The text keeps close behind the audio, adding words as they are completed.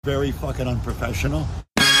Very fucking unprofessional.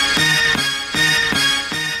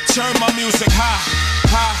 Turn my music high,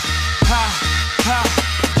 high, high, high,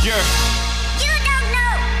 yeah. You don't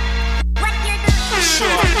know what you're doing. Sure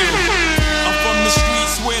I do. I'm from the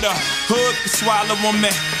streets where the hood can swallow on me.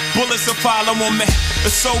 Bullets will follow on me.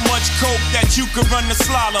 There's so much coke that you could run the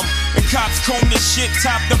slalom. And cops comb this shit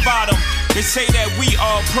top to bottom. They say that we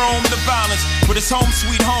are prone to violence, but it's home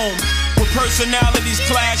sweet home. With personalities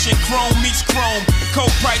clash and chrome meets chrome. The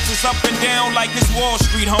coke prices up and down like this Wall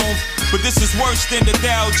Street home. But this is worse than the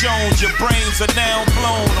Dow Jones. Your brains are now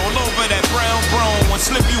blown all over that brown brone. One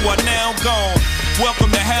slip you are now gone.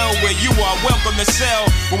 Welcome to hell where you are welcome to sell.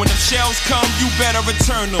 But when them shells come, you better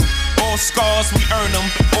return them. All scars, we earn them.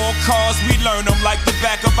 All cars, we learn them like the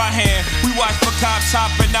back of our hand. We watch for cops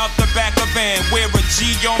hopping out the back of van. Wear a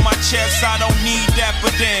G on my chest, I don't need that,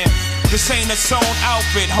 but damn. This ain't a sewn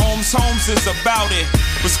outfit, Holmes is about it.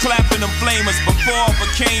 Was clapping them flamers before I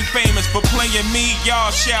became famous. For playing me,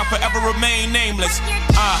 y'all shall forever remain nameless.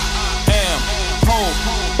 I am home.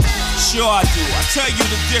 Sure I do. I tell you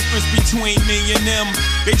the difference between me and them.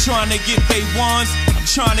 They trying to get they ones, I'm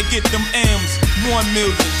trying to get them M's. 1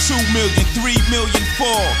 million, 2 million, 3 million, 4.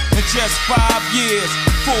 In just 5 years,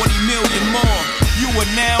 40 million more. You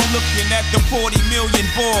are now looking at the 40 million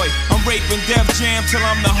boy. I'm raping Def Jam till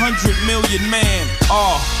I'm the 100 million man.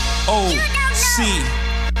 R-O-C.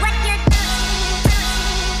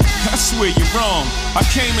 I swear you're wrong. I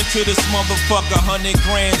came into this motherfucker 100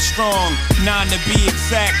 grand strong. 9 to be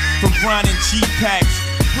exact, from grinding G-packs.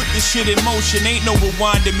 Put this shit in motion, ain't no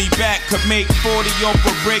rewinding me back. Could make 40 off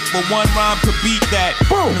a break, but one rhyme could beat that.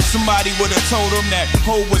 And if somebody would've told him that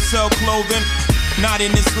Ho would sell clothing, not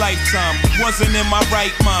in this lifetime, wasn't in my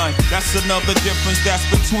right mind. That's another difference that's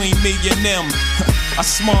between me and them. I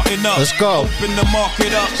smarten up. Let's go. Open the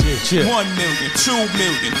market up. Shit. 1 million, 2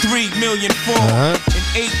 million, 3 million, 4. In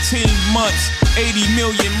 18 months, 80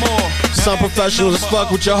 million more. Some professionals as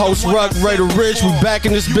fuck with your host, Ruck, Raider Rich. We back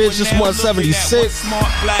in this bitch, it's 176. Smart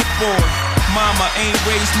black boy. Mama ain't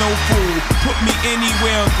raised no fool. Put me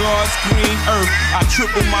anywhere on God's green earth. I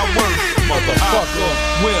triple my worth. Motherfucker.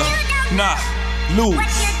 I will not lose.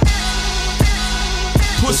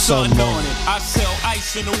 Put something on it. I sell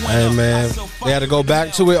ice in the winter. Hey man, they had to go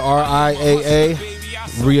back to it. RIAA,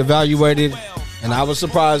 reevaluated, and I was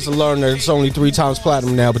surprised to learn that it's only 3 times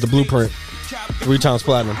platinum now. But the blueprint, 3 times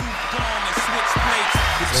platinum,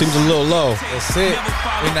 seems a little low. That's it.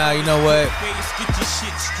 Now you know what?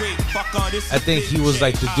 I think he was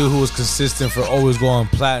like the dude who was consistent for always going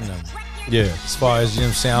platinum. Yeah, as far as, you know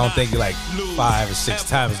what I'm saying, I don't think like 5 or 6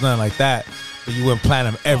 times, nothing like that. But you went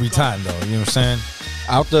platinum every time though. You know what I'm saying?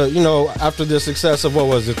 After the success of, what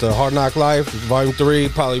was it, the Hard Knock Life, Volume 3,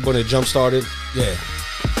 probably when it jump started. Yeah.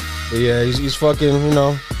 But yeah, he's fucking, you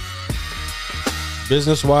know,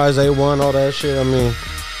 business-wise, A1, all that shit. I mean,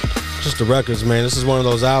 just the records, man. This is one of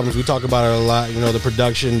those albums, we talk about it a lot, you know, the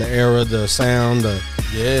production, the era, the sound, the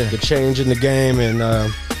change in the game, and,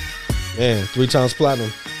 man, 3 times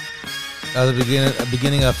platinum. At the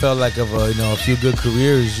beginning, I felt like of a few good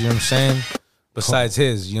careers, you know what I'm saying? Besides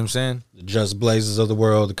his, you know what I'm saying? The Just Blazes of the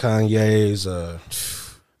world, the Kanye's. I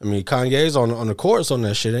mean, Kanye's on the chorus on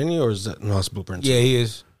that shit, ain't he? Or is that, no, it's Blueprint? Yeah, he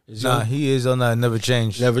is. He is on that Never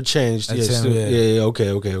Changed. Never Changed. That's him, yeah,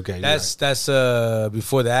 okay. That's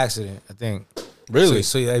before the accident, I think. Really?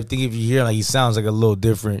 So I think if you hear, like, he sounds like a little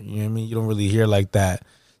different, you know what I mean? You don't really hear like that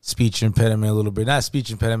speech impediment a little bit. Not speech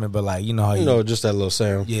impediment, but like, you know how you know, just that little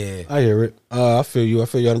sound. Yeah. I hear it. I feel you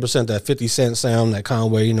 100%. That 50 Cent sound, that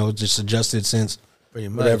Conway, you know, just adjusted since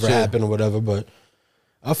whatever happened or whatever. But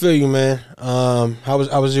I feel you, man. How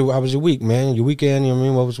was your week, man? Your weekend, you know what I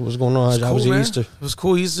mean? What was going on? How was your Easter? It was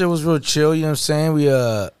cool. Easter was real chill, you know what I'm saying? We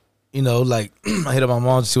you know, like I hit up my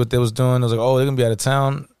mom to see what they was doing. I was like, oh, they're gonna be out of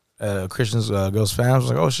town at Christian's girl's fam. I was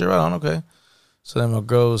like, oh shit, right on, okay. So then my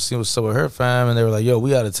girl was seeing what's up with her fam, and they were like, yo,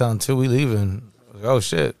 we out of town too, we leaving. I was like, oh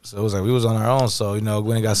shit. So it was like we was on our own, so, you know,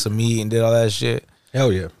 went and got some meat and did all that shit.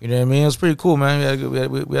 Hell yeah. You know what I mean? It was pretty cool, man.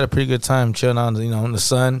 We had a pretty good time chilling out, you know, in the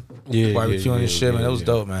sun, barbecuing and shit, man. It was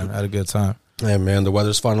dope, man. I had a good time. Yeah, man, the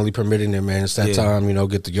weather's finally permitting it, man. It's that time, you know,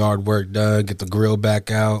 get the yard work done, get the grill back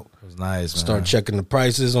out. It was nice, man. Start checking the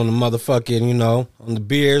prices on the motherfucking, you know, on the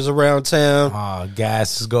beers around town.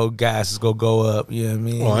 Gas is go up, you know what I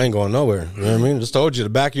mean? Well, I ain't going nowhere, you know what I mean? Just told you, the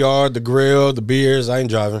backyard, the grill, the beers, I ain't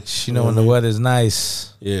driving. You know, when the weather's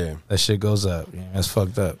nice, yeah, that shit goes up. Yeah, that's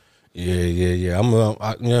fucked up. Yeah.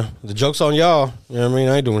 The joke's on y'all. You know what I mean?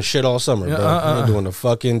 I ain't doing shit all summer, bro. I ain't doing a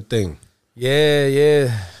fucking thing.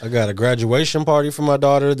 Yeah. I got a graduation party for my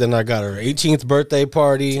daughter. Then I got her 18th birthday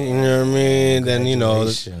party. You know what I mean? Then, you know,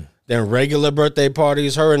 Then regular birthday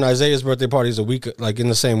parties. Her and Isaiah's birthday parties a week, like in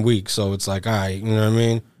the same week. So it's like, all right, you know what I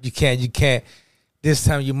mean? You can't. This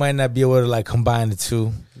time you might not be able to like combine the two. You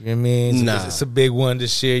know what I mean? Nah. It's a big one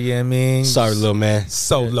this year. You know what I mean? Sorry, little man.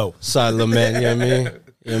 Solo. Sorry, little man. You know what I mean? You know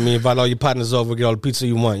what I mean? Invite all your partners over, get all the pizza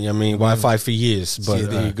you want. You know what I mean? Wi-Fi for years. But Yeah,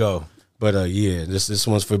 there you go. But yeah, this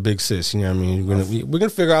one's for big sis. You know what I mean? We're gonna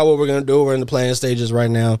figure out what we're gonna do. We're in the planning stages right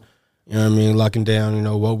now. You know what I mean? Locking down, you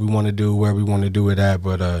know, what we want to do, where we want to do it at.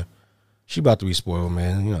 But she about to be spoiled,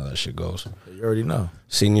 man. You know how that shit goes. You already know.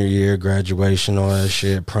 Senior year, graduation, all that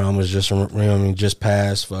shit. Prom was just, you know what I mean, just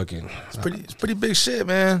passed. Fucking, It's pretty big shit,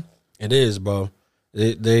 man. it is, bro.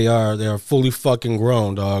 They are fully fucking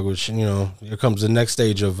grown, dog. Which, you know, here comes the next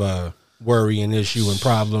stage of worry and issue and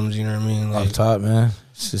problems. You know what I mean? Off top, man.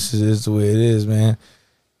 This is the way it is, man.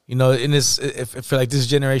 You know, in this, I feel like this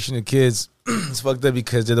generation of kids, it's fucked up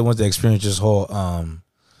because they're the ones that experience this whole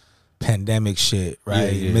pandemic shit,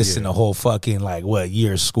 right? Yeah, Missing the whole fucking like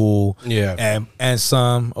year of school, Yeah. and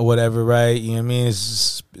some or whatever, right? You know what I mean?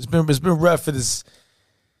 It's been rough for these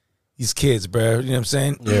kids, bro. You know what I'm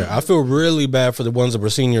saying? Yeah, I feel really bad for the ones that were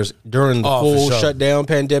seniors during the full for sure. shutdown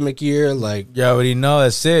pandemic year. Like, You already know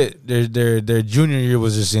that's it. Their junior year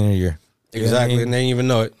was their senior year. You know what I exactly, mean? and they didn't even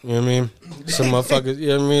know it. You know what I mean? Some motherfuckers, you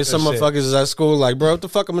know what I mean? Some That's it. motherfuckers is at school like, bro, what the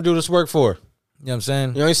fuck I'm gonna do this work for? You know what I'm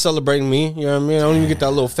saying? You ain't celebrating me. You know what I mean? I don't even get that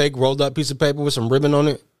little fake rolled up piece of paper with some ribbon on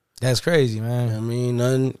it. That's crazy, You know man. what I mean?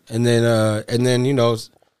 Nothing. And then, you know,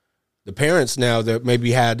 the parents now that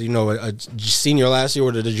maybe had, you know, a senior last year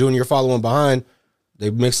or the junior following behind, they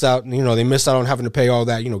missed out, you know, on having to pay all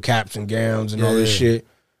that, you know, caps and gowns and all this Yeah. shit.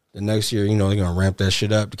 The next year, you know, they're gonna ramp that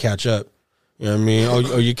shit up to catch up. You know what I mean?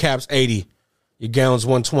 Oh, your caps 80, your gowns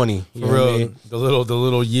 120. You know For what I real, mean? the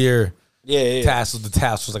little year Yeah. tassels. The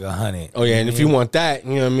tassels like 100. Oh yeah, and if you want that,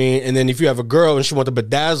 you know what I mean, and then if you have a girl and she want the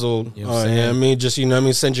bedazzled, You know what I'm you know what I saying? mean, just, you know what I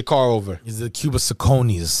mean, send your car over. Is the Cuba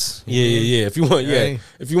Saconis. Yeah. If you want, Right.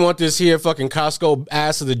 if you want this here fucking Costco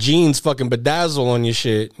ass of the jeans fucking bedazzle on your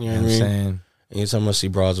shit, you know You what know I what I'm mean. saying? Anytime I see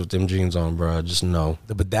bras with them jeans on, bro, just know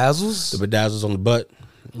The bedazzles? the bedazzles on the butt.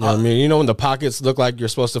 You know what I mean? You know when the pockets look like you're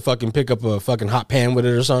supposed to fucking pick up a fucking hot pan with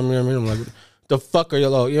it or something. You know what I mean? I'm like, the fuck are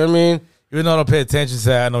y'all? You know what I mean? Even though I don't pay attention to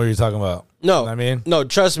that, I know what you're talking about. No, You know what I mean? no.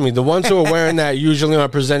 Trust me, the ones who are wearing that usually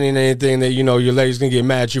aren't presenting anything that, you know, your lady's gonna get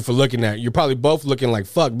mad at you for looking at. You're probably both looking like,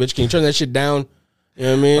 fuck, bitch. Can you turn that shit down? You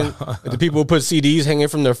know what I mean? Like the people who put CDs hanging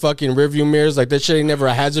from their fucking rearview mirrors, like that shit ain't never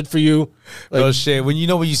a hazard for you. Like, Oh shit. When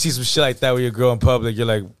you see some shit like that with your girl in public, you're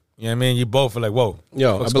like, you know what I mean? You both are like, whoa.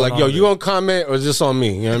 yo, what's I'd be like, going yo, on you there? gonna comment or is this on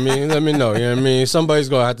me? You know what I mean? Let me know. You know what I mean? Somebody's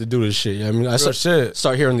gonna have to do this shit. You know what I mean? I Real shit.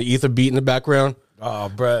 start hearing the ether beat in the background. Oh,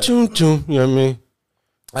 bro. Toom, toom, you know what I mean?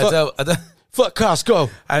 Fuck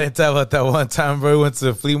Costco. I didn't tell about that one time, bro. We went to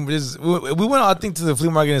the flea market. We went, I think, to the flea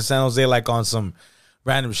market in San Jose, like on some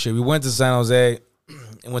random shit. We went to San Jose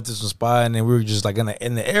and went to some spot, and then we were just like in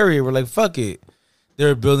the area. We're like, fuck it. They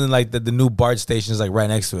were building like the new BART stations like right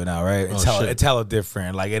next to it now, right? It's shit. it's hella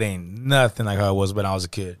different. Like it ain't nothing like how it was when I was a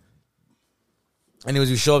kid. Anyways,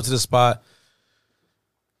 we show up to the spot.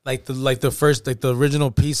 Like the original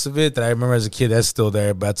piece of it that I remember as a kid, that's still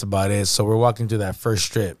there, but that's about it. So we're walking through that first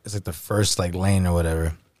strip. It's like the first like lane or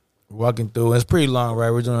whatever. We're walking through, and it's pretty long, right?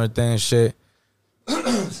 We're doing our thing and shit.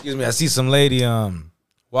 Excuse me. I see some lady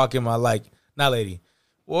walking my not lady.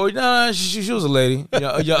 Well, no, she was a lady,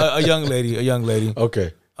 a young lady.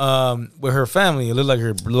 Okay. With her family. It looked like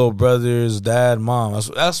her little brothers, dad, mom.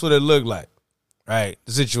 That's what it looked like, right?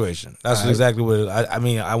 The situation. That's exactly what. I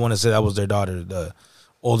mean, I want to say that was their daughter, the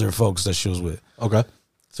older folks that she was with. Okay.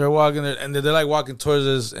 So we're walking there, and they're like walking towards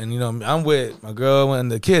us, and you know, I'm with my girl and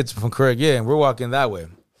the kids from Correct, yeah, and we're walking that way,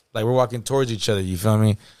 like we're walking towards each other. You feel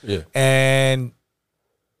me? Yeah. And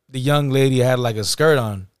the young lady had like a skirt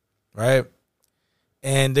on, right?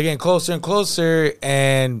 And they're getting closer and closer,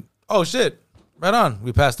 and oh shit, right on.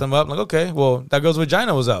 We passed them up, like okay, well that girl's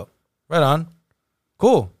vagina was out, right on,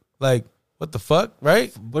 cool. Like what the fuck,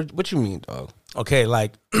 right? What you mean, dog? Okay,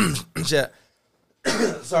 like,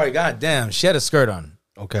 sorry, goddamn, she had a skirt on.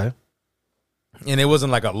 Okay. And it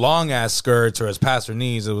wasn't like a long ass skirt or it's past her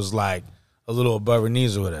knees. It was like a little above her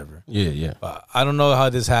knees or whatever. Yeah. I don't know how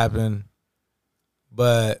this happened,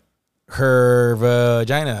 but her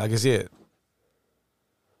vagina, I can see it.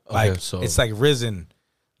 Like so it's like risen,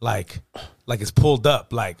 like it's pulled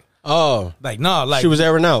up, like no, like she was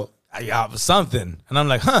airing out. something. And I'm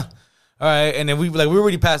like, huh, all right. And then we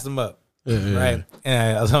already passed them up, right?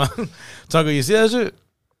 And I was talking, you see that shit?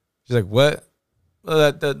 She's like, what?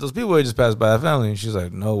 Well, those people just passed by that family. And she's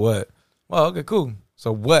like, no, what? Well, okay, cool.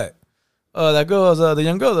 So what? That girl was the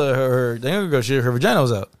young girl, the younger girl, her vagina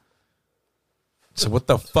was out. So what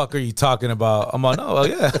the fuck are you talking about? I'm like, no, well,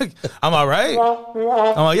 yeah, I'm all right.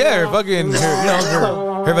 I'm like, yeah, her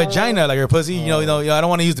vagina, like her pussy. You know, I don't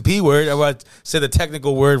want to use the P word. I want to say the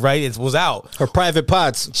technical word, right? It was out. Her private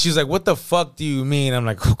parts. She's like, what the fuck do you mean? I'm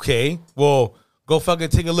like, okay, well, go fucking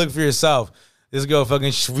take a look for yourself. This girl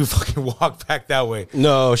we fucking walked back that way.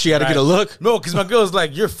 No, she had to get a look. No, because my girl's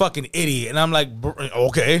like, you're fucking idiot. And I'm like,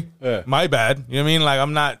 okay, my bad. You know what I mean? Like,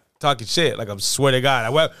 I'm not talking shit. Like, I swear to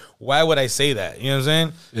God. Why would I say that? You know what I'm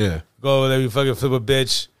saying? Yeah. Go there, we fucking flip a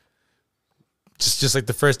bitch. Just like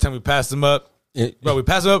the first time we passed him up. Bro, we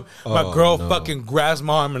passed him up. My girl fucking grabs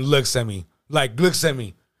my arm and looks at me. Like, looks at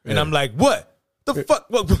me. And I'm like, what? The fuck?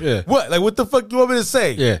 What? Yeah. What? Like, what the fuck you want me to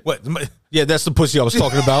say? Yeah. What? Yeah, that's the pussy I was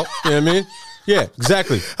talking about. You know what I mean? Yeah,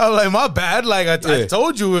 exactly. I was like, my bad. Like, I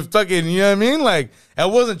told you if fucking, you know what I mean? Like, I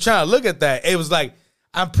wasn't trying to look at that. It was like,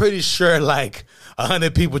 I'm pretty sure like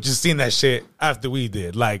 100 people just seen that shit after we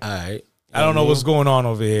did. Like, all right. I don't know what's going on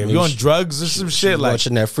over here. You on drugs or some shit? Like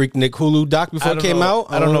watching that Freak Nick Hulu doc before it came out?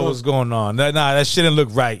 I don't know what's going on. That shit didn't look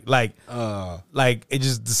right. Like it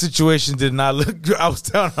just, the situation did not look. I was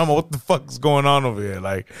telling him what the fuck is going on over here.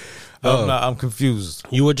 Like, I'm confused.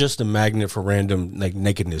 You were just a magnet for random like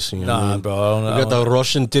nakedness. You know what I mean? Bro. I don't know. You got the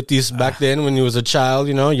Russian titties back then when you was a child.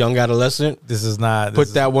 You know, young adolescent. This is not.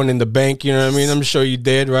 Put that one in the bank. You know what I mean? I'm sure you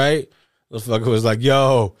did, right? The fucker was like,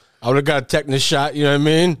 yo, I would have got a tetanus shot. You know what I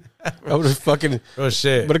mean? I would have fucking. Oh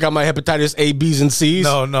shit! Would have got my hepatitis A, B's, and C's.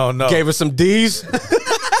 No. Gave her some D's.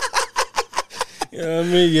 You know what I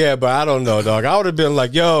mean? Yeah, but I don't know, dog. I would have been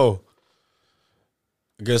like, yo.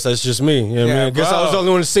 I guess that's just me. You know what I mean? I guess I was the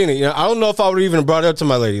only one who seen it. You know, I don't know if I would have even brought it up to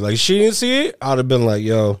my lady. Like, she didn't see it. I would have been like,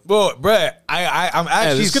 yo. Well, bruh, I'm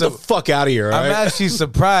actually. Let's get the fuck out of here. I'm right? actually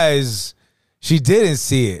surprised she didn't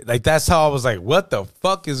see it. Like, that's how I was like, what the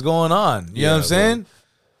fuck is going on? You know what I'm saying?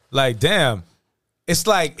 Like, damn. It's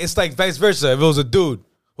like vice versa. If it was a dude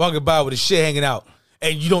walking by with his shit hanging out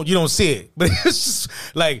and you don't see it, but it's just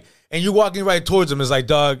like, and you're walking right towards him. It's like,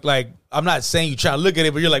 dog, like, I'm not saying you trying to look at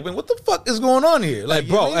it, but you're like, man, what the fuck is going on here? Like,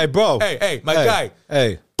 bro, you know bro. Hey, my guy.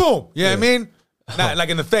 Hey. Boom. You know what I mean? Not like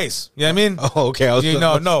in the face. You know what I mean? Oh, okay. No. You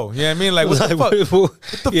know what I mean? Like, what the fuck?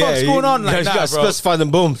 What the fuck's going on? Like, you got to bro. specify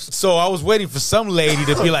them booms. So I was waiting for some lady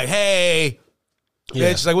to be like, hey,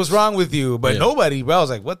 bitch, like, what's wrong with you? But nobody, bro. I was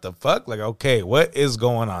like, what the fuck? Like, okay, what is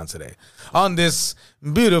going on today? On this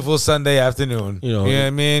beautiful Sunday afternoon. You know what I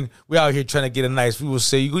mean? We out here trying to get a nice, we will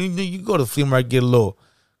say, you go to the flea market, get a little,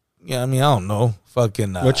 you know what I mean? I don't know.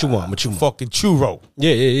 Fucking. What you want? Fucking churro.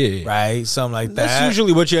 Yeah. Right? Something like that. That's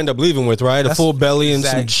usually what you end up leaving with, right? A full belly and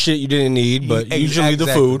some shit you didn't need, but usually the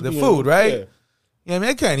food. The food, right? Yeah. You know what I mean?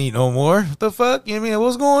 I can't eat no more. What the fuck? You know what I mean?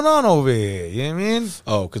 What's going on over here? You know what I mean?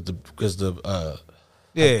 Oh, because the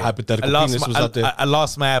hypothetical penis was out there. I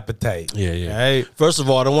lost my appetite. Yeah. Right? First of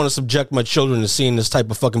all, I don't want to subject my children to seeing this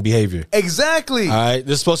type of fucking behavior. Exactly. All right,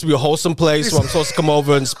 this is supposed to be a wholesome place where I'm supposed to come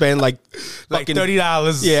over and spend like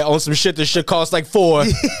 $30. Yeah, on some shit that should cost like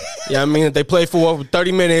 $4. Yeah, I mean, if they play for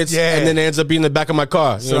 30 minutes, and then it ends up being in the back of my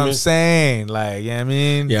car. You know what I'm saying? Like, you know what I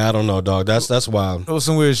mean? Yeah, I don't know, dog. That's wild. It was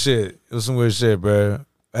some weird shit, bro.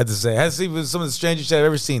 I had to see some of the strangest shit I've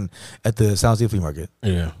ever seen at the Sound City Flea Market.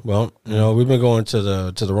 Yeah, well, you know, we've been going to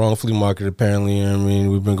the wrong flea market apparently. You know what I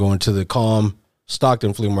mean? We've been going to the Calm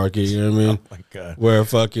Stockton Flea Market. You know what I mean? Oh my god, where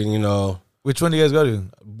fucking, you know, which one do you guys go to?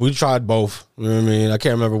 We tried both. You know what I mean? I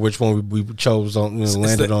can't remember which one we chose on. You know,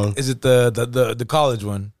 landed on. Is it the college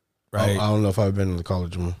one? Right. I don't know if I've been in the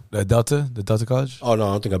college one. The Delta College? Oh no,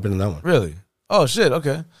 I don't think I've been in that one. Really? Oh shit.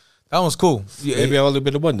 Okay. That one's cool. Maybe I've only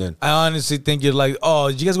been to one then. I honestly think you're like, oh,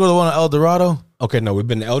 did you guys go to the one in El Dorado? Okay, no, we've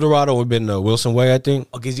been to El Dorado. We've been to Wilson Way, I think.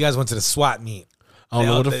 Okay, you guys went to the SWAT meet. I don't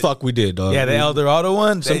know what the fuck we did, dog. Yeah, the El Dorado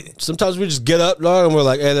one. Sometimes we just get up, dog, and we're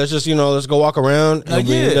like, hey, let's just, let's go walk around. And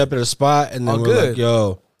we end up at a spot, and then we're like,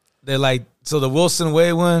 yo. They're like, so the Wilson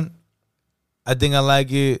Way one, I think I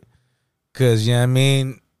like it because, you know what I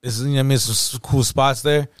mean? This is, some cool spots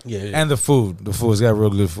there. Yeah. And the food. The food's got real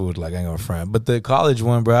good food, like I ain't gonna front. But the college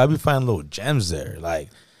one, bro, I be finding little gems there. Like,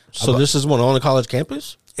 so this is one on the college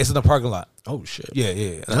campus? It's in the parking lot. Oh shit.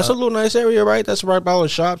 Yeah. That's a little nice area, right? That's right by all the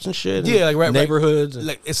shops and shit. Yeah, like right neighborhoods.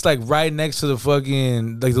 Like it's like right next to the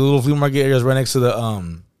fucking like the little flea market areas right next to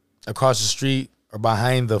the across the street or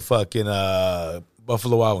behind the fucking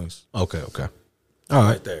Buffalo Wild Wings. Okay. All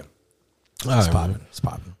right there. It's popping. It's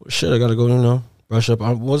popping. Shit, I gotta go, brush up.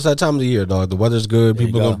 What's that time of the year, dog? The weather's good.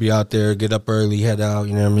 People gonna be out there. Get up early, head out.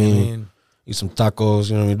 You know what I mean? Eat some tacos.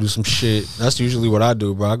 You know what I mean? Do some shit. That's usually what I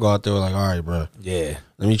do, bro. I go out there like, all right, bro. Yeah.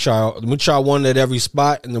 Let me try one at every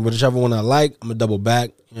spot, and then whichever one I like, I'm gonna double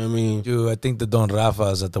back. You know what I mean? Dude, I think the Don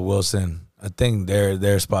Rafa's at the Wilson. I think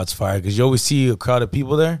their spot's fire because you always see a crowd of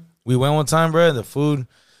people there. We went one time, bro. The food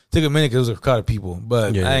took a minute because it was a crowd of people,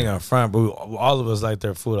 but I ain't gonna front. But all of us liked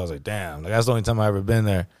their food. I was like, damn, like that's the only time I ever been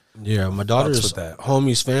there. Yeah, my daughter's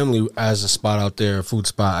homie's family has a spot out there, a food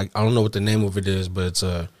spot. I don't know what the name of it is, but it's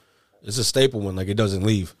a staple one. Like it doesn't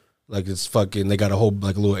leave. Like it's fucking. They got a whole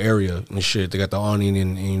like a little area and shit. They got the awning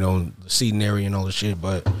and you know the seating area and all the shit.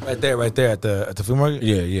 But right there at the food market.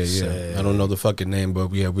 Yeah. I don't know the fucking name,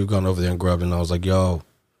 but yeah, we've gone over there and grubbed, and I was like, yo,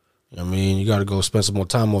 you know what I mean, you got to go spend some more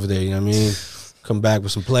time over there. You know what I mean. Come back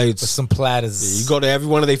with some plates. With some platters. Yeah, you go to every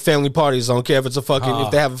one of their family parties. I don't care if it's a fucking,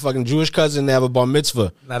 if they have a fucking Jewish cousin, they have a bar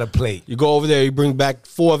mitzvah. Not a plate. You go over there, you bring back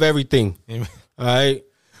 4 of everything. All right?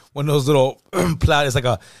 One of those little platters,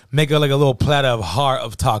 like make a little platter of heart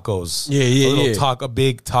of tacos. A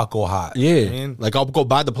big taco heart. Yeah. You know what I mean? Like I'll go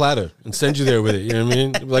buy the platter and send you there with it. You know what I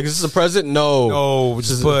mean? Like, is this a present? No.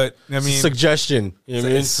 Just put, you know what I mean? Suggestion. You know what I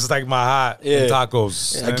mean? It's just like my heart and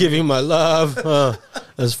tacos. I give you my love.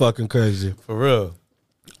 That's fucking crazy. For real.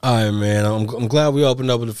 All right, man. I'm glad we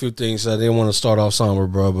opened up with a few things. I didn't want to start off somber,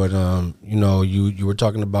 bro, but you know, you were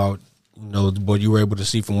talking about, you know, what you were able to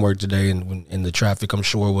see from work today, and the traffic, I'm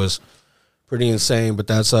sure, was pretty insane. But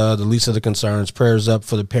that's the least of the concerns. Prayers up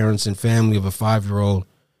for the parents and family of a 5-year-old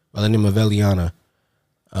by the name of Eliana.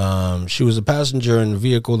 She was a passenger in the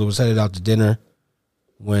vehicle that was headed out to dinner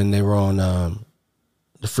when they were on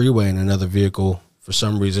the freeway, and another vehicle for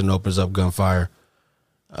some reason opens up gunfire.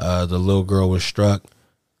 The little girl was struck.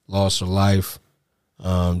 Lost her life.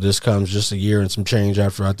 This comes just a year and some change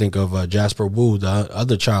after I think of Jasper Wu, the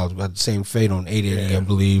other child, had the same fate on 880, I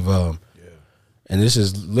believe. And this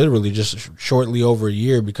is literally just shortly over a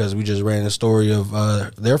year because we just ran a story of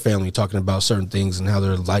their family talking about certain things and how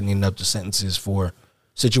they're lightening up the sentences for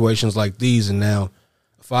situations like these. And now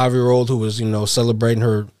a 5-year-old who was, you know, celebrating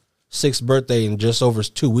her 6th birthday in just over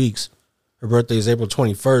 2 weeks. Her birthday is April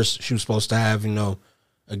 21st. She was supposed to have, you know,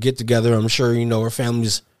 a get together. I'm sure, you know, her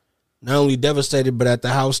family's not only devastated, but at the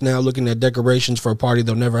house now looking at decorations for a party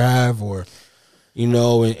they'll never have, or, you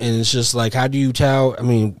know, and it's just like, how do you tell? I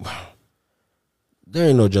mean, there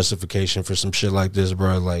ain't no justification for some shit like this,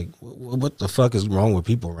 bro. Like, what the fuck is wrong with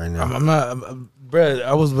people right now? I'm not,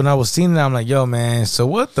 bro. When I was seeing that, I'm like, yo, man. So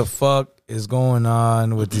what the fuck is going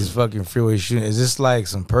on with these fucking freeway shootings? Is this like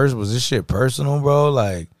was this shit personal, bro?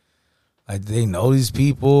 Like they know these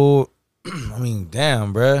people. I mean,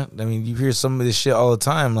 damn, bro. I mean, you hear some of this shit all the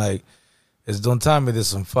time. Like, don't tell me there's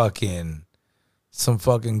some fucking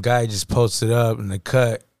guy just posted up in the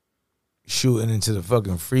cut shooting into the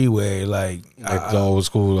fucking freeway. Like the old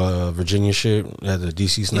school Virginia shit, the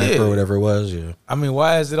DC sniper or whatever it was. Yeah. I mean,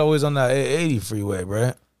 why is it always on that 80 freeway,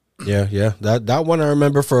 bro? Yeah. That one I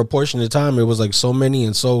remember for a portion of the time, it was like so many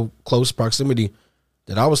in so close proximity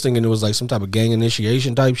that I was thinking it was like some type of gang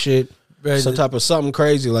initiation type shit. Right. Some type of something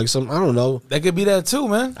crazy, like I don't know. That could be that too,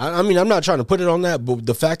 man. I mean, I'm not trying to put it on that, but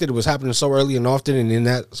the fact that it was happening so early and often and in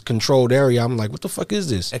that controlled area, I'm like, what the fuck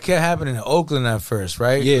is this? It kept happening in Oakland at first,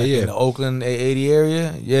 right? Yeah, In the Oakland 80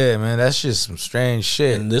 area. Yeah, man, that's just some strange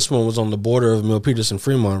shit. And this one was on the border of Milpitas and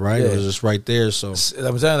Fremont, right? Yeah. It was just right there. So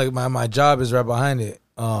I'm telling you, like my job is right behind it.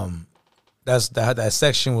 That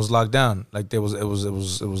section was locked down. Like it was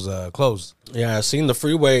closed. Yeah, I seen the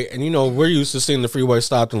freeway, and you know we're used to seeing the freeway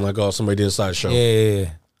stopped and like, oh, somebody did a side show. Yeah.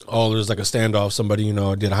 Oh, there's like a standoff. Somebody, you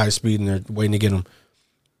know, did a high speed and they're waiting to get them.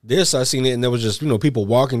 This I seen it, and there was just, you know, people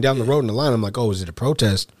walking down the road in the line. I'm like, oh, is it a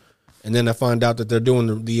protest? And then I find out that they're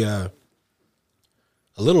doing the a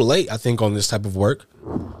little late, I think, on this type of work.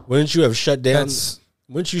 Wouldn't you have shut down?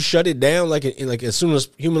 Wouldn't you shut it down like as soon as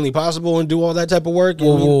humanly possible and do all that type of work?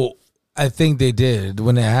 Well, I think they did.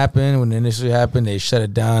 When it initially happened, they shut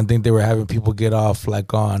it down. I think they were having people get off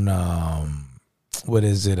like on what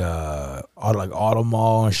is it? Like Auto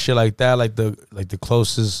Mall and shit like that, like the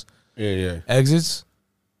closest exits.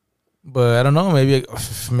 But I don't know.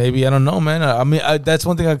 Maybe I don't know, man. I mean, that's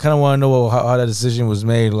one thing I kind of want to know how that decision was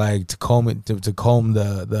made, like to comb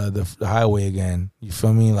the highway again. You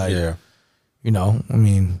feel me? Like, you know, I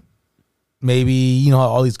mean. Maybe, you know,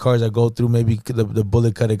 all these cars that go through, maybe the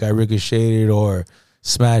bullet cut it got ricocheted or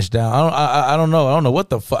smashed down. I don't know. I don't know what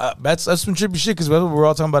the fuck. That's some trippy shit because that's what we're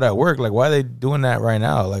all talking about at work. Like, why are they doing that right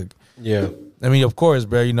now? Like, yeah. I mean, of course,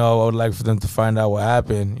 bro, you know, I would like for them to find out what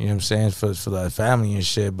happened, you know what I'm saying, for the family and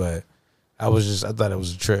shit, but I thought it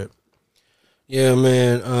was a trip. Yeah,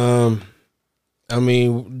 man. I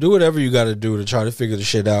mean, do whatever you got to do to try to figure the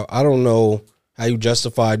shit out. I don't know how you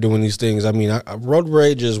justify doing these things. I mean, road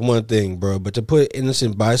rage is one thing, bro, but to put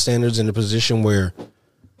innocent bystanders in a position where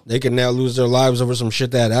they can now lose their lives over some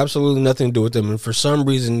shit that had absolutely nothing to do with them, and for some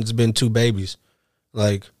reason it's been 2 babies.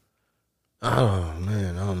 Like, oh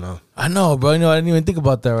man, I don't know. I know, bro. You know, I didn't even think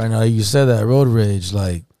about that right now. You said that road rage,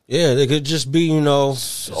 like, Yeah, they could just be, you know.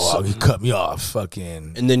 Oh, he cut me off,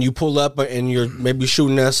 fucking. And then you pull up and you're maybe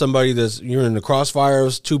shooting at somebody you're in the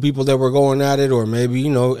crossfires, two people that were going at it, or maybe, you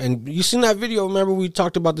know, and you seen that video. Remember we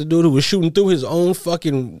talked about the dude who was shooting through his own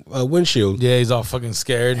fucking windshield. Yeah, he's all fucking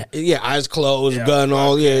scared. Yeah, eyes closed, gun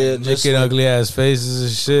all. Yeah, just making ugly ass faces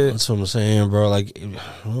and shit. That's what I'm saying, bro. Like,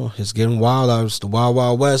 it's getting wild. It's the wild,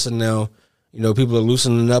 wild west, and now, you know, people are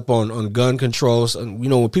loosening up on gun controls. And, you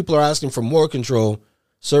know, when people are asking for more control,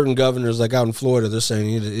 certain governors, like out in Florida, they're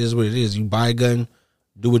saying it is what it is. You buy a gun,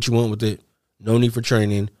 do what you want with it. No need for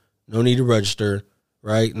training. No need to register,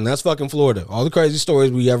 right? And that's fucking Florida. All the crazy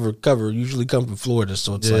stories we ever cover usually come from Florida.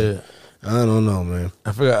 So it's like, I don't know, man.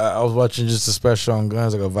 I forgot. I was watching just a special on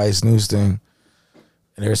guns, like a Vice News thing,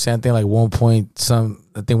 and they were saying like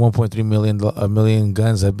 1.3 million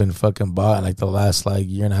guns have been fucking bought in like the last like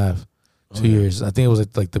year and a half, 2 years. I think it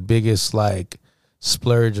was like the biggest like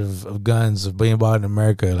splurge of guns of being bought in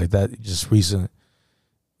America like that just recent.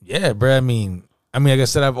 Yeah, bro. I mean, like I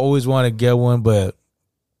said, I've always wanted to get one, but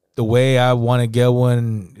the way I want to get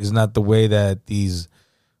one is not the way that these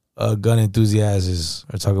gun enthusiasts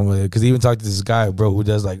are talking about it. Because I even talked to this guy, bro, who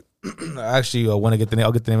does like actually want to get the name.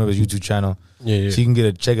 I'll get the name of his YouTube channel. Yeah. So you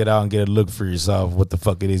can check it out and get a look for yourself what the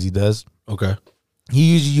fuck it is he does. Okay.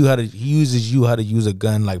 He uses you how to use a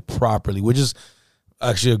gun like properly, which is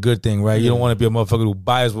actually a good thing, right? You don't want to be a motherfucker who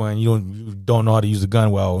buys one. You don't know how to use a gun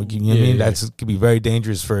well. You know what I mean? That could be very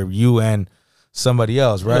dangerous for you and somebody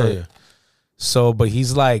else, right? Yeah. So, but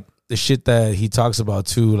he's like the shit that he talks about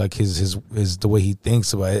too, like his the way he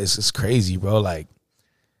thinks about it. It's crazy, bro. Like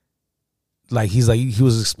he's like he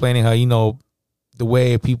was explaining how, you know, the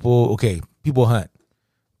way people hunt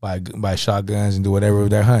by shotguns and do whatever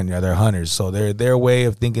they're hunting. Yeah, they're hunters, so their way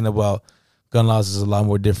of thinking about gun laws is a lot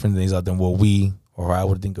more different than what we or I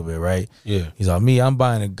would think of it, right? Yeah. He's like, I'm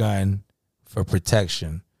buying a gun for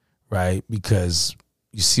protection, right? Because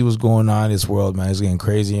you see what's going on in this world, man. It's getting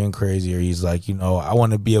crazier and crazier. He's like, you know, I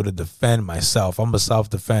want to be able to defend myself. I'm a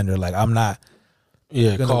self-defender. Like, I'm not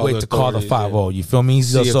gonna wait to call the 5-0. You feel me?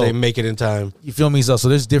 See if they make it in time. You feel me? So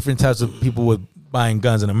there's different types of people with buying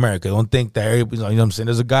guns in America. Don't think that everybody, you know what I'm saying?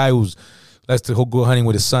 There's a guy who likes to go hunting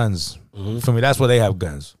with his sons. Mm-hmm. For me, that's where they have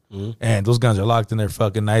guns. Mm-hmm. And those guns are locked in their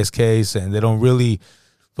fucking nice case, and they don't really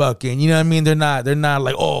fucking, you know what I mean? They're not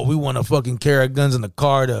like, oh, we want to fucking carry guns in the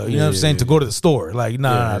car to, you know what I'm saying, to go to the store. Like,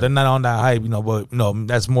 nah, they're not on that hype, you know, but no,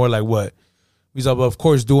 that's more like what he's all, of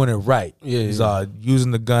course, doing it right. He's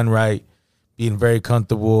using the gun right, being very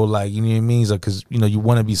comfortable, like, you know what I mean? Because, you know, you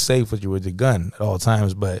want to be safe with your gun at all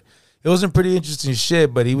times. But it was some pretty interesting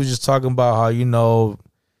shit, but he was just talking about how, you know,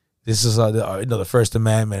 this is the First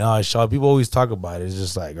Amendment. People always talk about it. It's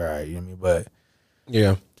just like, all right, you know what I mean? But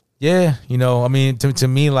yeah, you know, I mean, to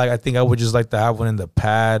me, like, I think I would just like to have one in the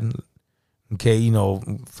pad, in case, you know,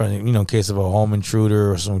 in case of a home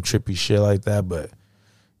intruder or some trippy shit like that. But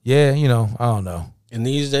yeah, you know, I don't know. In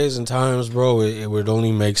these days and times, bro, it would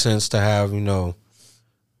only make sense to have, you know,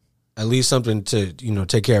 at least something to, you know,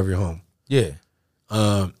 take care of your home. Yeah.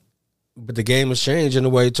 But the game has changed in a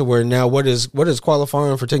way to where now what is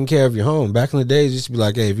qualifying for taking care of your home? Back in the days, it used to be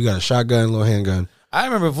like, hey, if you got a shotgun, little handgun. I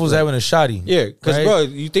remember if it was having a shotty. Yeah, because, right? Bro,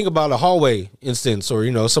 you think about a hallway instance or,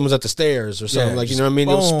 you know, someone's at the stairs or something, like, you know what I mean?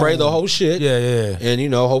 They'll spray the whole shit. Yeah. And, you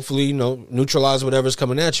know, hopefully, you know, neutralize whatever's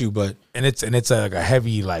coming at you. But And it's like a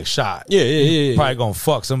heavy, like, shot. Yeah. You're probably going to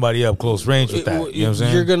fuck somebody up close range with that. You know what I'm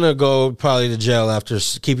saying? You're going to go probably to jail after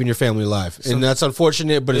keeping your family alive. And that's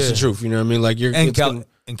unfortunate, but it's the truth. You know what I mean? Like,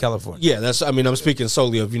 in California. Yeah, I'm speaking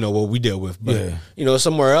solely of, you know, what we deal with. But, you know,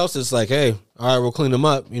 somewhere else, it's like, hey, all right, we'll clean them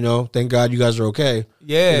up. You know, thank God you guys are okay.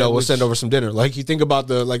 Yeah. You know, we'll send over some dinner. Like, you think about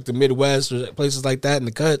the Midwest or places like that and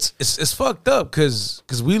the cuts. It's fucked up because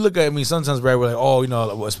we look at, I mean, sometimes, right, we're like, oh, you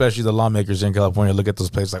know, especially the lawmakers in California look at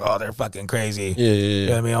those places like, oh, they're fucking crazy. Yeah. You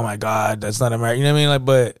know what I mean? Oh, my God, that's not America. You know what I mean? Like,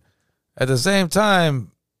 but at the same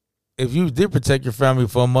time, if you did protect your family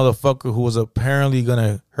from a motherfucker who was apparently going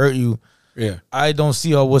to hurt you, I don't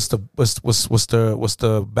see what's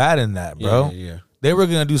the bad in that, bro. Yeah. They were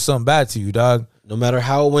gonna do something bad to you, dog. No matter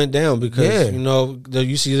how it went down, because you know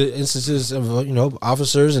you see the instances of, you know,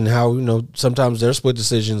 officers and how, you know, sometimes their split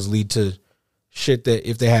decisions lead to shit that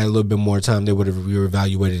if they had a little bit more time they would have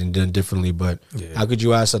reevaluated and done differently. But how could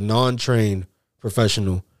you ask a non-trained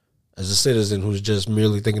professional as a citizen who's just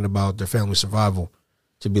merely thinking about their family survival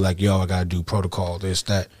to be like, yo, I gotta do protocol, this,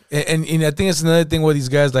 that. And I think it's another thing where these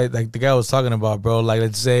guys, like the guy was talking about, bro, like,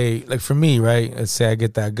 let's say, like, for me, right, let's say I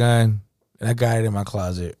get that gun and I got it in my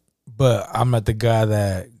closet, but I'm not the guy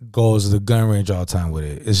that goes to the gun range all the time with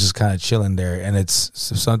it. It's just kind of chilling there. And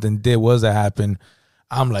it's, if something was to happen,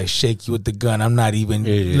 I'm like shaky with the gun. I'm not even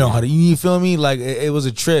Yeah. how to. You feel me? Like it was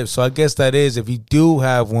a trip. So I guess that is, if you do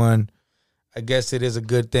have one, I guess it is a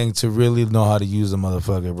good thing to really know how to use the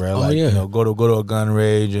motherfucker, bro. Like, go to a gun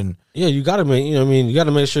range and you gotta make you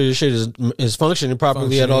gotta make sure your shit is functioning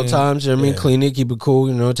properly at all times. You know what I mean? Clean it, keep it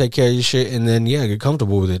cool, take care of your shit, and then get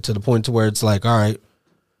comfortable with it to the point to where it's like, all right,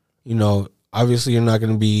 obviously you're not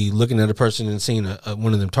gonna be looking at a person and seeing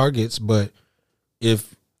one of them targets, but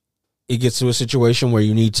if it gets to a situation where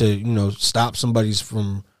you need to, stop somebody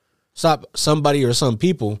or some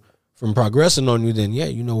people from progressing on you, then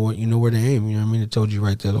you know where to aim. You know what I mean? It told you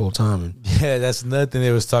right there the whole time. And that's nothing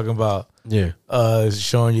they was talking about. Yeah.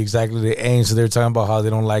 Showing you exactly the aim. So they were talking about how they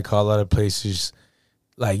don't like how a lot of places,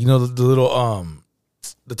 like, the little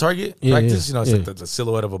the target practice, it's like the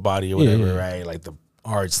silhouette of a body or whatever, right? Like the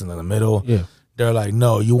arcs in the middle. Yeah. They're like,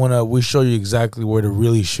 no, we show you exactly where to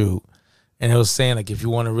really shoot. And it was saying, like, if you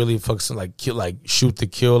want to really focus on, like, shoot to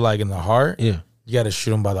kill, like, in the heart, you got to shoot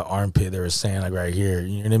them by the armpit. They were saying, like, right here.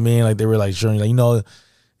 You know what I mean? Like, they were, like, showing you, like,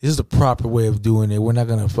 this is the proper way of doing it. We're not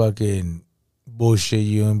going to fucking bullshit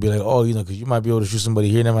you and be like, oh, because you might be able to shoot somebody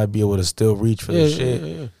here and they might be able to still reach for this shit.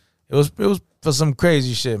 Yeah. It was for some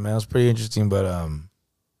crazy shit, man. It was pretty interesting. But,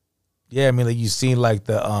 like, you seen, like,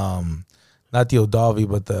 the, not the Odavi,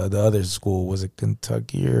 but the other school. Was it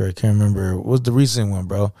Kentucky or I can't remember. What was the recent one,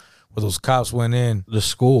 bro? Where those cops went in. The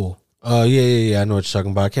school. I know what you're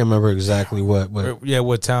talking about. I can't remember exactly what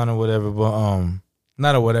town or whatever, but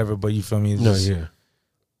not or whatever, but you feel me?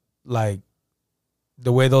 Like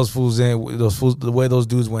the way the way those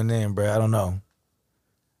dudes went in, bro. I don't know. I'm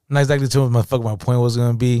not exactly sure what my point was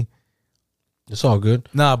gonna be. It's all good.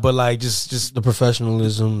 Nah, but like just the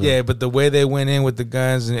professionalism. But the way they went in with the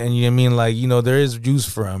guns and you know what I mean, like, there is juice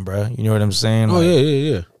for them, bro. You know what I'm saying? Oh, like,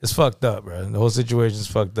 yeah. It's fucked up, bro. The whole situation's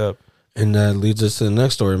fucked up. And that leads us to the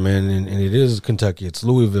next story, man. And it is Kentucky. It's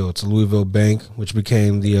Louisville. It's a Louisville bank, which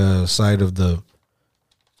became the site of the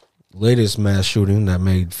latest mass shooting that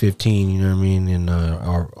made 15. You know what I mean? In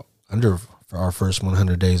our first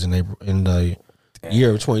 100 days in the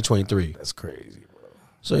year of 2023. That's crazy.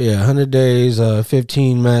 So 100 days,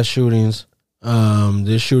 15 mass shootings.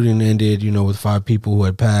 This shooting ended, with 5 people who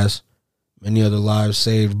had passed. Many other lives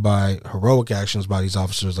saved by heroic actions by these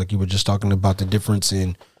officers. Like you were just talking about the difference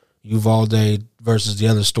in Uvalde versus the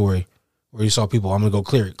other story, where you saw people, I'm gonna go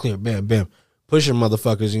clear it, bam, bam, pushing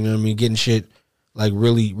motherfuckers. You know what I mean? Getting shit like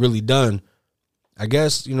really, really done. I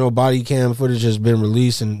guess body cam footage has been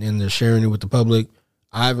released and they're sharing it with the public.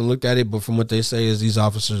 I haven't looked at it, but from what they say is these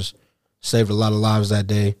officers saved a lot of lives that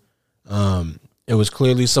day. It was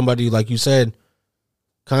clearly somebody, like you said,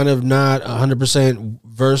 kind of not 100%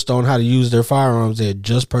 versed on how to use their firearms. They had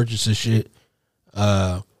just purchased this shit.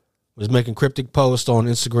 Was making cryptic posts on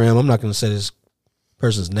Instagram. I'm not going to say this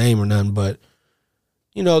person's name or nothing, but,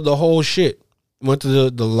 the whole shit. Went to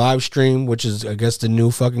the live stream, which is, I guess, the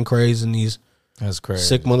new fucking craze in these That's crazy.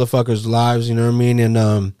 Sick motherfuckers' lives, you know what I mean?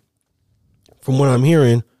 And from what I'm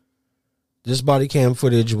hearing, this body cam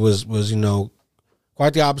footage was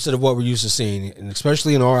quite the opposite of what we're used to seeing, and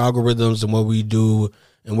especially in our algorithms and what we do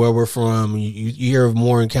and where we're from. You hear of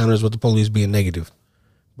more encounters with the police being negative.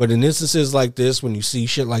 But in instances like this, when you see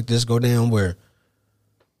shit like this go down, where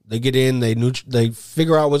they get in, they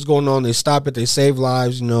figure out what's going on, they stop it, they save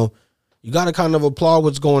lives, you got to kind of applaud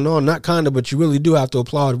what's going on. Not kind of, but you really do have to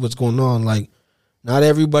applaud what's going on. Like, not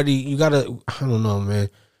everybody, you got to, I don't know, man.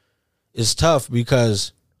 It's tough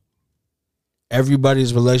because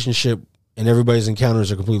everybody's relationship and everybody's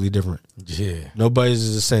encounters are completely different. Yeah. Nobody's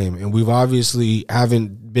is the same. And we've obviously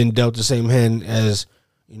haven't been dealt the same hand as,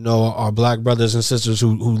 our black brothers and sisters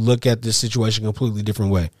who look at this situation a completely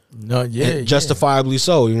different way. No, yeah. And justifiably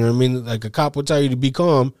so. You know what I mean? Like, a cop would tell you to be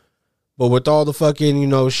calm, but with all the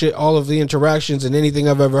fucking, shit, all of the interactions and anything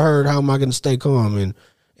I've ever heard, how am I going to stay calm? And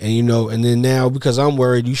then now because I'm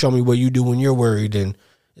worried, you show me what you do when you're worried. And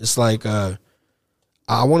it's like, I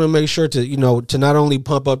want to make sure to, to not only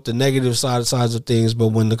pump up the negative sides of things, but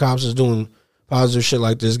when the cops is doing positive shit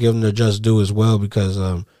like this, give them their just due as well, because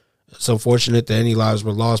it's unfortunate that any lives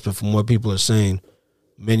were lost, but from what people are saying,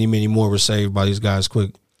 many, many more were saved by these guys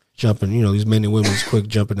quick jumping, these men and women's quick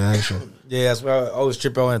jumping to action. Yeah, that's why I always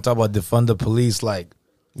trip out when I talk about defund the police. Like,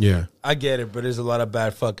 yeah, I get it, but there's a lot of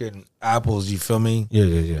bad fucking apples, you feel me?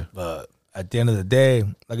 Yeah. But at the end of the day,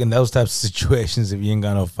 like in those types of situations, if you ain't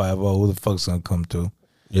got no 5-0, who the fuck's gonna come to?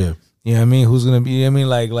 Yeah. You know what I mean? Who's gonna be, you know what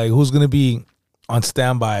I mean? Like who's gonna be on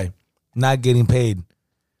standby, not getting paid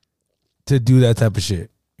to do that type of shit?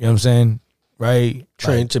 You know what I'm saying? Right?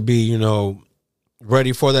 Trained to be,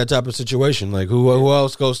 ready for that type of situation. Like who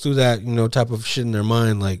else goes through that, type of shit in their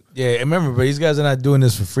mind? Like, yeah, remember, but these guys are not doing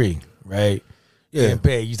this for free, right? getting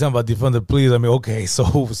paid. You talking about defund the police? I mean, okay,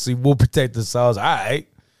 so see, we'll protect ourselves. All right,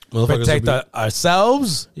 protect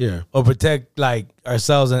ourselves, or protect like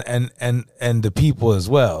ourselves and the people as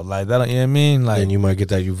well. Like that, you know what I mean? Like, and you might get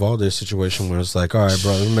that Uvalde situation where it's like, all right,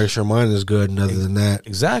 bro, let me make sure mine is good. And other than that,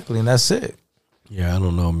 exactly, and that's it. Yeah, I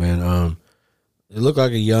don't know, man. It looked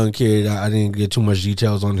like a young kid. I didn't get too much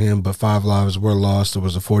details on him, but 5 lives were lost. There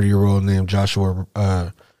was a 40-year-old named Joshua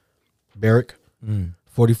Barrick,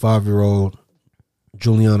 45-year-old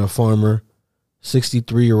Juliana Farmer,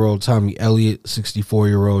 63-year-old Tommy Elliott,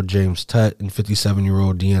 64-year-old James Tutt, and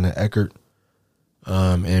 57-year-old Deanna Eckert.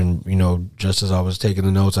 And, you know, just as I was taking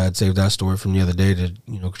the notes, I had saved that story from the other day to,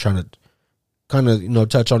 you know, trying to kind of, you know,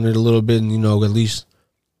 touch on it a little bit and, you know, at least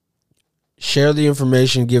share the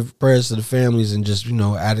information, give prayers to the families, and just, you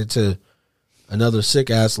know, add it to another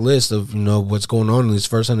sick-ass list of, you know, what's going on in these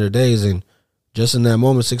first 100 days. And just in that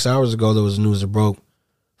moment, 6 hours ago, there was news that broke.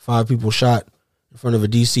 5 people shot in front of a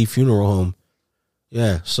D.C. funeral home.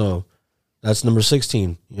 Yeah, so that's number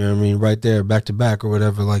 16. You know what I mean? Right there, back-to-back or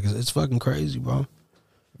whatever. Like, it's fucking crazy, bro.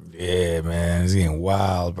 Yeah, man. It's getting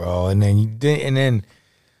wild, bro. And then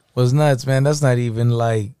what's nuts, man, that's not even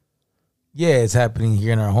like, yeah, it's happening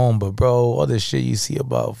here in our home, but bro, all this shit you see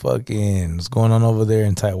about fucking what's going on over there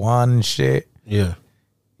in Taiwan and shit. Yeah.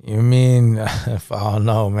 You know what I mean? I don't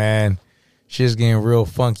know, man. Shit's getting real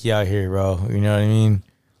funky out here, bro. You know what I mean?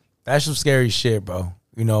 That's some scary shit, bro.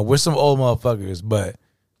 You know, we're some old motherfuckers, but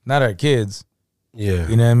not our kids. Yeah.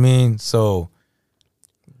 You know what I mean? So,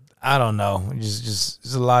 I don't know. Just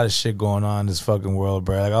there's a lot of shit going on in this fucking world,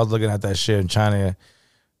 bro. Like, I was looking at that shit in China,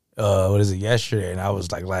 yesterday, and I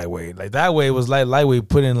was like, lightweight. Like, that way was like lightweight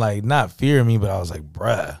put in, like, not fear in me, but I was like,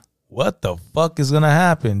 bruh, what the fuck is gonna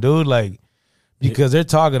happen, dude? Like, because they're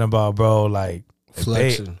talking about, bro, like,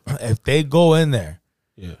 flexing. If they go in there,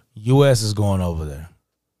 yeah, U.S. is going over there.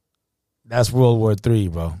 That's World War III,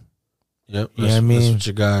 bro. Yep. You know what I mean? That's what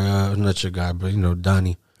your guy, not your guy, but, you know,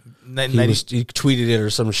 Donnie. He tweeted it or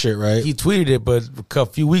some shit, right? He tweeted it, but a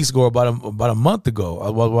few weeks ago, about a month ago, I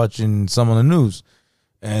was watching some on the news,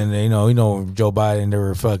 and you know, Joe Biden, they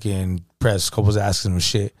were fucking press was asking him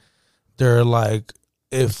shit. They're like,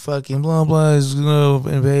 if fucking blah blah is gonna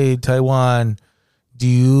invade Taiwan,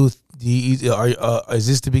 is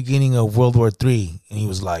this the beginning of World War III? And he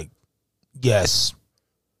was like, yes,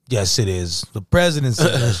 it is. The president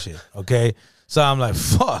said that shit. Okay, so I'm like,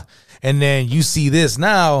 fuck. And then you see this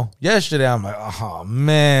now. Yesterday, I'm like, oh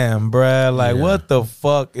man, bruh, like, what the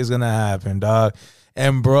fuck is gonna happen, dog?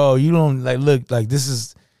 And bro, you don't look like this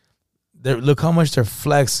is. Look how much they're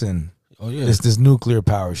flexing. Oh yeah, this nuclear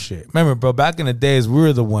power shit. Remember, bro, back in the days, we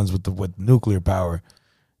were the ones with nuclear power.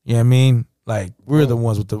 You know what I mean? Like, we were the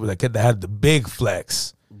ones that had the big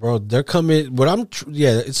flex. Bro, they're coming.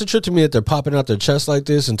 It's a trip to me that they're popping out their chest like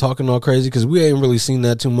this and talking all crazy, because we ain't really seen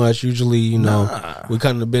that too much. Usually, you know, we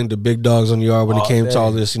kind of been the big dogs on the yard when it came to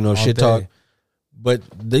all this, you know, shit talk. But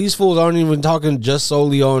these fools aren't even talking just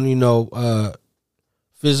solely on, you know,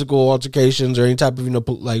 physical altercations or any type of, you know,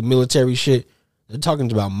 like military shit. They're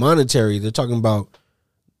talking about monetary. They're talking about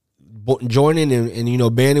joining and you know,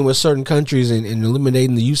 banning with certain countries and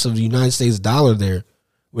eliminating the use of the United States dollar there,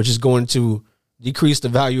 which is going to decrease the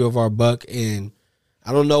value of our buck. And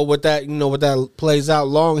I don't know what that plays out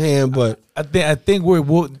longhand, but I think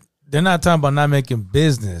they're not talking about not making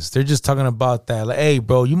business. They're just talking about that, like, hey,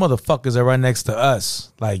 bro, you motherfuckers are right next to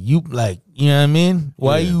us. Like, you know what I mean?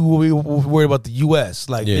 Why are you worried about the U.S.?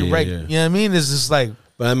 Like, you know what I mean? It's just like.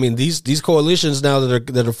 But I mean, these coalitions now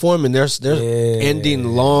that are forming, they're ending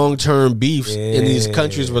long-term beefs in these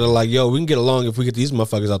countries where they're like, yo, we can get along if we get these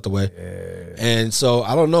motherfuckers out the way. And so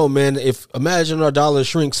I don't know, man. Imagine our dollar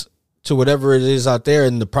shrinks to whatever it is out there,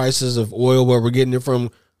 and the prices of oil where we're getting it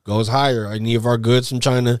from goes higher. Any of our goods from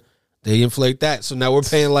China, they inflate that. So now we're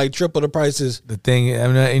paying like triple the prices. The thing, I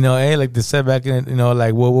mean, you know, like the setback in, you know,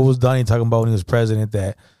 like what was Donnie talking about when he was president,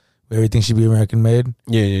 that everything should be American made?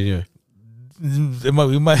 Yeah.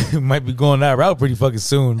 We might be going that route pretty fucking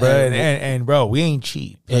soon, bro. And bro, we ain't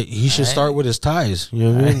cheap. Yeah, he should start with his ties. You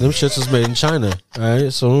know what I mean? Them shits is made in China. All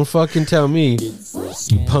right, so don't fucking tell me,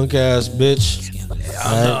 you punk ass bitch.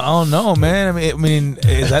 I don't know, man. I mean,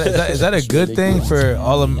 is that a good thing for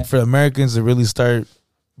for Americans to really start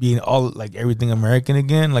being all like everything American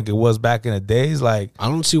again, like it was back in the days? Like, I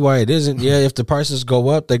don't see why it isn't. Yeah, if the prices go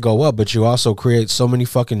up, they go up, but you also create so many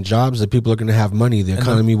fucking jobs that people are going to have money. The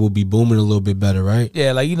economy will be booming a little bit better, right?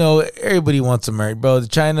 Yeah, like, you know, everybody wants America, bro.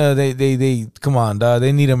 China, they come on, dog.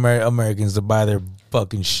 They need Americans to buy their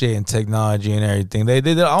fucking shit and technology and everything. They I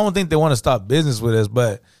don't think they want to stop business with us,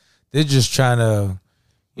 but they're just trying to,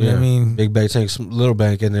 You know what I mean? Big bank takes little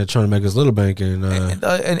bank, and they're trying to make us little bank, and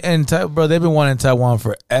bro, they've been wanting Taiwan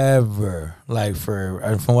forever. Like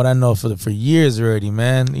from what I know, for years already,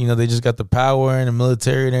 man. You know, they just got the power and the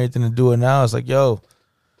military and everything to do it now. It's like, yo,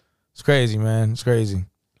 it's crazy, man. It's crazy.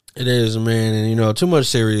 It is, man, and you know, too much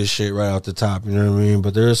serious shit right off the top. You know what I mean?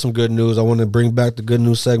 But there is some good news. I want to bring back the good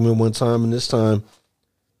news segment one time, and this time,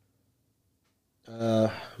 my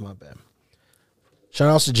bad. Shout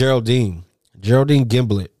out to Geraldine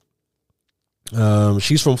Gimblett.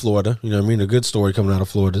 She's from Florida. You know what I mean? A good story coming out of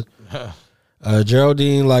Florida.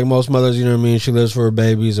 Geraldine, like most mothers, you know what I mean, she lives for her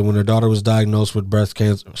babies, and when her daughter was diagnosed with breast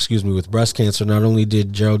cancer, not only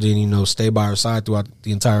did Geraldine, you know, stay by her side throughout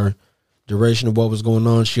the entire duration of what was going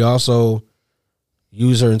on, she also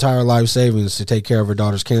used her entire life savings to take care of her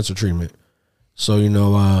daughter's cancer treatment. So, you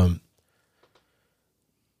know,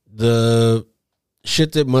 the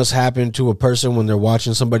shit that must happen to a person when they're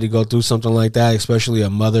watching somebody go through something like that, especially a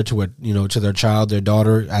mother to to their child, their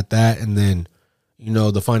daughter at that, and then, you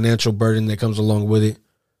know, the financial burden that comes along with it.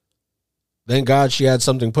 Thank God she had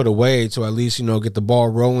something put away to at least, you know, get the ball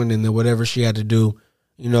rolling, and then whatever she had to do,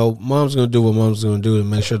 you know, mom's going to do what mom's going to do to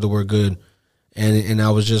make sure that we're good. And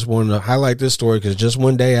I was just wanting to highlight this story because just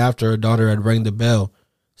one day after her daughter had rang the bell,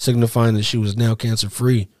 signifying that she was now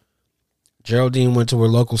cancer-free, Geraldine went to her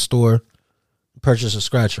local store, purchased a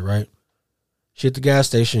scratcher, right? She hit the gas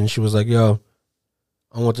station. She was like, yo,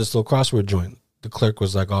 I want this little crossword joint. The clerk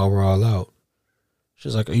was like, oh, we're all out. She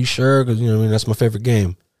was like, are you sure? Because, you know what I mean, that's my favorite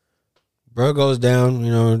game. Bro goes down,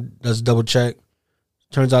 you know, does a double check.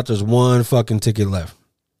 Turns out there's one fucking ticket left.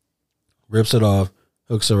 Rips it off,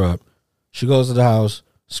 hooks her up. She goes to the house,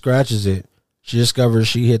 scratches it. She discovers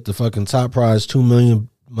she hit the fucking top prize, $2 million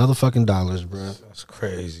motherfucking dollars, bro. That's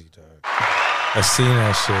crazy, dog. I seen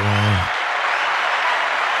that shit,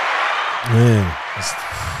 man.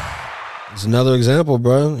 It's another example,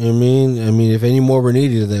 bro. You know what I mean, if any more were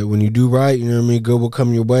needed of that, when you do right, you know what I mean, good will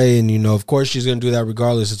come your way. And, you know, of course she's going to do that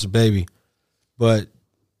regardless. It's a baby. But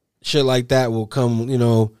shit like that will come, you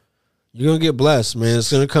know, you're going to get blessed, man.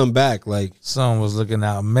 It's going to come back. Like, someone was looking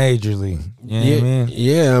out majorly. You know what I mean?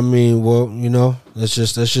 Yeah, I mean, well, you know, that's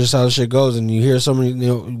just how the shit goes. And you hear somebody, you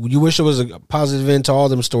know, you wish it was a positive end to all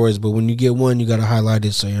them stories, but when you get one, you got to highlight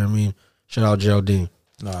it. So, you know what I mean? Shout out Geraldine.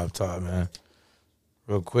 No, I'm tired, man.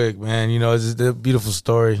 Real quick, man. You know, it's a beautiful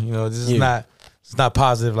story. You know, this is it's not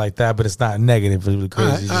positive like that, but it's not negative. It's really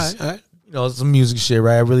crazy. All right. You know, some music shit,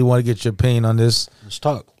 right? I really want to get your opinion on this. Let's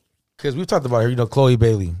talk. Because we've talked about her, you know, Chloe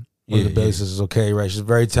Bailey. One of the bases is okay, right? She's a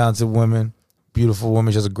very talented woman, beautiful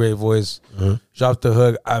woman. She has a great voice. She off the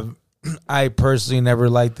hook. I personally never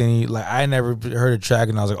liked I never heard a track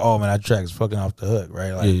and I was like, oh man, that track is fucking off the hook,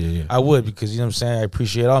 right? Like, I would, because, you know what I'm saying, I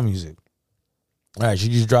appreciate all music. All right, she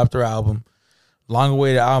just dropped her album. Long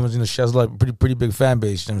awaited albums, you know, she has like a pretty big fan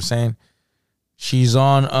base, you know what I'm saying? She's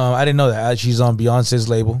on, I didn't know that. She's on Beyonce's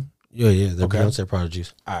label. Yeah, they're Beyonce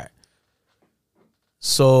prodigies. All right.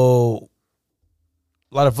 So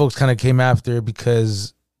a lot of folks kind of came after her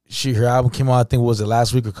because her album came out, I think, was it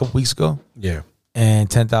last week or a couple weeks ago? Yeah. And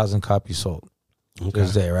 10,000 copies sold. Okay.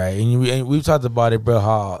 Thursday, right? And we've talked about it, bro,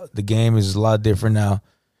 how the game is a lot different now.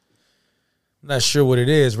 I'm not sure what it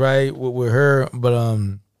is, right, with her, but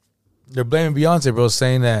they're blaming Beyonce, bro,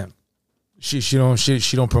 saying that she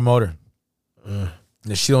don't promote her.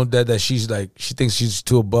 That she thinks she's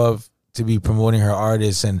too above to be promoting her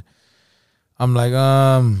artists, and I'm like,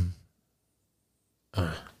 I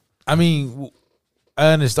mean,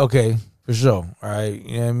 I understand. Okay, for sure. All right,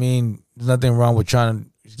 you know what I mean. There's nothing wrong with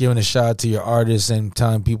giving a shot to your artists and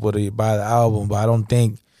telling people to buy the album, but I don't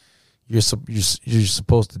think you're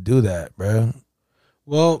supposed to do that, bro.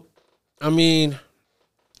 Well, I mean,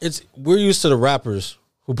 we're used to the rappers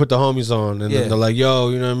who put the homies on, and then they're like, yo,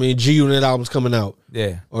 you know what I mean, G-Unit album's coming out.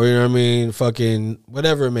 Yeah. Or, you know what I mean, fucking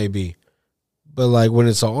whatever it may be. But, like, when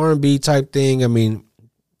it's an R&B type thing, I mean,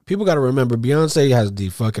 people got to remember, Beyonce has the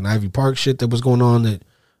fucking Ivy Park shit that was going on that,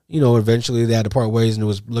 you know, eventually they had to part ways and it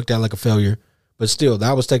was looked at like a failure. But still,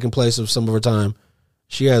 that was taking place of some of her time.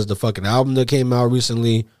 She has the fucking album that came out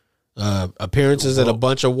recently, appearances at a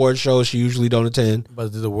bunch of award shows she usually don't attend.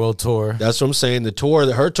 But the world tour. That's what I'm saying.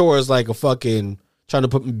 Her tour is like a fucking trying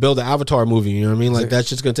to build an Avatar movie. You know what I mean? Like, that's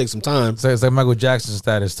just going to take some time. So it's like Michael Jackson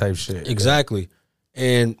status type shit. Exactly. Yeah.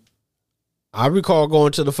 And I recall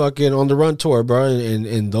going to the fucking On the Run tour, bro,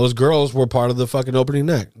 and those girls were part of the fucking opening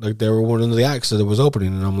act. Like, they were one of the acts that was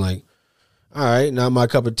opening, and I'm like, all right, not my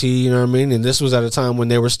cup of tea, you know what I mean? And this was at a time when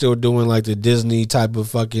they were still doing, like, the Disney type of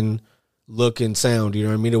fucking look and sound, you know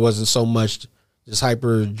what I mean? It wasn't so much this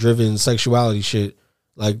hyper-driven sexuality shit.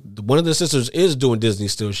 Like, one of the sisters is doing Disney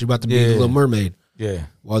still. She's about to be the Little Mermaid. Yeah.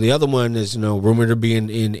 While the other one is, rumored to be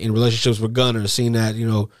in relationships with Gunna, seen that,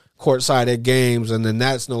 courtside at games, and then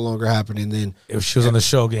that's no longer happening. Then if she was on the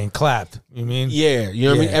show getting clapped, you mean? Yeah, you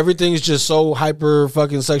know what I mean? Everything's just so hyper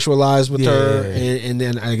fucking sexualized with her, and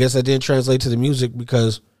then I guess that didn't translate to the music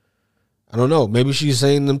because I don't know. Maybe she's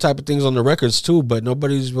saying them type of things on the records too, but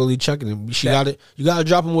nobody's really checking them. You got to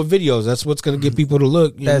drop them with videos. That's what's gonna get people to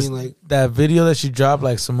look. You know what I mean? Like that video that she dropped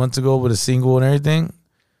like some months ago with a single and everything,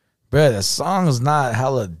 bruh. That song is not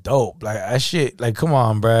hella dope. Like that shit. Like come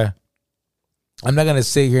on, bruh. I'm not gonna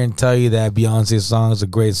sit here and tell you that Beyonce's song is a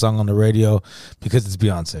great song on the radio because it's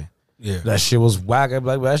Beyonce. Yeah, that shit was whack. I'd be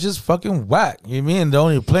like, well, that's just fucking whack. You know what I mean? They're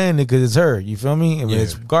only playing it because it's her. You feel me? I mean,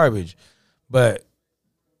 it's garbage. But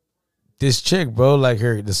this chick, bro, like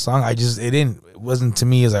the song, it wasn't to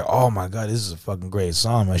me. It's like, oh my god, this is a fucking great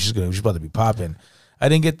song, man. She's about to be popping. I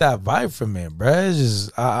didn't get that vibe from it, bro. It's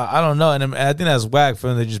just, I don't know, and I think that's whack for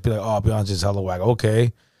them to just be like, oh, Beyonce's hella whack.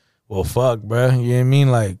 Okay, well, fuck, bro. You know what I mean?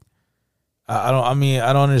 Like. I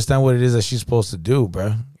don't understand what it is that she's supposed to do,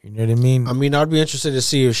 bro. You know what I mean? I mean, I'd be interested to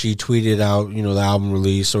see if she tweeted out, the album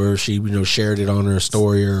release, or if she, shared it on her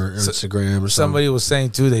story or Instagram or something. Somebody was saying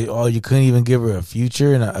too that you couldn't even give her a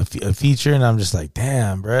feature, and I'm just like,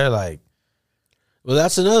 damn, bro, like. Well,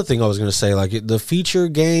 that's another thing I was gonna say. Like the feature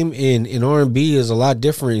game in R&B is a lot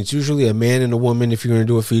different. It's usually a man and a woman. If you're gonna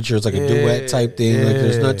do a feature, it's like a duet type thing. Like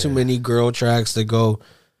there's not too many girl tracks that go,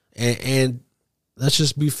 and let's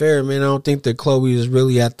just be fair, man. I don't think that Chloe is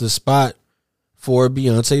really at the spot for a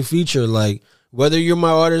Beyonce feature. Like, whether you're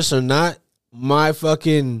my artist or not, I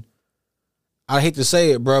hate to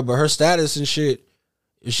say it, bro, but her status and shit,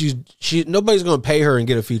 nobody's gonna pay her and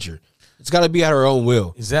get a feature. It's got to be at her own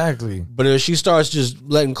will. Exactly. But if she starts just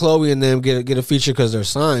letting Chloe and them get a feature because they're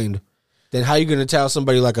signed, then how you gonna tell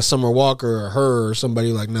somebody like a Summer Walker or her or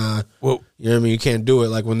somebody like, nah, well, you know what I mean? You can't do it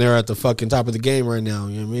like when they're at the fucking top of the game right now.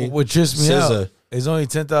 You know what I mean? What trips me out. It's only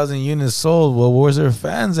 10,000 units sold. Well, where's their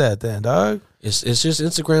fans at then, dog? It's just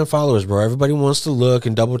Instagram followers, bro. Everybody wants to look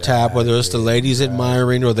and double tap, whether it's the ladies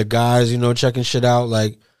admiring or the guys, checking shit out.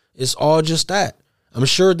 Like, it's all just that. I'm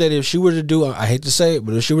sure that if she were to do, I hate to say it,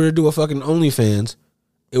 but if she were to do a fucking OnlyFans,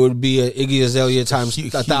 it would be a Iggy Azalea times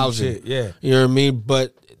 1,000. Yeah. You know what I mean?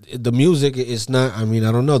 But the music is not, I mean,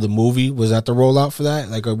 I don't know. The movie, was that the rollout for that?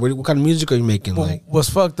 Like, what kind of music are you making? Like, what's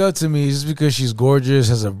fucked up to me is just because she's gorgeous,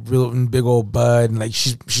 has a real big old bud, and like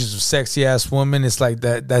she's a sexy ass woman. It's like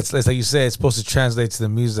that. That's like you said. It's supposed to translate to the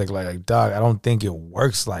music. Like dog, I don't think it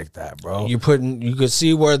works like that, bro. You could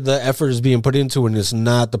see where the effort is being put into, and it's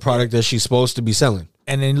not the product that she's supposed to be selling.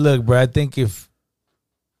 And then look, bro, I think if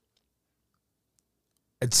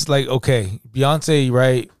it's like, okay, Beyonce,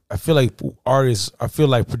 right? I feel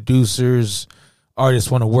like producers,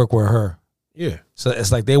 artists want to work with her. Yeah. So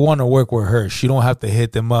it's like they want to work with her. She don't have to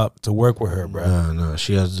hit them up to work with her, bro. No.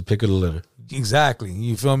 She has the pick of the litter. Exactly.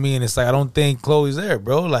 You feel me? And it's like, I don't think Chloe's there,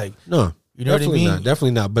 bro. Like, no. You know what I mean?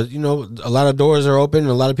 Definitely not. But, a lot of doors are open and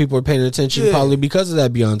a lot of people are paying attention probably because of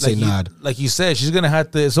that Beyonce nod. Like you said, she's going to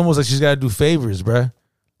have to, it's almost like she's got to do favors, bro. Yeah.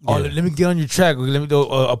 Oh, let me get on your track. Let me do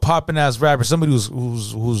a popping ass rapper, somebody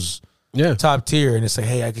who's top tier, and it's like,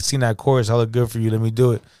 hey, I can see that chorus. I look good for you. Let me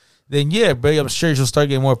do it. Then bro, I'm sure she'll start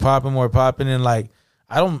getting more popping, and like,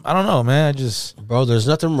 I don't know, man. Bro, there's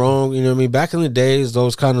nothing wrong. You know what I mean? Back in the days,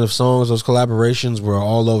 those kind of songs, those collaborations were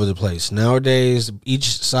all over the place. Nowadays, each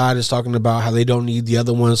side is talking about how they don't need the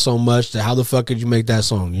other one so much that how the fuck could you make that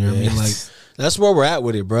song? You know what I mean? Like, that's where we're at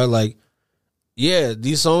with it, bro. Like, yeah,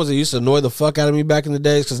 these songs that used to annoy the fuck out of me back in the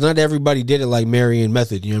days, because not everybody did it like Mary and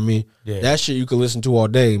Method, you know what I mean? Yeah. That shit you could listen to all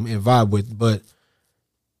day and vibe with, but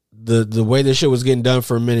the way this shit was getting done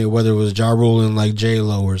for a minute, whether it was Ja Rule and like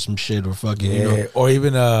J-Lo or some shit, or fucking, or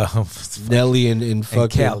even Nelly and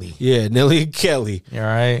fucking Kelly. Yeah, Nelly and Kelly. All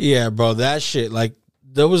right. Yeah, bro, that shit, like,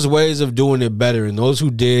 there was ways of doing it better, and those who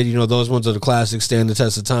did, those ones are the classics, stand the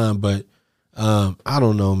test of time, but I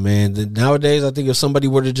don't know, man. Nowadays, I think if somebody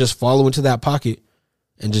were to just follow into that pocket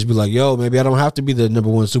and just be like, yo, maybe I don't have to be the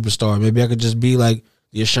number one superstar. Maybe I could just be like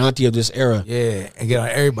the Ashanti of this era. Yeah, and get on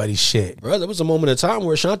everybody's shit. Bro, there was a moment of time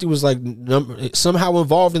where Ashanti was like somehow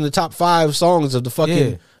involved in the top 5 songs of the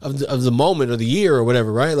fucking of the moment or the year or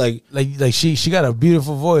whatever, right? Like she got a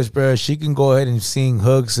beautiful voice, bro. She can go ahead and sing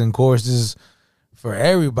hooks and choruses for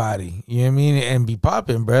everybody, you know what I mean, and be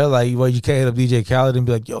popping, bro. Like, well, you can't hit up DJ Khaled and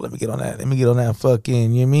be like, yo, let me get on that fucking, you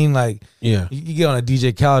know what I mean? Like, yeah, you get on a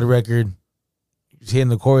DJ Khaled record, hitting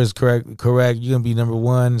the chorus correct, you're gonna be number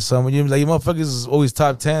one. Some, you like, your motherfuckers is always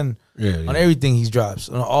top 10 on everything he drops,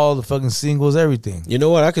 on all the fucking singles, everything. You know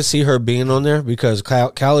what? I could see her being on there because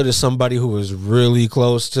Khaled is somebody who was really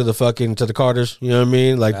close to the Carters. You know what I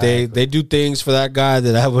mean? Like they do things for that guy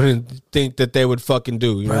that I wouldn't think that they would fucking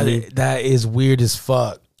do. You know what I mean? That is weird as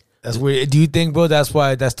fuck. That's weird. Do you think, bro? That's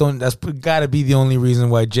gotta be the only reason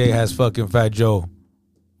why Jay has fucking Fat Joe,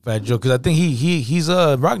 because I think he's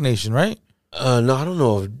a Rock Nation, right? No, I don't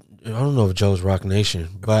know if Joe's Rock Nation,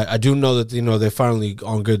 but I do know that they're finally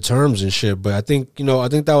on good terms and shit. But I think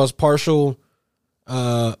that was partial.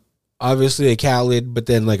 Obviously a Khaled, but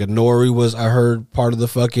then like a Nori was, I heard, part of the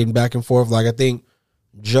fucking back and forth. Like I think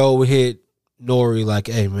Joe hit Nori like,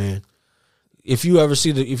 hey man, if you ever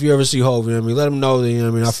see Hov, you know what I mean, let him know that, you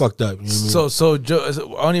know what I mean, I fucked up. You know what I mean? So Joe,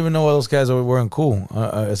 I don't even know why those guys weren't cool.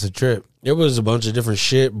 It's a trip. There was a bunch of different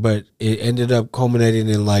shit, but it ended up culminating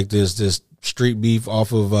in like this street beef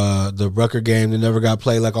off of the Rucker game that never got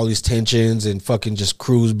played, like all these tensions and fucking just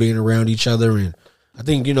crews being around each other. And I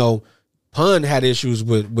think, Pun had issues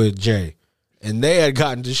with Jay. And they had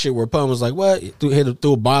gotten to shit where Pun was like, what? Threw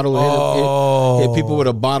a bottle, hit people with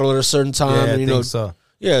a bottle at a certain time. Yeah, and, I think so.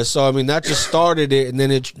 Yeah, so I mean that just started it, and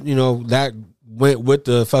then it that went with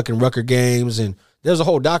the fucking Rucker games, and there's a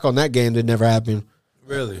whole doc on that game that never happened.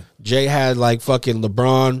 Really? Jay had like fucking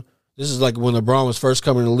LeBron. This is like when LeBron was first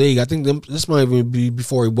coming to the league. I think this might even be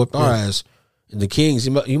before he whooped our ass in the Kings.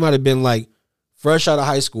 He might have been like fresh out of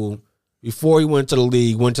high school before he went to the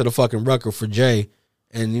league, went to the fucking Rucker for Jay,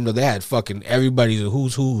 and they had fucking everybody, the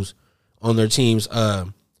who's on their teams.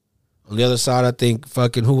 On the other side, I think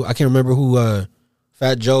fucking I can't remember who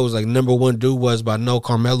Fat Joe's like number one dude was, but I know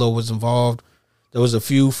Carmelo was involved. There was a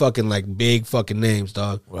few fucking like big fucking names,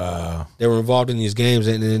 dog. Wow. They were involved in these games,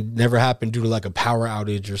 and it never happened due to like a power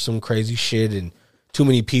outage or some crazy shit and too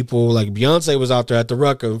many people. Like Beyonce was out there at the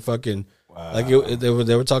Rucker and fucking like they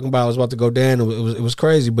were talking about it was about to go down. It was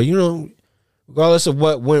crazy, but regardless of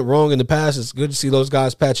what went wrong in the past, it's good to see those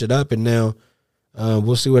guys patch it up, and now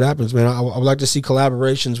we'll see what happens, man. I would like to see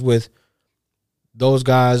collaborations with those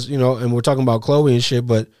guys, and we're talking about Chloe and shit,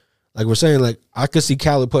 but like we're saying, like I could see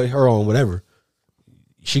Khaled put her on whatever.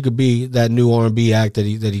 She could be that new R&B act that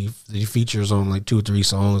he features on like 2 or 3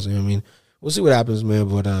 songs. You know what I mean? We'll see what happens, man.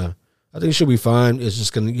 But I think it should be fine. It's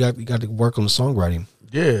just you got to work on the songwriting.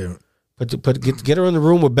 Yeah. Get her in the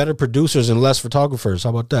room with better producers and less photographers.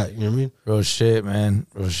 How about that? You know what I mean? Real shit, man.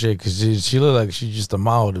 Real shit. Because she look like she's just a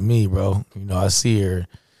model to me, bro. I see her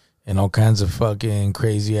in all kinds of fucking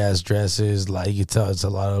crazy ass dresses. Like you can tell it's a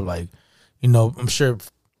lot of like, I'm sure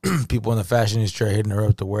people in the fashion industry are hitting her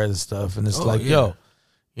up to wear the stuff, and it's yo, you know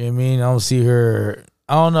what I mean? I don't see her.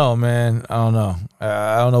 I don't know, man. I don't know.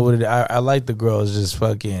 I don't know what it. I like the girl. It's just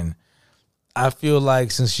fucking. I feel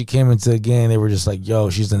like since she came into the game, they were just like, "Yo,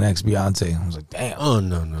 she's the next Beyonce." I was like, "Damn." Oh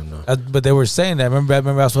no. But they were saying that.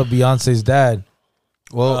 Remember that's what Beyonce's dad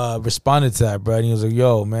responded to that, bro. And he was like,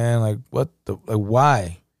 "Yo, man, like what the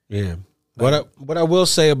why?" Yeah. What I will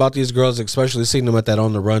say about these girls, especially seeing them at that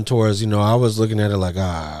On the Run tour, is I was looking at it like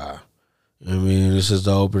I mean, this is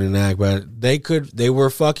the opening act, but they were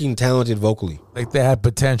fucking talented vocally. Like they had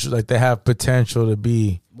potential. Like they have potential to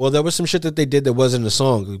be. Well, there was some shit that they did that wasn't a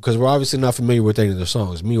song because we're obviously not familiar with any of their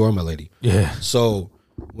songs, me or my lady. Yeah. So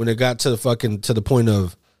when it got to the point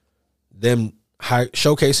of them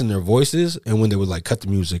showcasing their voices, and when they would like cut the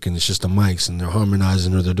music and it's just the mics and they're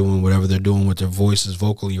harmonizing or they're doing whatever they're doing with their voices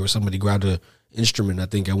vocally, or somebody grabbed an instrument, I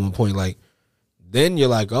think at one point, like then you're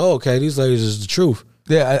like, oh, okay, these ladies is the truth.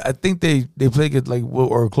 Yeah, I think they play it like,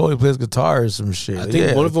 or Chloe plays guitar or some shit. I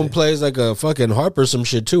think one of them plays like a fucking harp or some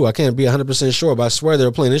shit too. I can't be 100% sure, but I swear they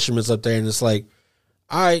were playing instruments up there, and it's like,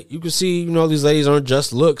 all right, you can see, these ladies aren't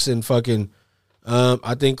just looks and fucking.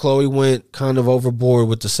 I think Chloe went kind of overboard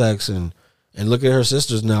with the sex, and look at her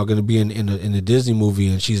sisters now going to be in the Disney movie,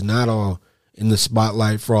 and she's not all in the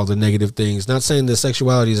spotlight for all the negative things. Not saying that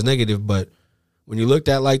sexuality is negative, but when you looked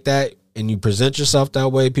at like that and you present yourself that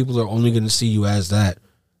way, people are only going to see you as that,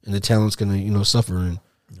 and the talent's going to suffer. And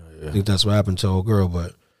I think that's what happened to old girl.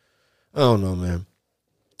 But I don't know, man.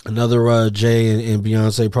 Another Jay and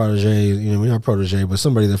Beyonce protege, not protege, but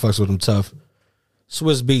somebody that fucks with him tough.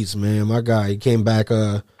 Swiss Beats, man, my guy. He came back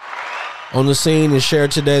on the scene and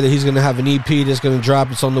shared today that he's going to have an EP that's going to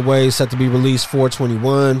drop. It's on the way, set to be released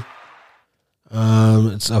 4/21.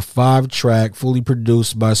 It's a 5-track, fully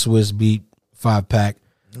produced by Swiss Beat 5-pack.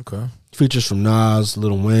 Okay. Features from Nas,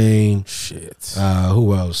 Lil Wayne. Shit.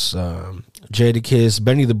 Who else? Jadakiss,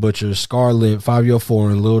 Benny the Butcher, Scarlett,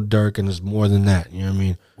 504, and Lil Durk, and there's more than that. You know what I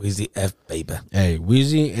mean? Weezy F baby. Hey,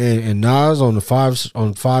 Weezy and Nas on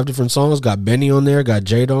 5 different songs. Got Benny on there, got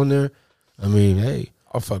Jada on there. I mean, hey.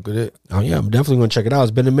 I'll fuck with it. Oh yeah, I'm definitely gonna check it out.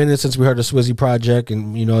 It's been a minute since we heard the Swizzy project,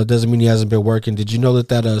 and you know it doesn't mean he hasn't been working. Did you know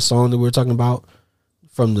that song that we were talking about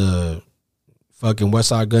from the fucking West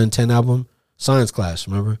Side Gun 10 album, Science Class?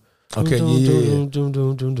 Remember? Okay,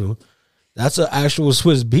 yeah. That's an actual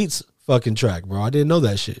Swizz Beats fucking track, bro. I didn't know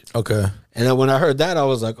that shit. Okay. And then when I heard that, I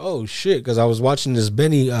was like, oh shit, because I was watching this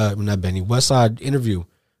West Side interview.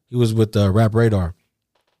 He was with Rap Radar,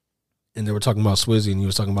 and they were talking about Swizzy, and he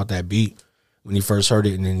was talking about that beat when he first heard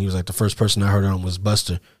it, and then he was like, the first person I heard it on was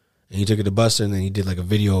Buster, and he took it to Buster, and then he did like a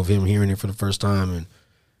video of him hearing it for the first time, and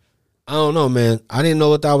I don't know, man. I didn't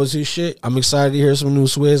know that was his shit. I'm excited to hear some new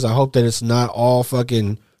Swizz. I hope that it's not all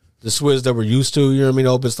fucking the Swizz that we're used to, you know what I mean? I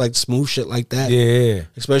hope it's like smooth shit like that. Yeah.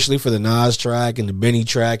 Especially for the Nas track and the Benny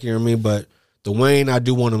track, you know what I mean? But the Wayne, I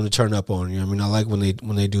do want them to turn up on, you know what I mean? I like when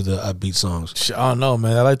they do the upbeat songs. I don't know,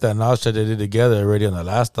 man. I like that Nas track they did together already on the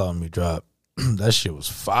last album he dropped. That shit was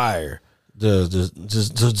fire.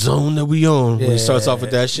 The zone that we on when he starts off with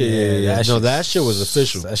that shit. Yeah. That shit was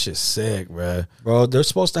official. That shit's sick, bro. They're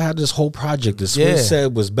supposed to have this whole project that Swizz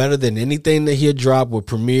said was better than anything that he had dropped with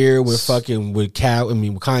Premier, with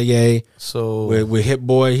Kanye, so with Hit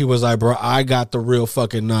Boy. He was like, bro, I got the real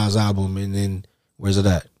fucking Nas album, and then where's it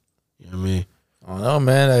at? You know what I mean? I don't know,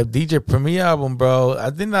 man. That DJ Premier album, bro. I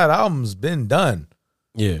think that album's been done.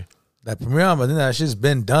 Yeah. That Premier album, I think that shit's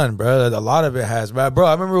been done, bro. A lot of it has, bro.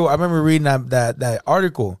 I remember reading that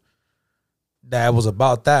article that was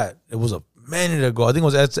about that. It was a minute ago. I think it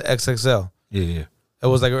was XXL. Yeah. It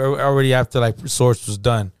was like already after like Source was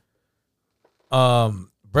done. Bro,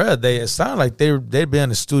 it sounded like they'd been in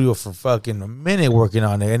the studio for fucking a minute working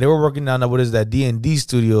on it, and they were working on D&D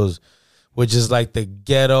Studios, which is like the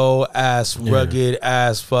ghetto ass, rugged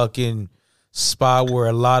ass fucking spot where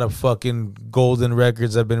a lot of fucking golden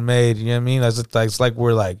records have been made. You know what I mean? It's like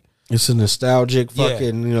we're like, it's a nostalgic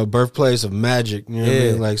fucking birthplace of magic. You know what I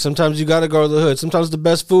mean? Like sometimes you gotta go to the hood. Sometimes the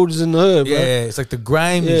best food is in the hood, bro. Yeah, it's like the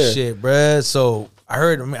grimy shit, bro. So I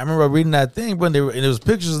remember reading that thing, bro, and there was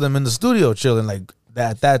pictures of them in the studio chilling like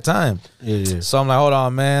that at that time. Yeah. So I'm like, hold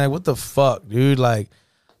on, man, what the fuck, dude? Like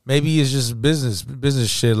maybe it's just business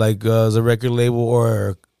shit. Like the record label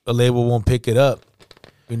or a label won't pick it up.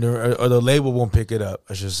 Or the label won't pick it up,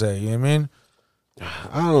 I should say. You know what I mean?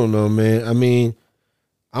 I don't know, man. I mean,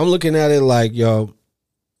 I'm looking at it like, yo,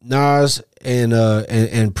 Nas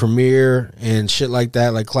and Premier and shit like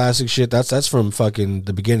that, like classic shit. That's from fucking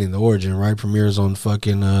the beginning, the origin, right? Premier's on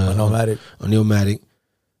fucking on Illmatic.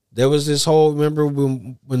 There was this whole, remember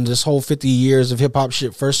when this whole 50 years of hip hop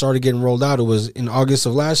shit first started getting rolled out? It was in August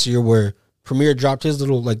of last year where Premier dropped his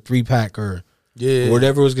little like 3-pack or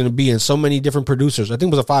whatever it was going to be, and so many different producers. I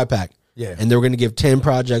think it was a 5-pack. Yeah. And they were going to give 10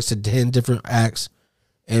 projects to 10 different acts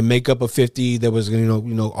and make up a 50 that was going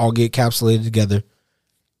to all get encapsulated together.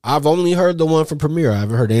 I've only heard the one from Premier. I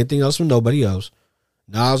haven't heard anything else from nobody else.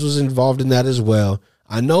 Nas was involved in that as well.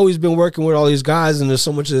 I know he's been working with all these guys, and there's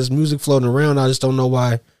so much of this music floating around. I just don't know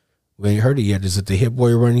why we ain't heard it yet. Is it the Hit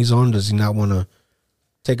Boy run he's on? Does he not want to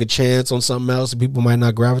take a chance on something else that people might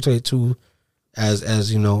not gravitate to as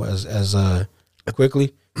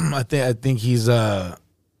quickly? I think he's trying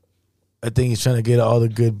to get all the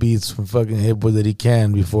good beats from fucking Hit Boy that he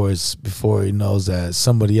can before he knows that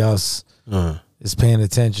somebody else is paying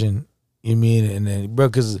attention. You mean? And then, bro,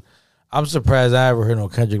 because I'm surprised I ever heard no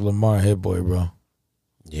Kendrick Lamar Hit Boy, bro.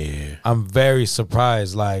 Yeah, I'm very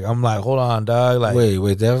surprised. Like, I'm like, hold on, dog. Like,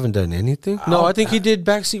 wait, they haven't done anything? No, I think he did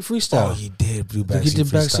Backseat Freestyle. Oh, he did do Backseat Freestyle. He did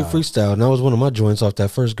Backseat Freestyle, and that was one of my joints off that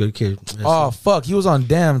first Good Kid. Fuck, he was on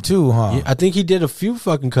Damn too, huh? Yeah, I think he did a few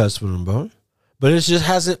fucking cuts with him, bro. But it just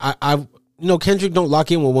hasn't. Kendrick don't lock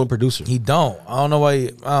in with one producer. He don't. I don't know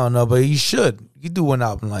why. I don't know, but he should. You do one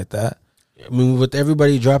album like that. I mean, with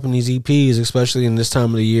everybody dropping these EPs, especially in this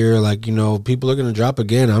time of the year, like, people are gonna drop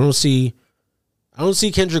again. I don't see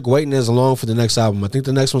Kendrick waiting as long for the next album. I think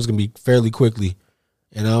the next one's going to be fairly quickly.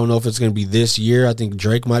 And I don't know if it's going to be this year. I think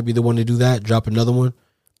Drake might be the one to do that, drop another one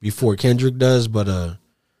before Kendrick does. But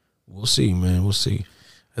we'll see, man. We'll see.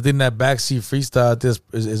 I think that Backseat Freestyle,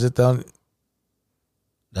 is it the only?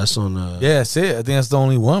 That's on... yeah, that's it. I think that's the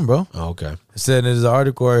only one, bro. Oh, okay. It said there's an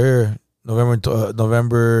article right here,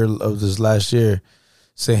 November of this last year,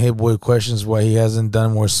 saying Hit Boy questions why he hasn't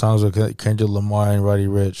done more songs with Kendrick Lamar and Roddy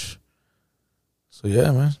Ricch. So,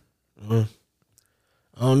 yeah, man. I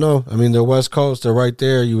don't know. I mean, they're West Coast. They're right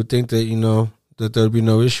there. You would think that, that there'd be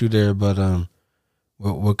no issue there. But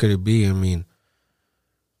what could it be? I mean,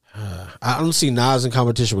 I don't see Nas in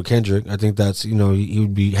competition with Kendrick. I think that's, he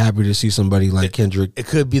would be happy to see somebody like Kendrick. It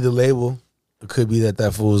could be the label. It could be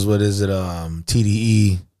that fool is, what is it,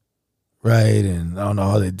 TDE right? And I don't know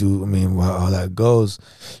how they do. I mean, how that goes.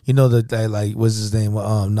 You know that like what's his name?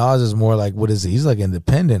 Nas is more like, what is it? He's like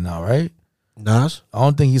independent now, right? Nas? I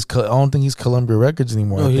don't think he's Columbia Records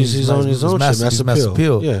anymore. No, I think he's on his own shit. Mass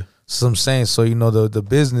Appeal. Yeah. So I'm saying, so you know, the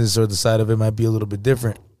business or the side of it might be a little bit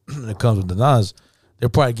different when it comes with the Nas. They're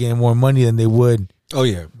probably getting more money than they would. Oh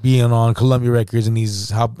yeah, being on Columbia Records and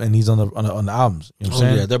he's on the albums. You know what I'm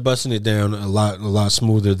saying? Yeah, they're busting it down a lot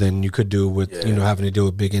smoother than you could do with having to deal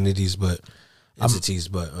with big entities, but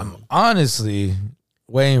I'm honestly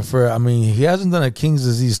waiting for. I mean, he hasn't done a King's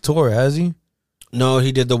Disease tour, has he? No,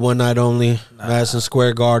 he did the one night only, Madison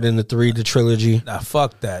Square Garden, the trilogy. Nah,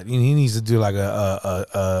 fuck that. He needs to do like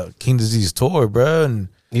a King's Disease tour, bro. And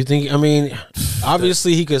you think? I mean,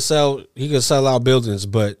 obviously he could sell out buildings,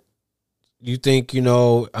 but. You think,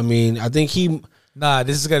 I mean, I think Nah,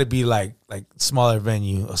 this has got to be like a smaller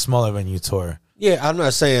venue tour. Yeah, I'm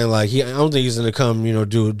not saying like I don't think he's gonna come,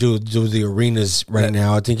 do the arenas right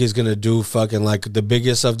now. I think he's gonna do fucking like the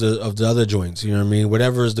biggest of the other joints. You know what I mean?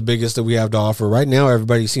 Whatever is the biggest that we have to offer right now.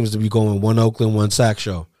 Everybody seems to be going one Oakland, one Sac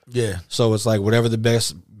show. Yeah. So it's like whatever the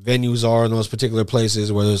best venues are in those particular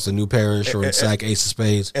places, whether it's the New Parish or in Sac, Ace of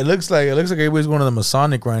Spades. It looks like everybody's going to the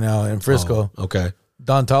Masonic right now in Frisco. Oh, okay.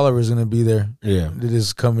 Don Toliver is gonna be there. Yeah, it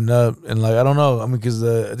is coming up, and like I don't know. I mean, because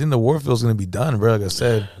I think the Warfield's gonna be done, bro. Like I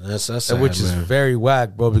said, that's sad, which is very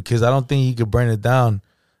whack, bro. Because I don't think he could burn it down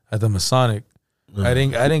at the Masonic. No. I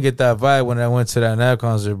didn't get that vibe when I went to that Nav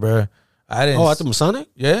concert, bro. I didn't. Oh, at the Masonic?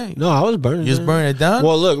 Yeah. No, I was burning. You just burning it down?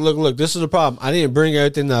 Well, look. This is the problem. I didn't bring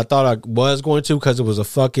everything that I thought I was going to because it was a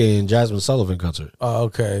fucking Jasmine Sullivan concert. Oh,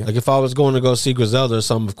 okay. Like if I was going to go see Griselda or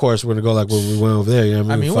something, of course we're gonna go like when we went over there. You know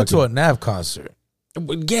what I mean? You went to a Nav concert.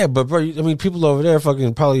 Yeah, but bro, I mean, people over there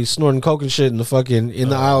fucking probably snorting coke and shit in the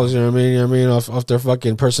aisles. You know what I mean? Off their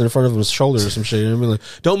fucking person in front of them's shoulder or some shit. You know what I mean? Like,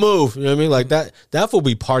 don't move. You know what I mean? Like that fool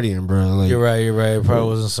be partying, bro. Like, you're right. It probably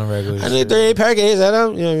wasn't some regular. I need 38 pancakes at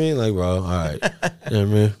him. You know what I mean? Like, bro, all right. You know what I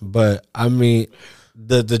mean? But I mean,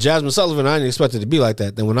 the Jasmine Sullivan, I didn't expect it to be like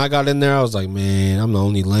that. Then when I got in there, I was like, man, I'm the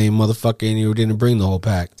only lame motherfucker in here who didn't bring the whole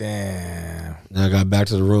pack. Damn. Then I got back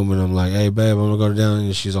to the room and I'm like, hey, babe, I'm gonna go down.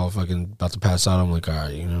 And she's all fucking about to pass out. I'm like, all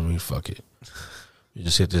right, you know what I mean? Fuck it. You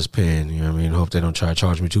just hit this pin, you know what I mean? Hope they don't try to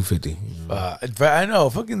charge me $250. You know? I know,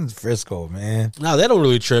 fucking Frisco, man. No, they don't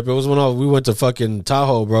really trip. It was when we went to fucking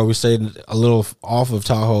Tahoe, bro. We stayed a little off of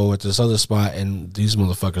Tahoe at this other spot, and these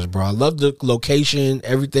motherfuckers, bro. I love the location,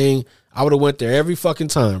 everything. I would have went there every fucking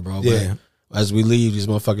time, bro. Yeah. But as we leave, these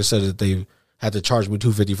motherfuckers said that they had to charge me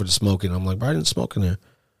 $250 for the smoking. I'm like, bro, I didn't smoke in there.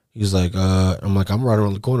 He's like, I'm like, I'm right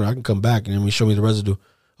around the corner. I can come back and then show me the residue.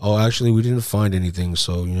 Oh, actually, we didn't find anything.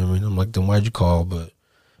 So, you know what I mean? I'm like, then why'd you call? But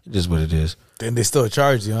it is what it is. Then they still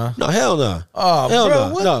charge you, huh? No, hell no. Oh, hell bro,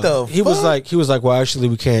 no. what no. the He fuck? was like, well, actually,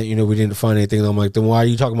 we can't, we didn't find anything. And I'm like, then why are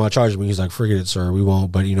you talking about charging me? He's like, forget it, sir. We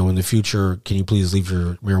won't. But, in the future, can you please leave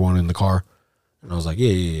your marijuana in the car? And I was like,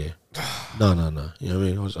 yeah. No. You know what I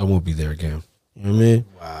mean? I won't be there again. You know what I mean?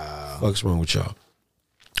 Wow. Fuck's wrong with y'all?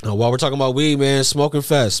 While we're talking about weed, man, Smoking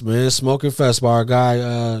Fest by our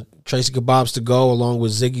guy Tracy Kebabs to Go, along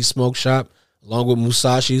with Ziggy Smoke Shop, along with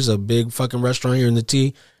Musashi's, a big fucking restaurant here in the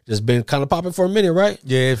T. That's been kind of popping for a minute, right?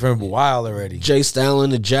 Yeah, for a while already. Jay Stalin,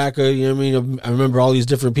 the Jacker, you know what I mean? I remember all these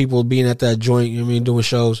different people being at that joint, you know what I mean, doing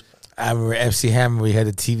shows. I remember MC Hammer, we had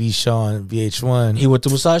a TV show on VH1. He went to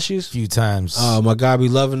Musashi's? A few times. Oh, my God, be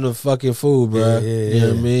loving the fucking food, bro. Yeah. You know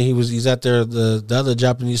what I mean? He's at there, the other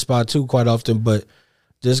Japanese spot too quite often, but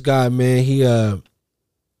this guy, man, he, my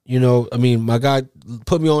guy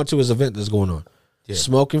put me on to his event that's going on. Yeah.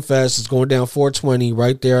 Smoking Fest is going down 420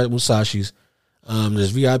 right there at Musashi's.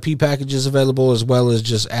 There's VIP packages available as well as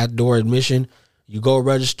just at-door admission. You go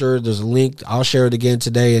register. There's a link. I'll share it again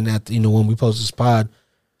today and when we post this pod.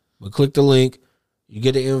 But click the link. You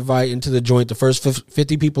get an invite into the joint. The first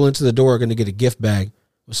 50 people into the door are going to get a gift bag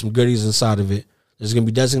with some goodies inside of it. There's going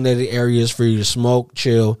to be designated areas for you to smoke,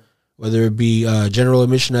 chill, whether it be general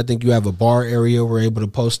admission. I think you have a bar area where we're able to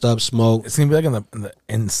post up, smoke. It's going to be like in the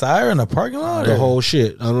inside or in the parking lot? The whole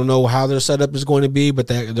shit. I don't know how their setup is going to be, but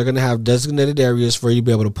they're going to have designated areas for you to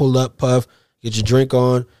be able to pull up, puff, get your drink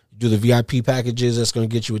on, do the VIP packages. That's going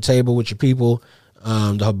to get you a table with your people.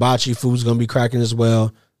 The hibachi food's going to be cracking as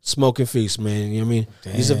well. Smoking feast, man. You know what I mean?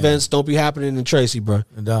 Damn. These events don't be happening in Tracy, bro.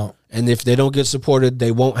 They don't. And if they don't get supported,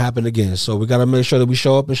 they won't happen again. So we got to make sure that we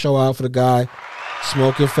show up and show out for the guy.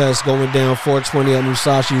 Smoking Fest going down 420 at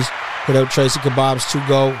Musashi's. Hit up Tracy Kebabs to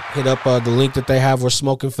go. Hit up the link that they have for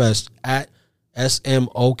Smoking Fest at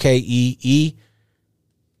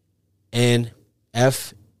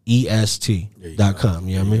SMOKEENFEST.com.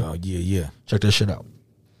 You know what I mean? Yeah. Check that shit out.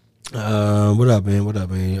 What up,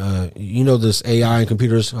 man? You know this AI and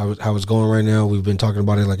computers, how it's going right now? We've been talking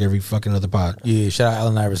about it like every fucking other pod. Yeah, shout out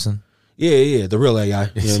Allen Iverson. Yeah, the real AI.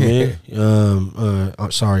 You know what I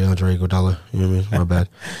mean? Sorry, Andre Iguodala. You know what I mean? My bad.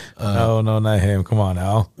 No, not him. Come on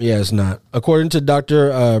now. Yeah, it's not. According to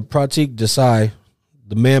Dr. Pratik Desai,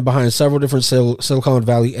 the man behind several different Silicon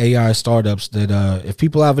Valley AI startups, that if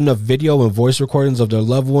people have enough video and voice recordings of their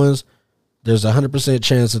loved ones, there's a 100%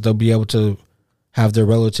 chance that they'll be able to have their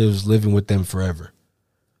relatives living with them forever.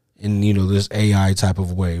 In, you know, this AI type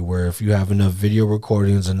of way, where if you have enough video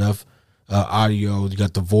recordings, enough audio, you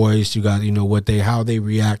got the voice, you got, you know, how they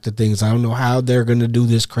react to things. I don't know how they're going to do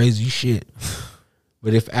this crazy shit.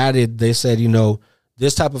 But if added, they said, you know,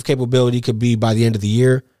 this type of capability could be by the end of the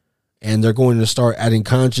year, and they're going to start adding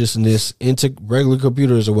consciousness into regular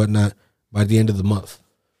computers or whatnot by the end of the month.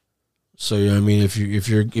 So, you know what I mean?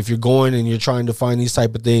 If you're going and you're trying to find these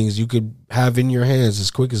type of things, you could have in your hands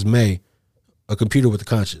as quick as May a computer with a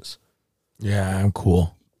conscience. Yeah, I'm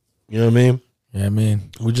cool. You know what I mean? Yeah, I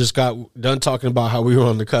mean, we just got done talking about how we were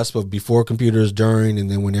on the cusp of before computers, during, and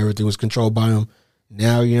then when everything was controlled by them.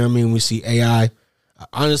 Now, you know what I mean? We see AI.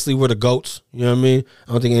 Honestly, we're the GOATs. You know what I mean?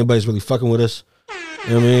 I don't think anybody's really fucking with us.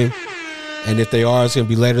 You know what I mean? And if they are, it's going to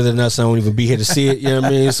be later than us. I won't even be here to see it. You know what I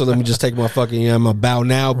mean? So let me just take my fucking, I'm going to bow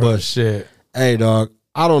now. But shit. Hey, dog,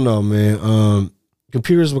 I don't know, man.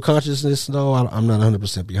 Computers with consciousness, though, I'm not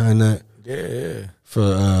 100% behind that. Yeah. For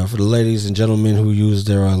the ladies and gentlemen who use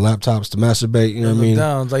their laptops to masturbate, you know what I mean?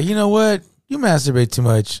 Down. Like, you know what? You masturbate too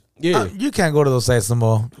much. Yeah. You can't go to those sites no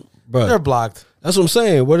more. Bro, they're blocked. That's what I'm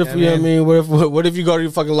saying. What if, you know what I mean? What if you go to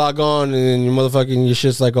your fucking log on and your motherfucking, your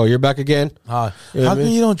shit's like, oh, you're back again? How come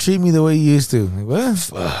you don't treat me the way you used to? Like, what?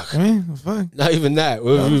 Fuck. I mean, fuck. Not even that.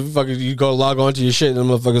 What if you go log on to your shit and the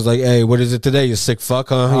motherfucker's like, hey, what is it today, you sick fuck,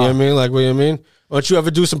 huh? You know what I mean? Like, what do you mean? Why don't you ever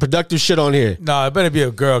do some productive shit on here? No, it better be a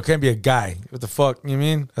girl. It can't be a guy. What the fuck? You know what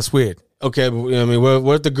I mean? That's weird. Okay, but you know what I mean?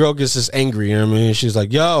 What if the girl gets just angry? You know what I mean? She's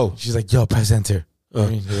like, yo, press enter.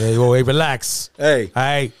 Hey, relax. Hey, all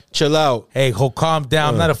right, chill out. Hey, calm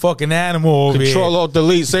down. I'm not a fucking animal over here. Control Alt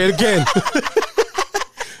Delete. Say it again.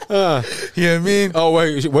 You know what I mean? Oh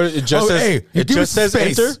wait, it just says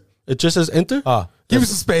enter. It just says enter. Give me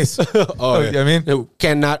some space. Yeah. You know what I mean? It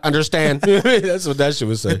cannot understand. That's what that shit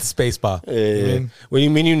would say. Hit the space bar. Yeah. You know what I mean? What do you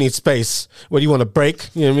mean you need space? What do you want to break?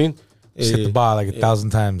 You know what I mean? Just hit the bar like 1,000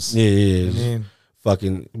 times. Yeah. You know what I mean?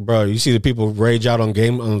 Fucking bro, you see the people rage out on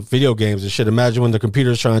video games and shit. Imagine when the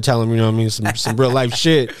computer's trying to tell them, you know what I mean, some real life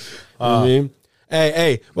shit. You know what I mean?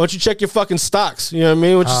 Hey, why don't you check your fucking stocks? You know what I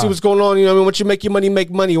mean? Why don't you see what's going on? You know what I mean? Why don't you make your money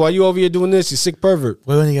make money while you over here doing this, you sick pervert?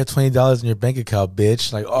 Well, when you got $20 in your bank account,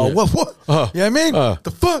 bitch. Like, what? You know what I mean?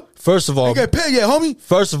 The fuck? First of all, you got paid yet, homie?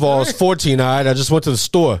 First of all, it's 14, all right? I just went to the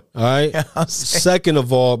store, all right? Yeah, second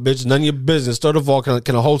of all, bitch, none of your business. Third of all,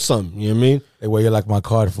 can I hold something? You know what I mean? Hey, what you like my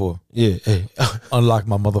card for? Yeah, hey. Unlock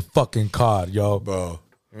my motherfucking card, yo. Bro.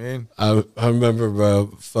 I mean? I remember,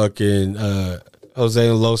 bro, fucking Jose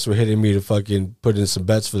and Los were hitting me to fucking put in some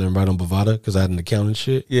bets for them right on Bovada because I had an account and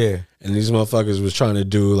shit. Yeah. And these motherfuckers was trying to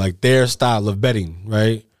do like their style of betting,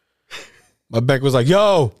 right? My bank was like,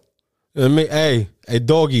 yo, you know what I mean? Hey,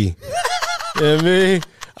 doggy. You know what I mean?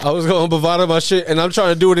 I was going Bovada my shit, and I'm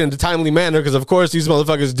trying to do it in a timely manner because, of course, these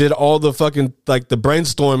motherfuckers did all the fucking, like, the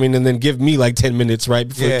brainstorming and then give me, like, 10 minutes, right,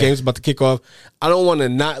 before the game's about to kick off. I don't want to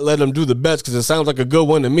not let them do the bets because it sounds like a good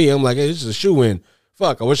one to me. I'm like, hey, this is a shoe-in.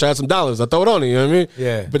 Fuck, I wish I had some dollars. I throw it on it, you know what I mean?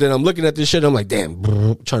 Yeah. But then I'm looking at this shit, I'm like, damn,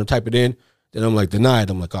 trying to type it in. Then I'm like, denied.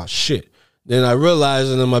 I'm like, oh, shit. Then I realize,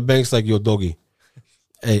 and then my bank's like, yo, doggy.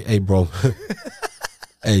 Hey, bro.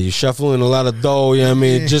 Hey, you shuffling a lot of dough, you know what I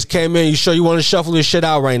mean? Just came in, you sure you want to shuffle this shit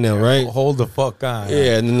out right now, right? Hold the fuck on.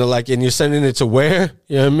 Yeah, and then they're like, and you're sending it to where?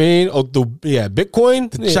 You know what I mean? Oh,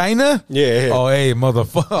 Bitcoin? To China? Yeah. Oh, hey,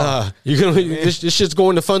 motherfucker. This shit's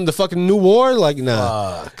going to fund the fucking new war? Like,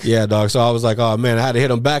 nah. Fuck. Yeah, dog. So I was like, oh, man, I had to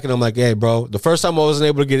hit him back, and I'm like, hey, bro, the first time I wasn't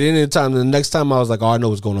able to get in time, the next time I was like, oh, I know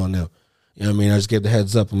what's going on now. You know what I mean? I just gave the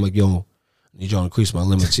heads up. I'm like, yo, need y'all to increase my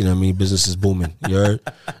limits, you know what I mean? Business is booming. You heard?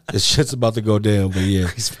 This shit's about to go down, but yeah.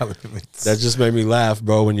 Increase my limits. That just made me laugh,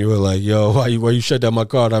 bro, when you were like, yo, why you shut down my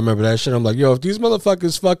card? I remember that shit. I'm like, yo, if these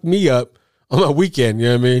motherfuckers fuck me up on my weekend, you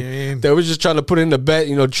know what I mean? They was just trying to put in the bet,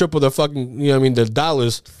 you know, triple the fucking, you know what I mean, the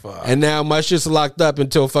dollars. Fuck. And now my shit's locked up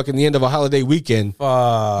until fucking the end of a holiday weekend.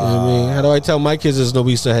 Fuck. You know what I mean? How do I tell my kids there's no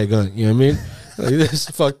Easter egg hunt? You know what I mean? Like, this is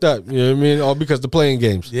fucked up. You know what I mean? All because they're playing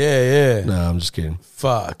games. Yeah. Nah, I'm just kidding.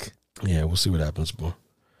 Fuck. Yeah, we'll see what happens, bro.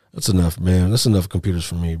 That's enough, man. That's enough computers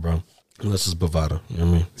for me, bro. Unless it's Bovada, you know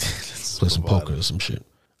what I mean? Play some poker or some shit.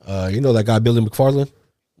 You know that guy, Billy McFarland?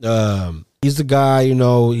 He's the guy, you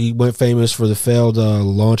know, he went famous for the failed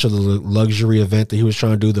launch of the luxury event that he was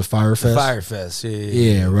trying to do, the Fyre Fest. Fyre Fest,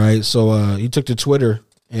 Yeah, right. So he took to Twitter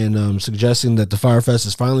and suggesting that the Fyre Fest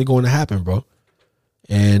is finally going to happen, bro.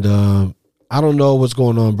 And I don't know what's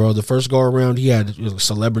going on, bro. The first go around, he had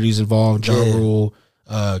celebrities involved, Ja Rule,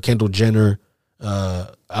 Kendall Jenner,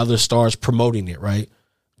 other stars promoting it, right?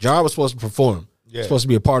 Ja was supposed to perform. Yeah. Supposed to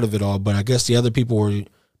be a part of it all, but I guess the other people were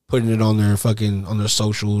putting it on their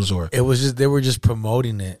socials, or it was just they were just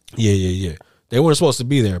promoting it. Yeah. They weren't supposed to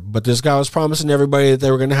be there, but this guy was promising everybody that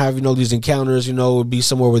they were going to have, you know, these encounters, you know, it would be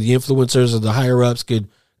somewhere where the influencers or the higher ups could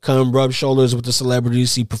come rub shoulders with the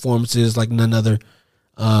celebrities, see performances like none other.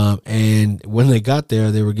 And when they got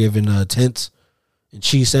there, they were given tents and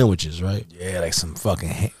cheese sandwiches, right? Yeah, like some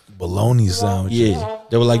fucking bologna sandwiches. Yeah,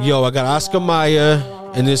 they were like, "Yo, I got Oscar Mayer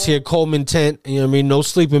and this here Coleman tent. You know what I mean? No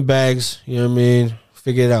sleeping bags. You know what I mean?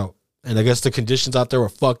 Figure it out." And I guess the conditions out there were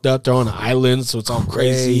fucked up. They're on an island, so it's all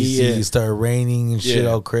crazy. Yeah. It started raining and shit,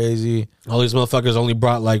 all crazy. All these motherfuckers only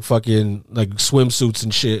brought like fucking like swimsuits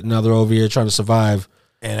and shit. Now they're over here trying to survive.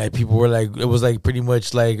 And like, people were like, it was like pretty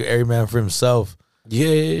much like every man for himself.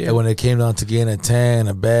 Yeah. And when it came down to getting a tent,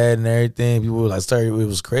 a bed, and everything, people were like, it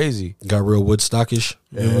was crazy. Got real Woodstockish.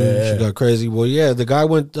 Yeah. She got crazy. Well, yeah, the guy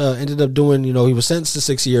ended up doing, you know, he was sentenced to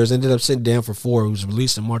 6 years, ended up sitting down for 4. He was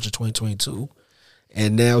released in March of 2022.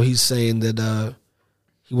 And now he's saying that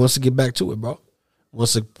he wants to get back to it, bro.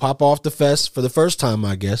 Wants to pop off the fest for the first time,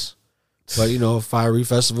 I guess. But, you know, Fiery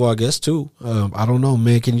Festival, I guess, too. I don't know,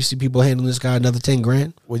 man. Can you see people handling this guy another 10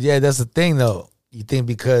 grand? Well, yeah, that's the thing, though. You think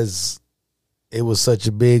because it was such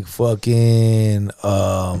a big fucking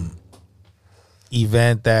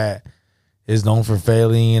event that is known for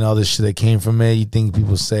failing and all this shit that came from it, you think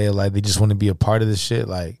people say, like, they just want to be a part of this shit,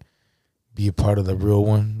 like, be a part of the real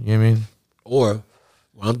one, you know what I mean? Or,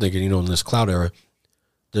 well, I'm thinking, you know, in this cloud era,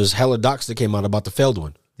 there's hella docs that came out about the failed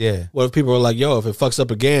one. Yeah. What if people are like, yo, if it fucks up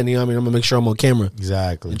again, you know what I mean, I'm going to make sure I'm on camera.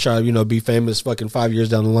 Exactly. And try to, you know, be famous fucking 5 years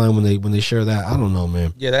down the line when they share that. I don't know,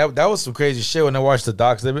 man. Yeah, that was some crazy shit when I watched the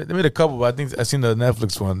docs. They made a couple, but I think I seen the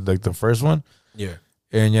Netflix one, like the first one. Yeah.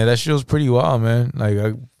 And yeah, that shit was pretty wild, man.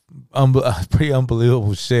 Like, pretty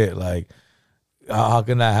unbelievable shit. Like, how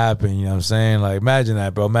can that happen? You know what I'm saying? Like, imagine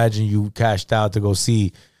that, bro. Imagine you cashed out to go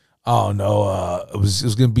see, oh no, it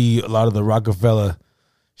was gonna be a lot of the Rockefeller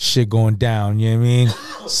shit going down. You know what I mean?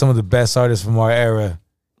 Some of the best artists from our era.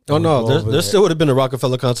 Oh no, there still would have been a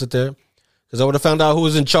Rockefeller concert there. Because I would have found out who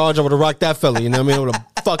was in charge. I would have rocked that fella. You know what I mean? I would have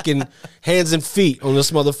fucking hands and feet on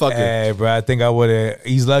this motherfucker. Hey, bro, I think I would have.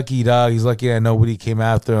 He's lucky, dog. He's lucky that nobody came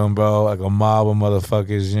after him, bro. Like a mob of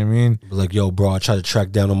motherfuckers. You know what I mean? Like, yo, bro, I tried to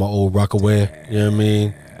track down on my old Rockaway. You know what I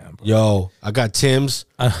mean? Yo, I got Tim's.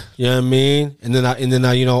 You know what I mean? And then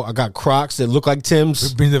I, you know, I got Crocs that look like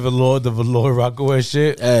Tim's. Bring the velour Rockaway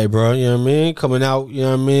shit. Hey, bro, you know what I mean? Coming out, you know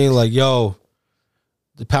what I mean? Like, yo,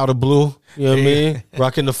 the powder blue, you know what I mean?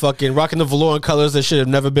 Rocking the velour colors that should have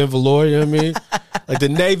never been velour, you know what I mean? Like the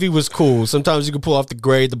navy was cool. Sometimes you could pull off the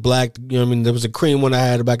gray, the black, you know what I mean? There was a cream one I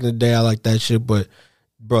had back in the day. I like that shit. But,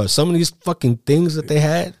 bro, some of these fucking things that they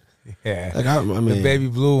had. Yeah. Like, I mean. The baby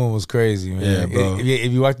blue one was crazy, man. Yeah, bro.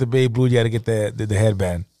 If you rock the baby blue, you got to get the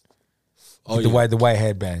headband. Oh, the white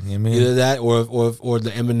headband. You know what I mean? Either that or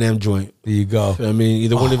the Eminem joint. There you go. I mean,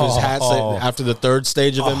 either one of his hats after the third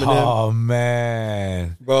stage of Eminem. Oh,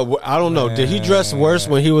 man. Bro, I don't know. Did he dress worse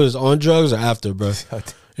when he was on drugs or after, bro?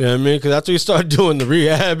 You know what I mean? Because after he started doing the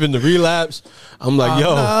rehab and the relapse, I'm like,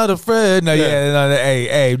 yo. I'm not afraid. No,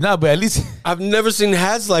 hey, no, but at least. I've never seen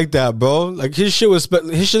hats like that, bro. Like, his shit looked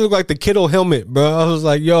like the Kittle helmet, bro. I was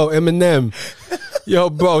like, yo, Eminem. Yo,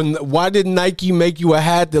 bro, why did Nike make you a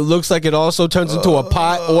hat that looks like it also turns into a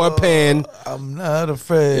pot or a pan? I'm not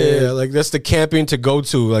afraid. Yeah, like that's the camping to go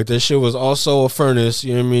to. Like that shit was also a furnace.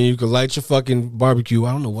 You know what I mean? You could light your fucking barbecue.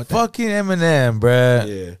 I don't know what that. Fucking Eminem, bruh.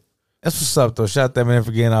 Yeah. That's what's up, though. Shout out to Eminem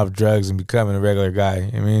for getting off drugs and becoming a regular guy. You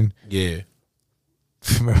know what I mean? Yeah.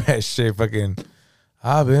 Remember that shit fucking,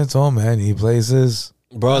 I've been to many places.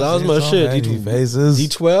 Bro, that was my shit.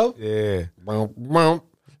 D12? Yeah.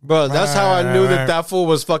 Bro, that's how I knew that fool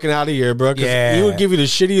was fucking out of here, bro. Because he would give you the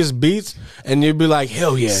shittiest beats, and you'd be like,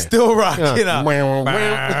 hell yeah. Still rocking up. Bro, what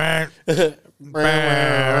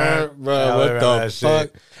the fuck?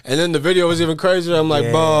 And then the video was even crazier. I'm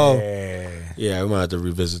like, bro. Yeah, we might have to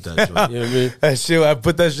revisit that joint. You know what I mean? That shit, I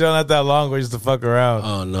put that shit on not that long ago just to fuck around.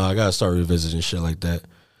 Oh, no, I got to start revisiting shit like that.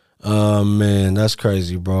 Man, that's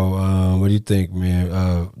crazy, bro. What do you think,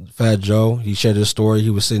 man? Fat Joe, he shared his story. He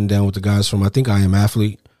was sitting down with the guys from, I think, I Am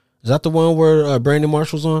Athlete. Is that the one where Brandon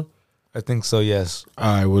Marshall's on? I think so, yes.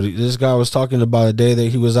 All right, well, this guy was talking about a day that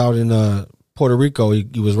he was out in Puerto Rico.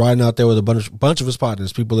 He was riding out there with a bunch of his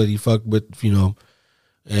partners, people that he fucked with, you know,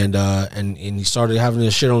 and he started having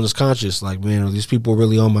this shit on his conscience. Like, man, are these people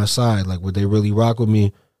really on my side? Like, would they really rock with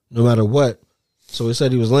me no matter what? So he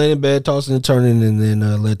said he was laying in bed, tossing and turning, and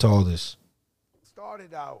then led to all this.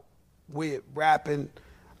 Started out with rapping.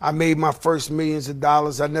 I made my first millions of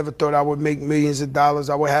dollars. I never thought I would make millions of dollars.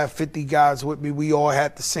 I would have 50 guys with me. We all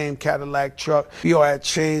had the same Cadillac truck. We all had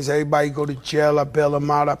chains. Everybody go to jail. I bail them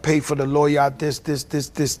out. I pay for the lawyer. I this,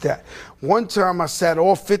 that. One time I sat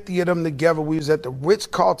all 50 of them together. We was at the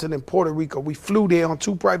Ritz-Carlton in Puerto Rico. We flew there on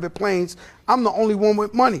 2 private planes. I'm the only one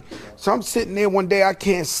with money. So I'm sitting there one day. I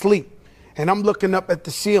can't sleep. And I'm looking up at the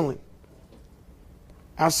ceiling.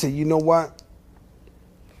 I said, you know what?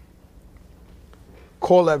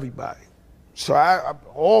 Call everybody. So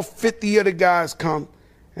all 50 of the guys come,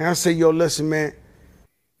 and I say, yo, listen, man,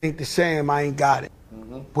 ain't the same, I ain't got it.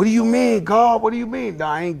 What do you mean, God? What do you mean? No,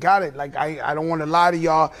 I ain't got it. Like, I don't want to lie to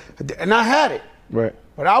y'all. And I had it. Right.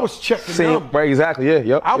 But I was checking them. Right, exactly, yeah,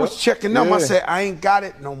 yep. I was checking them. Yeah. I said, I ain't got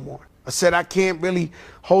it no more. I said, I can't really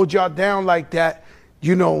hold y'all down like that,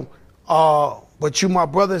 you know, but you my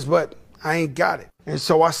brothers, but I ain't got it. And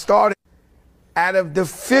so I started. Out of the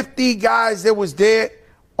 50 guys that was there,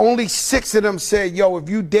 only 6 of them said, yo, if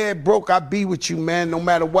you dead broke, I'll be with you, man, no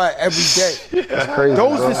matter what, every day. That's crazy.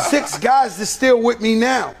 Those are 6 guys that's still with me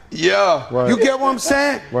now. Yeah. Right. You get what I'm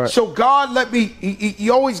saying? Right. So God let me, he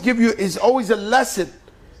always give you, it's always a lesson.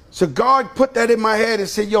 So God put that in my head and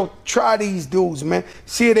said, yo, try these dudes, man.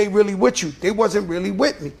 See if they really with you. They wasn't really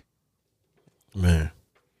with me. Man.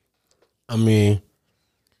 I mean,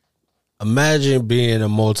 imagine being a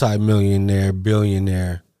multi-millionaire,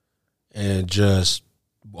 billionaire, and just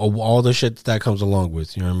all the shit that comes along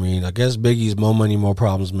with. You know what I mean? I guess Biggie's "More Money, More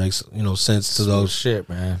Problems" makes, you know, sense to those shit,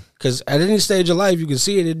 man. Because at any stage of life, you can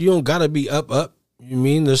see it. You don't gotta be up. You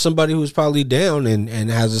mean there's somebody who's probably down and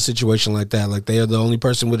has a situation like that. Like they are the only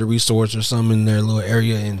person with a resource or something in their little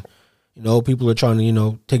area, and you know people are trying to, you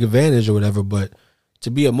know, take advantage or whatever. But to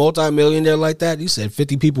be a multi-millionaire like that, you said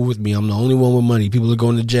 50 people with me. I'm the only one with money. People are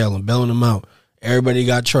going to jail and bailing them out. Everybody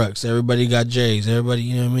got trucks. Everybody got J's. Everybody,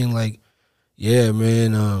 you know what I mean? Like, yeah,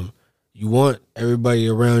 man. You want everybody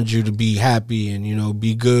around you to be happy and, you know,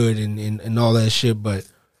 be good and all that shit. But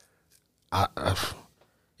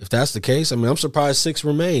if that's the case, I mean, I'm surprised 6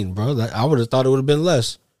 remain, bro. I would have thought it would have been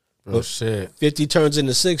less. Oh, shit. 50 turns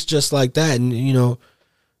into 6 just like that. And, you know,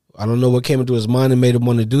 I don't know what came into his mind and made him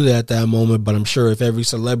want to do that at that moment, but I'm sure if every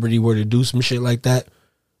celebrity were to do some shit like that,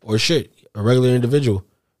 or shit, a regular individual,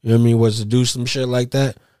 you know what I mean, was to do some shit like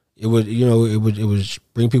that, it would, you know, it would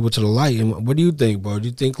bring people to the light. And what do you think, bro? Do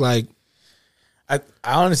you think like, I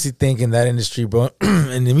honestly think in that industry, bro,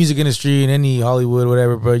 in the music industry, in any Hollywood,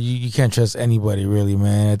 whatever, bro, you can't trust anybody really,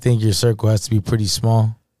 man. I think your circle has to be pretty small. You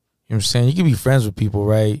know what I'm saying? You can be friends with people,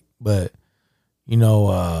 right? But you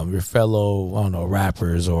know, your fellow, I don't know,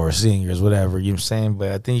 rappers or singers, whatever, you know what I'm saying?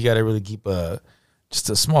 But I think you got to really keep just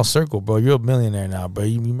a small circle, bro. You're a millionaire now, bro.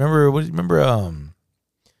 You remember,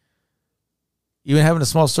 even having a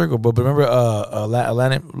small circle, bro, but remember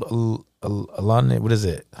Alanis, what is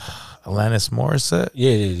it? Alanis Morissette?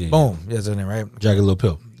 Yeah. Boom. Yeah, that's her name, right? Jagged Little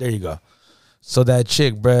Pill. There you go. So that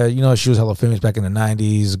chick, bro, you know, she was hella famous back in the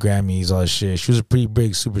 90s, Grammys, all that shit. She was a pretty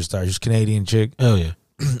big superstar. She was a Canadian chick. Hell yeah.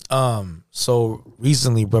 So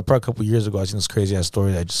recently, bro, probably a couple years ago, I seen this crazy ass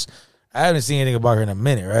story that I haven't seen anything about her in a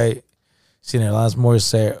minute, right? Seen Alanis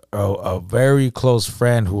Morissette, a very close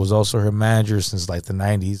friend who was also her manager since like the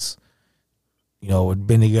 90s. You know, had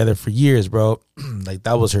been together for years, bro. Like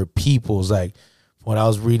that was her people's. Like when I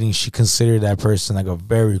was reading, she considered that person like a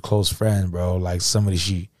very close friend, bro. Like somebody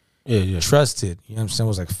she trusted. You know what I'm saying? It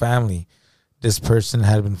was like family. This person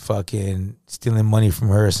had been fucking stealing money from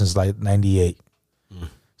her since like 98.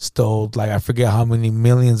 Stole like I forget how many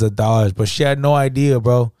millions of dollars, but she had no idea,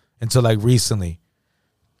 bro, until like recently.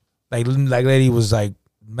 Like lady was like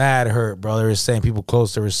mad hurt, bro. They were saying people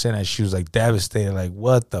close to her saying that she was like devastated, like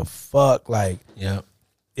what the fuck, like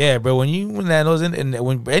yeah, bro. When that knows and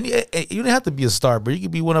when you don't have to be a star, but you could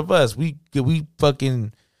be one of us. We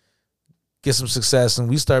fucking get some success and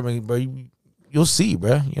we start making, bro. You'll see,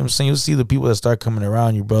 bro. You know what I'm saying? You'll see the people that start coming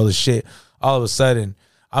around you, bro. The shit. All of a sudden,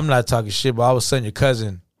 I'm not talking shit, but all of a sudden your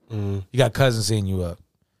cousin. You got cousins hitting you up.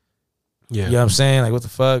 Yeah. You know what I'm saying? Like, what the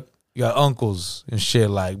fuck? You got uncles and shit.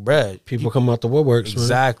 Like, bruh. People come out the woodworks.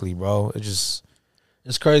 Exactly, bro. It's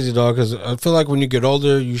crazy, dog, because I feel like when you get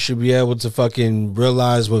older, you should be able to fucking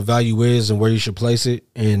realize what value is and where you should place it.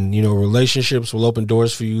 And, you know, relationships will open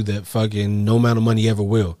doors for you that fucking no amount of money ever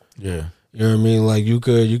will. Yeah. You know what I mean? Like, you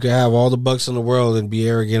could have all the bucks in the world and be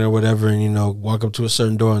arrogant or whatever and, you know, walk up to a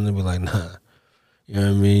certain door and then be like, nah. You know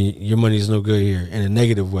what I mean? Your money's no good here in a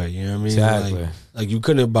negative way. You know what I mean? Exactly. Like you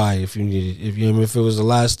couldn't buy it if you needed it. If you know what I mean? If it was the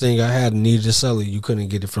last thing I had and needed to sell it, you couldn't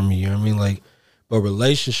get it from me. You know what I mean? Like, but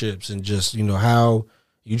relationships and just, you know, how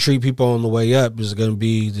you treat people on the way up is going to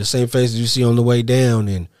be the same faces you see on the way down,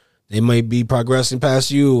 and they might be progressing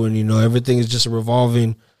past you, and you know everything is just a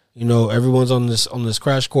revolving. You know, everyone's on this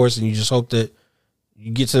crash course, and you just hope that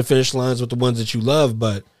you get to the finish lines with the ones that you love.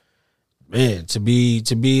 But man, to be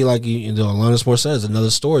like, you know, Alanis Morissette, another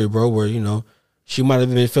story, bro, where, you know, she might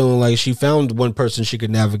have been feeling like she found one person she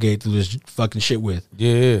could navigate through this fucking shit with.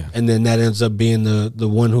 Yeah. And then that ends up being the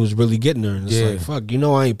one who's really getting her. And it's like, fuck, you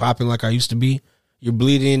know, I ain't popping like I used to be. You're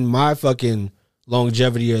bleeding my fucking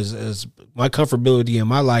longevity as my comfortability in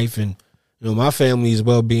my life and, you know, my family's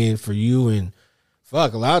well-being for you. And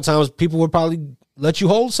fuck, a lot of times people would probably let you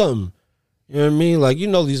hold something. You know what I mean? Like, you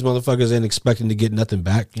know, these motherfuckers ain't expecting to get nothing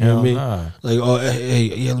back. You know what I mean? Like, oh, hey,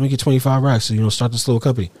 yeah, let me get 25 racks. So, you know, start this little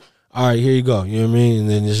company. All right, here you go. You know what I mean? And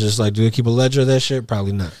then it's just like, do they keep a ledger of that shit?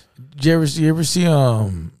 Probably not. You ever see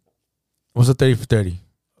what's a 30 for 30?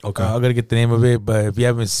 Okay. I gotta get the name of it, but if you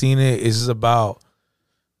haven't seen it, it's just about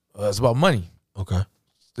money. Okay.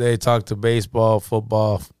 They talk to baseball,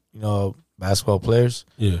 football, you know, basketball players.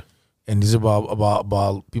 Yeah. And these are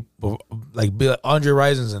about people like Andre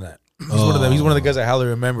Rison's in that. He's one of them. He's one of the guys I highly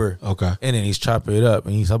remember. Okay. And then he's chopping it up,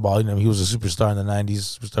 and he's about, you know, he was a superstar in the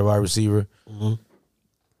 '90s, superstar wide receiver. Mm-hmm.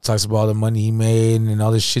 Talks about all the money he made and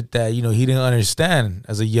all this shit that, you know, he didn't understand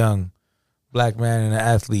as a young black man and an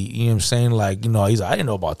athlete. You know what I'm saying? Like, you know, he's like, I didn't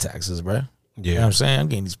know about taxes, bro. Yeah. You know what I'm saying? I'm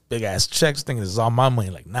getting these big ass checks, thinking this is all my money.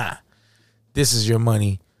 Like, nah, this is your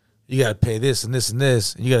money. You gotta pay this and this and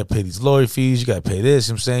this. And you gotta pay these lawyer fees. You gotta pay this.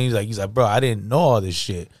 You know what I'm saying? He's like, bro, I didn't know all this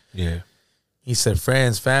shit. Yeah. He said,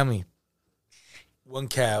 friends, family. One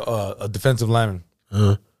cat, a defensive lineman.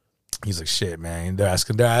 Uh-huh. He's like, shit, man. They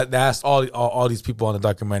asked all these people on the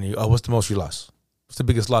documentary, oh, what's the most you lost? What's the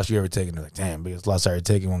biggest loss you ever taken? They're like, damn, biggest loss I ever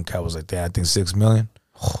taken. One cat was like, damn, I think $6 million.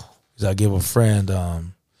 He's like, I gave a friend,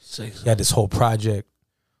 he had this whole project,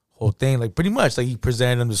 whole thing, like pretty much like he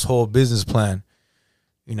presented him this whole business plan.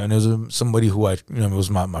 You know, and there was somebody who it was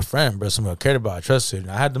my friend, bro, somebody I cared about, I trusted,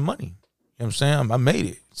 and I had the money. You know what I'm saying? I made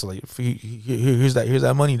it. So like, here's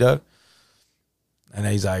that money, dog. And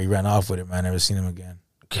then he's like, he ran off with it, man. I never seen him again.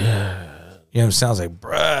 God. You know what I'm saying? I was like,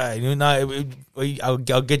 bruh, you know,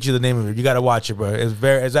 I'll get you the name of it. You got to watch it, bro.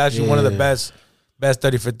 It's actually one of the best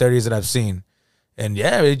 30 for 30s that I've seen. And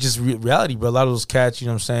yeah, it's just reality, bro. A lot of those cats, you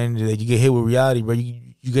know what I'm saying, you get hit with reality, bro.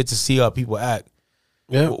 You get to see how people act.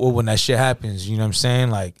 Yeah. When that shit happens, you know what I'm saying?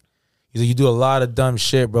 Like, you do a lot of dumb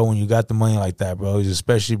shit, bro, when you got the money like that, bro.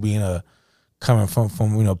 Especially being coming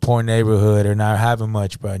from you know, poor neighborhood or not having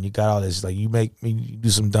much, bro, and you got all this, like, you do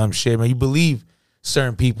some dumb shit, man. You believe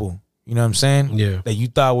certain people, you know what I'm saying? Yeah. That you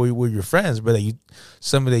thought were your friends, but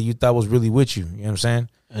somebody that you thought was really with you, you know what I'm saying?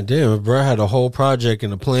 And damn, bro had a whole project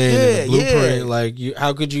and a plan and a blueprint. Yeah. Like,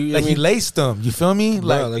 how could you? Like, he laced them. You feel me?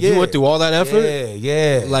 Like you went through all that effort.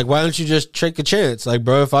 Yeah. Like, why don't you just take a chance? Like,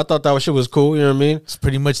 bro, if I thought that shit was cool, you know what I mean? It's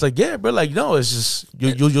pretty much like, yeah, bro. Like, no, it's just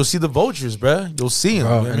you'll see the vultures, bro. You'll see them.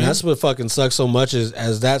 Bro, you know and that's what fucking sucks so much is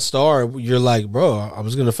as that star, you're like, bro, I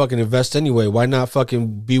was gonna fucking invest anyway. Why not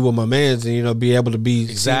fucking be with my mans and, you know, be able to be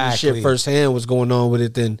exactly seeing shit firsthand what's going on with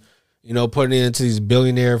it than, you know, putting it into these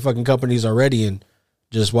billionaire fucking companies already and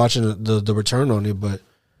just watching the return on it. But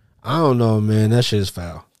I don't know, man. That shit is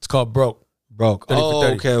foul. It's called Broke.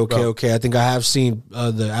 Oh, okay. I think I have seen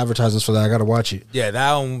the advertisements for that. I got to watch it. Yeah,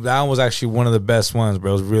 that one was actually one of the best ones,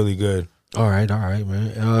 bro. It was really good. All right,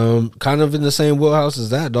 man. Kind of in the same wheelhouse as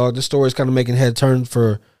that, dog. This story is kind of making head turn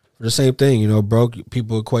for the same thing. You know, broke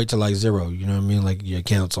people equate to like zero. You know what I mean? Like your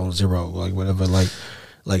account's on zero, like whatever.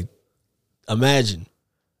 Like imagine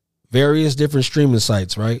various different streaming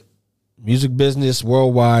sites, right? Music Business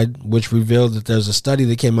Worldwide, which revealed that there's a study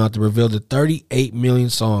that came out that revealed that 38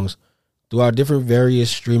 million songs throughout different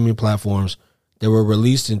various streaming platforms that were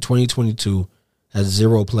released in 2022 has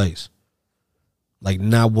 0 plays. Like,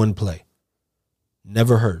 not one play.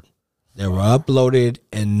 Never heard. They were uploaded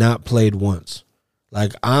and not played once.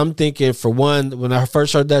 Like, I'm thinking, for one, when I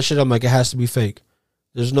first heard that shit, I'm like, it has to be fake.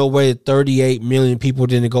 There's no way 38 million people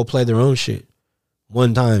didn't go play their own shit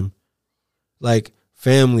one time. Like,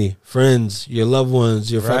 family, friends, your loved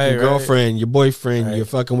ones, your fucking girlfriend, your boyfriend, your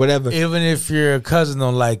fucking whatever. Even if your cousin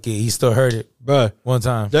don't like it, he still heard it. Bruh. One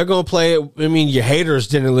time. They're going to play it. I mean, your haters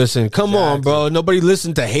didn't listen. Come on, bro. Nobody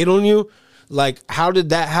listened to hate on you. Like, how did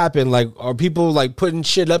that happen? Like, are people, like, putting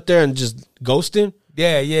shit up there and just ghosting?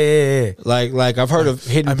 Yeah. Like I've heard of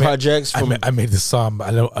hidden projects from. I made this song.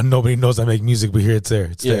 I know nobody knows I make music, but here it's there.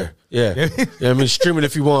 It's there. Yeah. I mean, stream it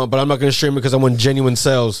if you want, but I'm not gonna stream it because I want genuine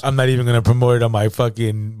sales. I'm not even gonna promote it on my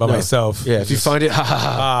fucking myself. Yeah, if you find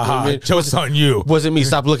it, joke's on you. Wasn't me.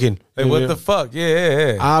 Stop looking. Like, what the fuck?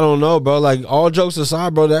 Yeah. I don't know, bro. Like, all jokes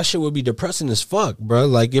aside, bro, that shit would be depressing as fuck, bro.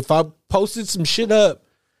 Like, if I posted some shit up,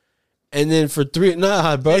 and then for bro,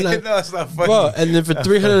 no, it's not funny. Bro, and then for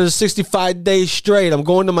 365 days straight, I'm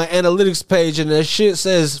going to my analytics page, and that shit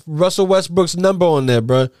says Russell Westbrook's number on there,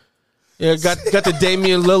 bro. Yeah, got the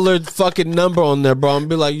Damian Lillard fucking number on there, bro. I'm gonna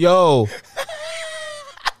be like, yo.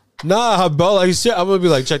 Nah, bro, like, shit, I'm gonna be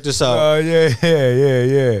like, check this out. Oh,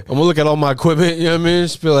 yeah. I'm gonna look at all my equipment, you know what I mean?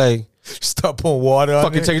 Just be like, stop pouring water on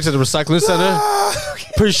fucking it. take it to the recycling center.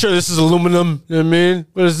 Pretty sure this is aluminum, you know what I mean?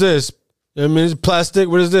 What is this? You know what I mean? It's plastic.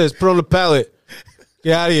 What is this? Put it on the pallet.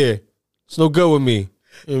 Get out of here. It's no good with me.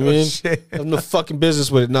 You know what I mean? Shit. I have no fucking business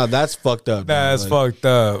with it. Nah, that's fucked up. Nah, that's fucked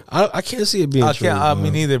up. I can't see it being true.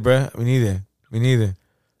 Me neither, bro. Me neither.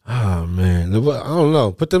 Oh man, I don't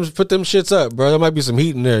know. Put them shits up, bro. There might be some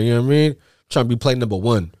heat in there. You know what I mean? I'm trying to be play number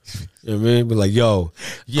one. You know what I mean? Be like, yo,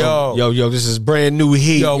 this is brand new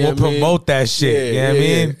heat. Yo, you know we'll promote that shit. You know what I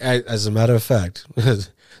mean? As a matter of fact.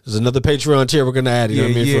 There's another Patreon tier we're gonna add. You know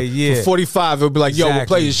what I mean? For 45, it'll be like, yo, we'll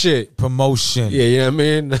play your shit. Promotion. Yeah, you know what I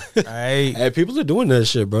mean? Right. Hey, people are doing that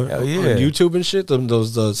shit, bro. Hell yeah. On YouTube and shit.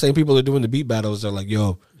 The same people that are doing the beat battles are like,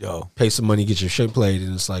 yo, pay some money, get your shit played.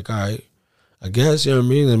 And it's like, all right, I guess, you know what I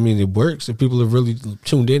mean? I mean, it works if people are really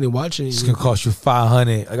tuned in and watching. It's gonna cost you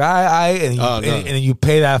 $500. Like, and then you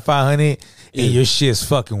pay that $500 and your shit's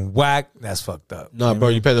fucking whack. That's fucked up. Nah, bro,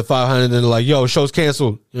 you pay the $500 and they're like, yo, show's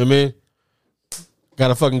canceled. You know what I mean?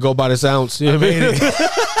 Gotta fucking go buy this ounce. You know what I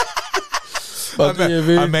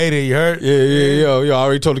mean? I made it. You heard? Yeah. Yo, I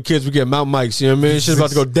already told the kids we get mountain mics. You know what I mean? Shit's about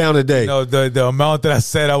to go down today. No, the amount that I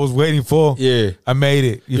said I was waiting for. Yeah, I made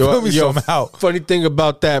it. You feel me? Somehow. Funny thing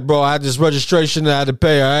about that, bro, I had this registration that I had to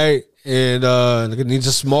pay. All right, and it needs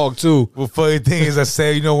a smog too. Well, funny thing is, I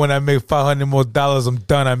say, when I make $500 more, I'm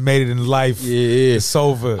done. I made it in life. Yeah, it's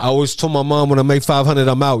over. I always told my mom when I make $500,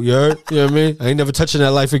 I'm out. You heard? You know what I mean? I ain't never touching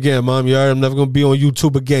that life again, mom. You heard? I'm never gonna be on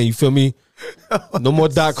YouTube again. You feel me? No more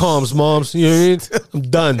 .coms, moms. You know what I mean? I'm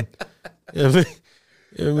done. You know what I mean?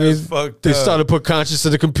 You know what I mean? They started to put conscience to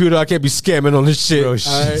the computer. I can't be scamming on this shit. Bro,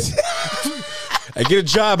 all right? Hey, get a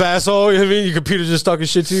job, asshole. You know what I mean? Your computer just talking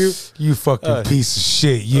shit to you. You fucking piece of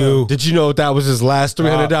shit, you. Did you know that was his last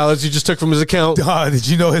 $300 he just took from his account? Did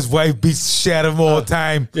you know his wife beats the shit out of him all the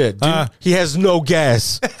time? Yeah, dude, he has no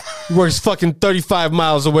gas. He works fucking 35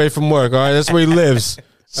 miles away from work, all right? That's where he lives,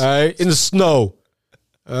 all right? In the snow,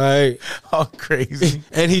 all right? All crazy.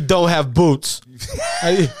 And he don't have boots. How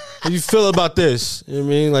you feel about this? You know what I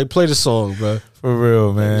mean? Like, play the song, bro. For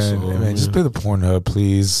real, man. Just play the Pornhub,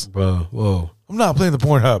 please. Bro, whoa. I'm not playing the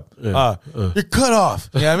Pornhub. You're cut off.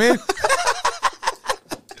 You know what I mean?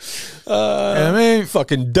 You know what I mean?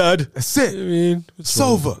 Fucking dud. That's it. You know what I mean? It's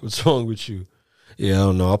over. What's wrong with you? Yeah, I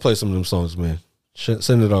don't know. I'll play some of them songs, man.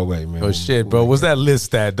 Send it our way, man. Oh, shit, bro. What's that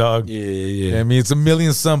list at, dog? Yeah. You know I mean, it's 1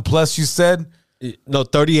 million some plus, you said? No,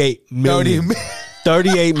 38 million.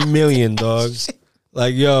 38 million, dog.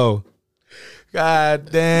 Like, yo. God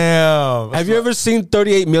damn. Have you ever seen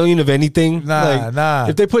 38 million of anything? Nah.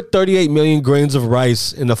 If they put 38 million grains of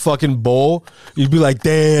rice in a fucking bowl, you'd be like,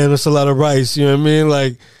 damn, that's a lot of rice. You know what I mean?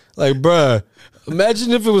 Like, bruh,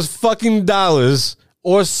 imagine if it was fucking dollars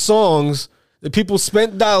or songs that people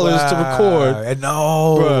spent dollars to record.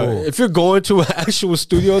 No. Bruh, if you're going to an actual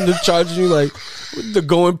studio and they're charging you like the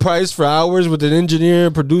going price for hours with an engineer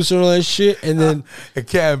and producer and all that shit, and then it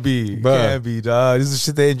can't be. It can't be, dog. This is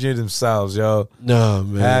shit they engineered themselves, yo. No,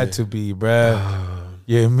 man. Had to be, bruh.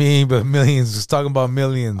 Yeah, me, but millions. Just talking about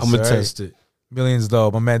millions. I'm gonna test it. Millions,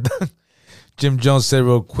 though. My man Jim Jones said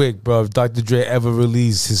real quick, bro, if Dr. Dre ever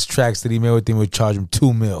released his tracks that he made with him, would charge him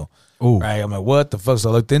 $2 million. Ooh. Right? I'm like, what the fuck? So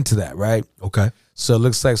I looked into that, right? Okay. So it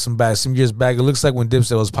looks like some years back, it looks like when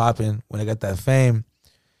Dipset was popping, when they got that fame,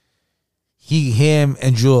 him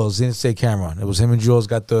and Jules, didn't say Cameron. It was him and Jules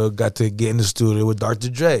got to get in the studio with Dr.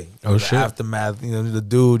 Dre. Oh, shit. Aftermath, the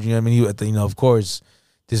dude, you know what I mean? Of course,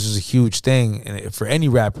 this was a huge thing and for any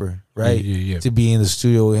rapper, right? Yeah. To be in the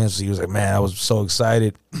studio with him. So he was like, man, I was so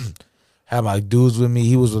excited. Had my dudes with me.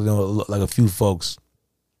 He was with like a few folks.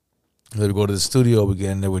 So we go to the studio, we get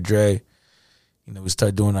in there with Dre. We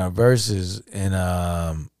start doing our verses, and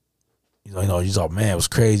he's all, man, it was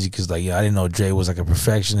crazy because I didn't know Dre was like a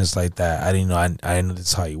perfectionist like that. I didn't know this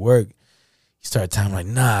is how he worked. He started telling him, like,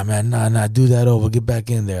 nah, man, nah, do that over. Get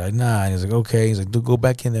back in there. Like, nah. And he's like, okay. He's like, dude, go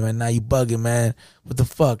back in there, man. Nah, you bugging, man. What the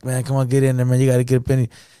fuck, man? Come on, get in there, man. You got to get up in.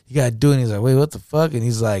 You got to do it. And he's like, wait, what the fuck? And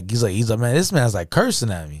he's like, man, this man's like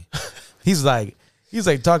cursing at me. He's like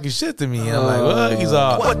talking shit to me. And I'm like, what? He's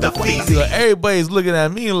all, what the fuck? He's like, everybody's looking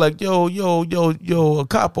at me like, yo,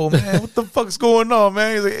 capo, man. What the fuck's going on,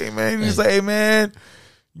 man? He's like, hey, man. He's like, hey, man.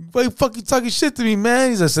 Why the fuck you talking shit to me,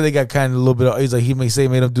 man? He's like, so they got kind of a little bit. He's like, he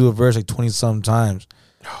made him do a verse like 20-something times.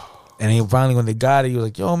 And he finally, when they got it, he was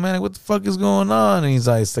like, yo, man, what the fuck is going on? And he's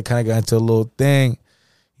like, so kind of got into a little thing.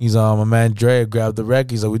 He's my man Dre grabbed the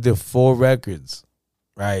record. He's like, we did 4 records,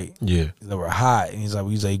 right? Yeah. That were hot. And he's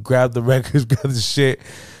like, grab the records, grab the shit.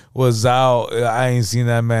 Was out. I ain't seen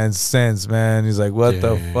that man since, man. He's like, what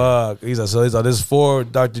the fuck? He's like, there's 4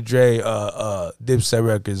 Dr. Dre Dipset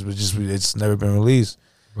records, but it's never been released.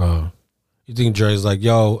 Bro, you think Dre's like,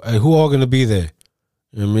 yo, hey, who all gonna be there?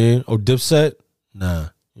 You know what I mean? Oh, Dipset? Nah.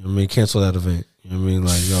 You know what I mean? Cancel that event. You know what I mean?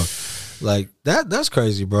 Like, yo, like that's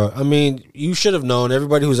crazy, bro. I mean, you should have known,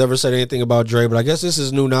 everybody who's ever said anything about Dre, but I guess this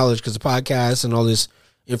is new knowledge because the podcast and all this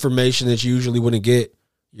information that you usually wouldn't get,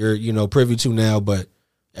 you're privy to now, but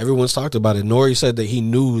everyone's talked about it. Nori said that he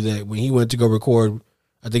knew that when he went to go record,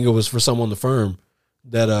 I think it was for someone on the firm,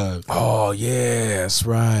 that oh yeah, that's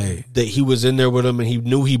right. That he was in there with him and he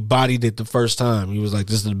knew he bodied it the first time. He was like,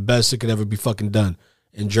 this is the best it could ever be fucking done.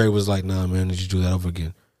 And Dre was like, nah, man, did you do that over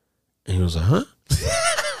again? And he was like, huh?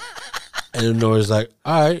 And Nori's like,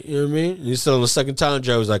 all right, you know what I mean? And he said on the second time,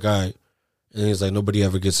 Dre was like, all right. And he's like, nobody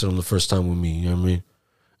ever gets it on the first time with me, you know what I mean?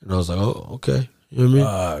 And I was like, oh, okay. You know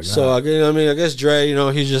what I mean? So I guess Dre,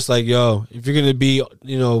 he's just like, yo, if you're gonna be,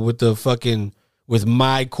 with the fucking with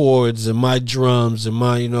my chords and my drums and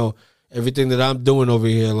my, everything that I'm doing over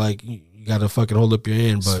here, like you gotta fucking hold up your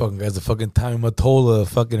hand. But this fucking guy's a fucking Tommy Mottola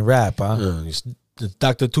fucking rap, huh? He's the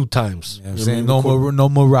Dr. 2 times. You know what I'm saying? No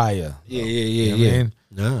Mariah. Yeah. You know what I mean?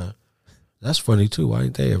 Nah. That's funny too. Why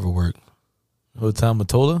didn't they ever work? Who, Tommy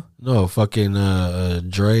Mottola? No, fucking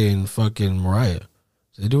Dre and fucking Mariah.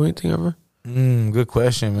 Did they do anything ever? Good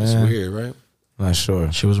question, man. It's weird, right? Not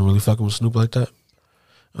sure. She wasn't really fucking with Snoop like that?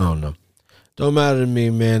 I don't know. Don't matter to me,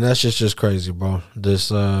 man. That's just crazy, bro. This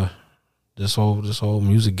whole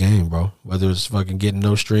music game, bro. Whether it's fucking getting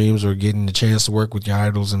no streams or getting the chance to work with your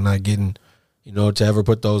idols and not getting, to ever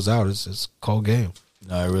put those out, it's a cold game.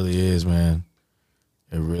 No, it really is, man.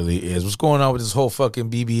 It really is. What's going on with this whole fucking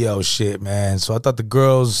BBL shit, man? So I thought the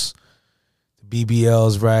girls, the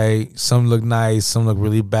BBLs, right? Some look nice, some look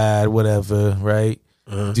really bad, whatever, right?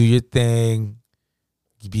 Do your thing.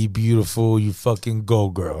 You be beautiful. You fucking go,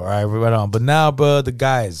 girl. All right, right on. But now, bro, the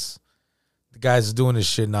guys are doing this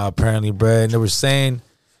shit now, apparently, bro. And they were saying,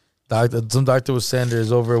 some doctor was saying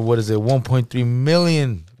there's over, 1.3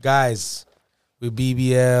 million guys with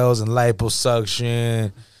BBLs and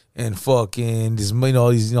liposuction and fucking this,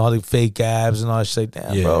 all the fake abs and all that shit.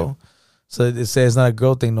 Damn, bro. So it says it's not a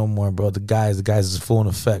girl thing no more, bro. The guys is full in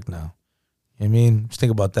effect now. You know what I mean? Just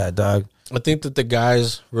think about that, dog. I think that the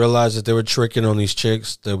guys realized that they were tricking on these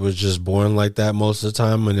chicks that was just born like that most of the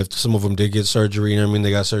time. And if some of them did get surgery,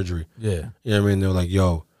 they got surgery. Yeah. You know what I mean? They're like,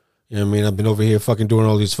 yo, I've been over here fucking doing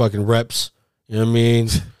all these fucking reps. You know what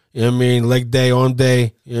I mean? Leg day, arm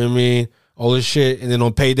day. You know what I mean? All this shit. And then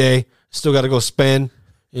on payday, still got to go spend.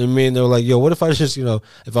 You know what I mean? They were like, yo, what if I just,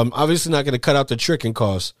 if I'm obviously not going to cut out the tricking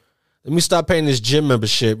costs, let me stop paying this gym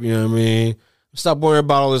membership. You know what I mean? Stop worrying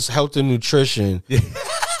about all this health and nutrition.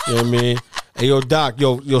 You know what I mean? Hey, yo, doc,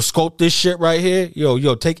 yo, sculpt this shit right here.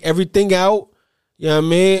 Yo, take everything out. You know what I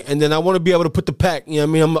mean? And then I want to be able to put the pack. You know what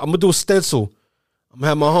I mean? I'm going to do a stencil. I'm going to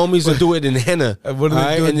have my homies and do it in henna. What are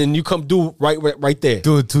they doing? And then you come do right there.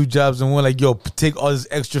 Doing 2 jobs in one. Like, yo, take all this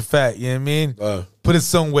extra fat. You know what I mean? Put it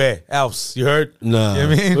somewhere else. You heard? Nah. You know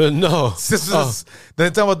what I mean? But no. They're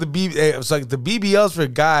talking about the BBL. It's like the BBLs for a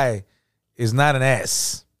guy is not an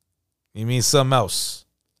ass. You mean something else.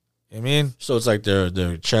 You know what I mean? So it's like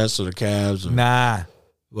their chest or the calves? Or nah.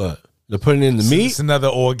 What? They're putting in the meat? It's another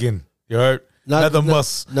organ. You heard? Another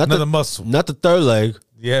muscle. Not the third leg.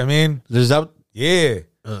 Yeah, I mean? Is that? Yeah.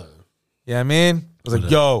 Yeah, I mean? I was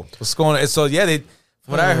like, yo, what's going on? And so, yeah,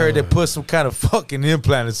 what I heard, they put some kind of fucking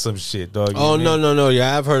implant or some shit, dog. Oh, no.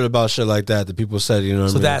 Yeah, I've heard about shit like that people said, what I mean?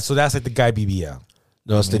 So that's like the guy BBL.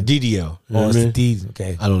 No, it's the DDL. It's the D.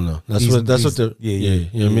 Okay. I don't know. That's what the yeah.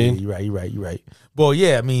 You know what I mean? You're right. Well,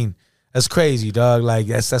 yeah, I mean, that's crazy, dog. Like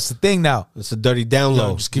that's the thing now. It's a dirty down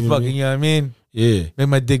low. Just keep fucking, you know what I mean? Yeah. Make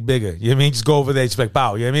my dick bigger. You know what I mean? Just go over there, just like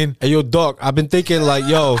pow, you know what I mean? Hey, yo, dog, I've been thinking like,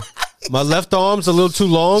 yo, my left arm's a little too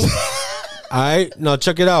long. All right, no,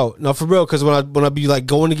 check it out. No, for real, because when I be like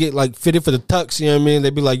going to get like fitted for the tux, you know what I mean? They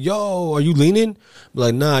be like, "Yo, are you leaning?" Be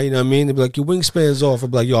like, "Nah," you know what I mean? They be like, "Your wingspan's off." I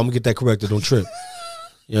be like, "Yo, I'm gonna get that corrected. Don't trip."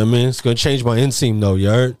 You know what I mean? It's gonna change my inseam though. You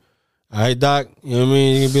heard? All right, Doc. You know what I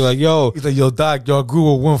mean? You can be like, "Yo," He's like, "Yo, Doc, y'all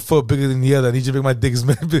grew with 1 foot bigger than the other. I need you to make my dick as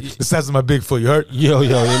the size of my big foot. You heard?" yo, you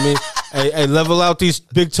know what I mean? Hey, level out these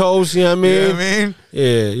big toes. You know what I mean? You know what I mean?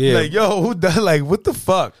 Yeah. Like, yo, who does? Like, what the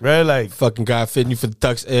fuck, right? Like, Fucking guy fitting you for the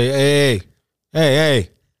tux.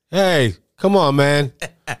 Hey, come on, man.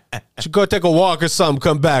 Should go take a walk or something,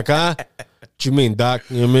 come back, huh? What you mean, Doc?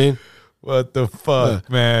 You know what I mean? what the fuck,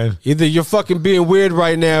 man? Either you're fucking being weird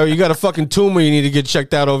right now or you got a fucking tumor you need to get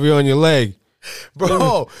checked out over here on your leg.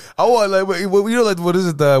 Bro, I want like you know like what is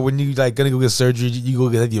it when you like gonna go get surgery? You go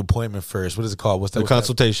get the appointment first. What is it called? What's that? The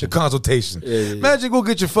consultation. The consultation. Yeah. Imagine go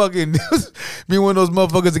get your fucking be one of those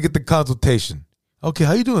motherfuckers that get the consultation. Okay,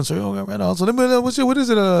 how you doing, sir? Okay, right on. So let me what is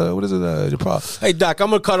it? Your problem? Hey, Doc,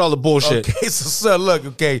 I'm going to cut all the bullshit. Okay, so sir, look,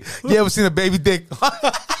 okay. You ever seen a baby dick?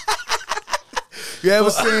 You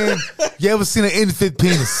ever seen an infant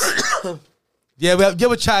penis? You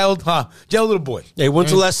have a child, huh? You have a little boy. Hey,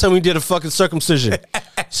 when's the last time we did a fucking circumcision?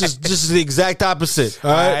 This is the exact opposite,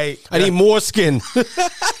 all right? I need more skin.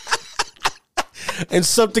 And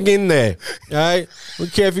something in there, all right? We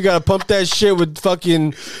don't care if you got to pump that shit with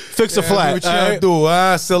fucking Fix-A-Flat. What you gonna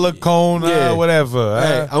do? Silicone, Yeah. whatever.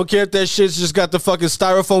 Hey, I don't care if that shit's just got the fucking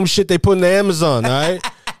styrofoam shit they put in the Amazon, all right?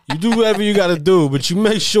 You do whatever you got to do, but you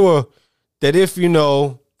make sure that if I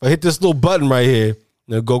hit this little button right here,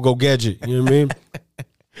 go gadget. You know what I mean?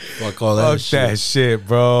 Fuck all that Fuck shit. that shit,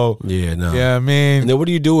 bro. Yeah, no. Yeah, I mean, And then what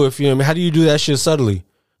do you do if, you know what I mean? How do you do that shit subtly?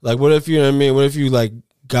 Like, what if, you know what I mean? What if you, like,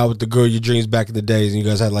 got with the girl of your dreams back in the days and you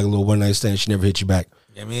guys had, like, a little one-night stand, she never hit you back?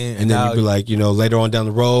 I mean, And then you'd be like, later on down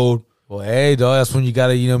the road, well, hey, dog, that's when you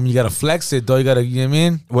gotta flex it, dog. You gotta, you know what I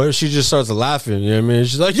mean? what if she just starts laughing? You know what I mean?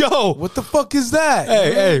 She's like, yo, What the fuck is that?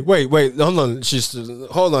 hey, wait, hold on.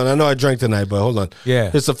 Hold on. I know I drank tonight, but hold on.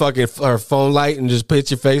 Yeah. It's a fucking her phone light and just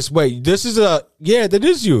hits your face. Wait, that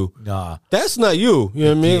is you. Nah. That's not you. You know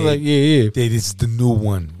what I mean? Yeah. Like, yeah. Hey, this is the new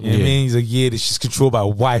one. You know what I mean? He's like, yeah, this is controlled by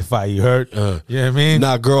Wi-Fi, you heard? You know what I mean?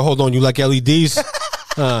 Nah, girl, hold on. You like LEDs?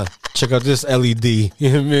 Check out this LED. You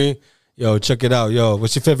know what I mean? Yo, check it out. Yo,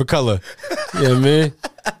 what's your favorite color? You know what I mean?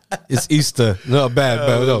 It's Easter. No, bad.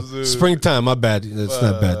 No, springtime. My bad. It's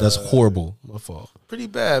not bad. That's horrible. My fault. Pretty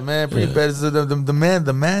bad, man. Pretty bad. It's the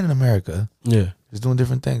man in America Yeah. is doing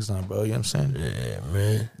different things now, bro. You know what I'm saying? Yeah,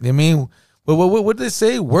 man. You know what I mean? What did they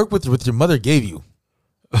say? Work with your mother gave you.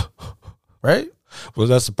 Right? Well,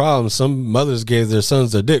 that's the problem. Some mothers gave their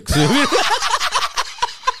sons their dicks. You know what I mean?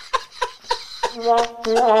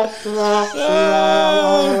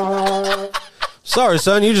 Sorry,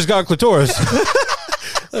 son. You just got clitoris.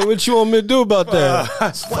 Like, what you want me to do about that?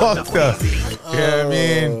 That's fucked up. Yeah, I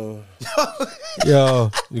mean, Yo,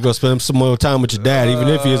 you gonna spend some more time with your dad, even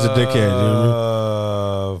if he is a dickhead. You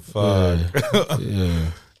know fuck. what I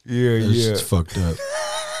mean? Yeah, Yeah, that shit's fucked up.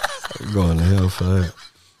 You're going to hell for that.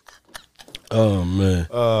 Oh man,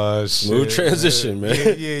 smooth transition, man.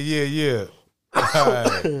 Yeah. All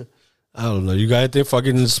right. I don't know. You got anything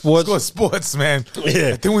fucking in sports? Let's go sports, man. Yeah.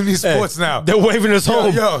 I think we need sports now. They're waving us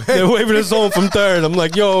home. yo, hey. They're waving us home from third. I'm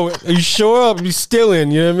like, yo, are you sure? I'm still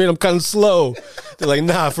in. You know what I mean? I'm kind of slow. They're like,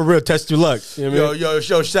 nah, for real, test your luck. You know what I mean?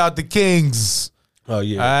 Yo, shout out the Kings. Oh,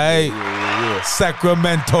 yeah. All right.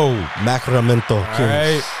 Sacramento. Sacramento All Kings.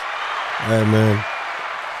 right. All right, man.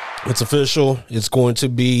 It's official. It's going to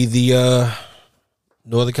be the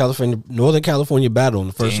Northern California battle in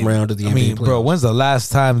the first round of the NBA. I mean, playoffs. bro, when's the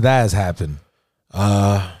last time that has happened?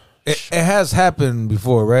 It has happened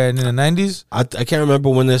before, right? In the 90s? I can't remember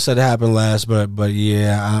when this had happened last, but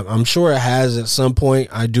yeah, I'm sure it has at some point.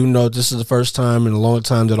 I do know this is the first time in a long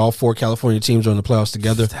time that all 4 California teams are in the playoffs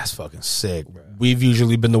together. That's fucking sick, bro. We've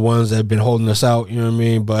usually been the ones that have been holding us out, you know what I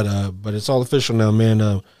mean? But it's all official now,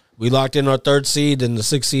 man. We locked in our 3rd seed, and the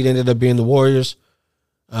 6th seed ended up being the Warriors.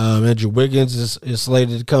 Andrew Wiggins is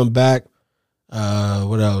slated to come back.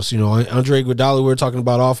 What else? You know, Andre Iguodala, we were talking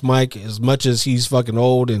about off mic. As much as he's fucking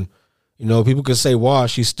old and, you know, people could say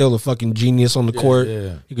wash, he's still a fucking genius on the court.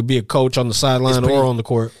 Yeah. He could be a coach on the sideline or on the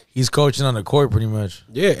court. He's coaching on the court pretty much.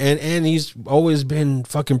 Yeah, and he's always been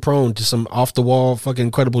fucking prone to some off-the-wall fucking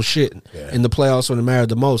incredible shit in the playoffs when it mattered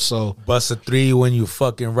the most. So Bust a 3 when you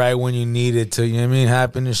fucking right when you need it to, you know what I mean,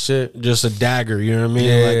 happen and shit. just a dagger, you know what I mean?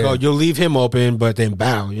 Yeah. Like, oh, you'll leave him open, but then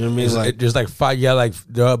bow, you know what I mean? It's like there's like 5, yeah, like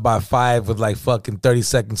they're up by 5 with like fucking 30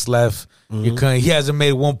 seconds left. He hasn't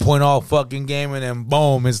made 1 point all fucking game, and then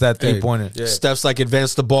boom, it's that 3-pointer. Steph's like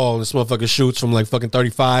advance the ball, and this motherfucker shoots from like fucking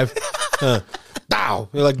 35. Dow.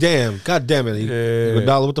 You're like, damn, god damn it.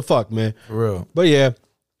 Iguodala, what the fuck, man? For real. But yeah,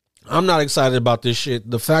 I'm not excited about this shit.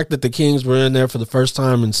 The fact that the Kings were in there for the first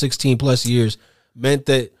time in 16 plus years meant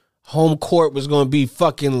that home court was going to be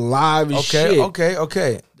fucking live as shit.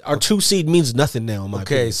 Okay. Our 2 seed means nothing now, in my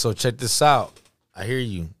opinion. So check this out. I hear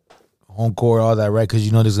you. Home court, all that, right? Because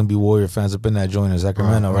you know there's going to be Warrior fans up in that joint in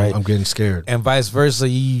Sacramento, right? I'm getting scared. And vice versa,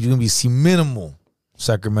 you're going to see minimal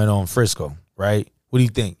Sacramento and Frisco, right? What do you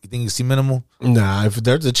think? You think you see minimal? Nah, if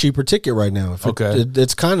there's a cheaper ticket right now.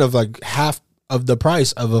 It's kind of like half of the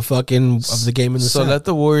price of a fucking of the game in the So South. let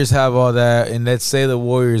the Warriors have all that, and let's say the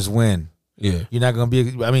Warriors win. Yeah. You're not gonna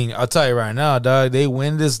be. I mean, I'll tell you right now, dog. They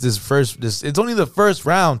win this. It's only the first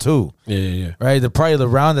round too. Yeah. Right. The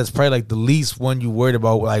round that's probably like the least one you worried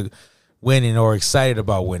about like winning or excited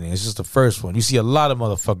about winning. It's just the first one. You see a lot of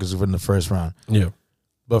motherfuckers who win the first round. Yeah.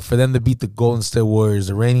 But for them to beat the Golden State Warriors,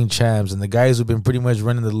 the reigning champs, and the guys who've been pretty much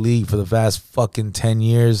running the league for the past fucking 10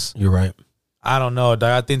 years, You're right. I don't know,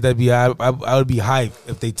 dog. I think that'd be. I would be hyped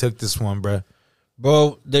if they took this one, bro.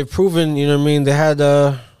 Bro, they've proven. You know what I mean. They had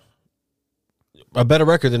a better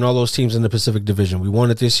record than all those teams in the Pacific Division. We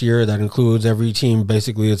won it this year. That includes every team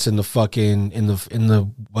basically. It's in the fucking in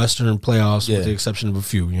the Western playoffs, with the exception of a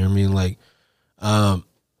few. You know what I mean? Like,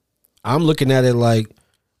 I'm looking at it like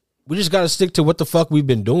we just got to stick to what the fuck we've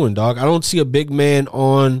been doing, dog. I don't see a big man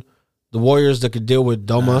on the Warriors that could deal with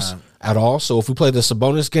Domas at all. So if we play the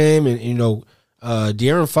Sabonis game, and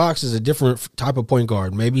De'Aaron Fox is a different type of point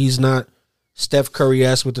guard. Maybe he's not Steph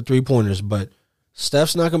Curry-esque with the 3-pointers, but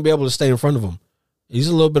Steph's not going to be able to stay in front of him. He's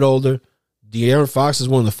a little bit older. De'Aaron Fox is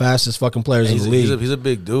one of the fastest fucking players in the league. He's a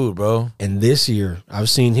big dude, bro. And this year, I've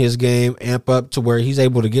seen his game amp up to where he's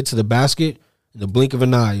able to get to the basket in the blink of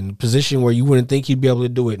an eye, in a position where you wouldn't think he'd be able to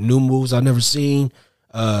do it. New moves I've never seen.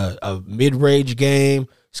 A mid-range game.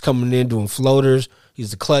 He's coming in doing floaters.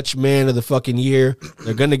 He's the clutch man of the fucking year.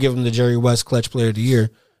 They're going to give him the Jerry West clutch player of the year.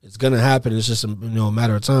 It's going to happen. It's just a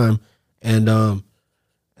matter of time. And I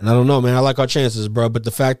don't know, man. I like our chances, bro. But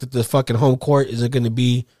the fact that the fucking home court isn't going to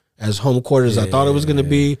be as home court as I thought it was going to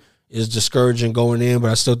be is discouraging going in.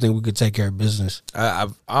 But I still think we could take care of business. I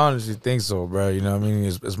honestly think so, bro. You know what I mean?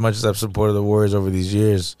 As much as I've supported the Warriors over these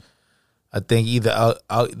years, I think either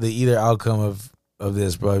outcome of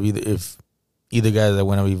this, bro. If either guy that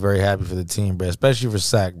win, I'll be very happy for the team, bro. Especially for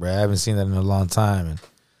Sac, bro. I haven't seen that in a long time, and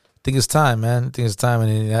I think it's time, man.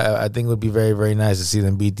 And I think it would be very, very nice to see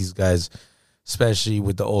them beat these guys, especially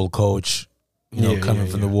with the old coach, coming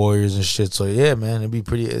from the Warriors and shit. So yeah, man, it'd be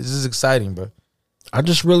pretty. This is exciting, bro. I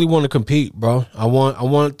just really want to compete, bro. I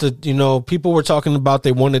want to, people were talking about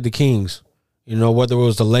they wanted the Kings, whether it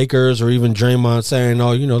was the Lakers or even Draymond saying,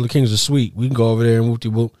 oh, the Kings are sweet. We can go over there and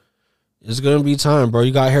whoop-de-whoop. It's going to be time, bro.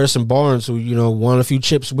 You got Harrison Barnes, who, won a few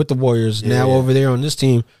chips with the Warriors. Yeah. Now over there on this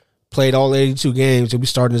team, played all 82 games. He'll be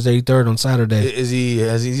starting his 83rd on Saturday. Is he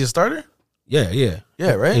a starter? Yeah,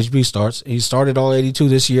 right? HB starts. He started all 82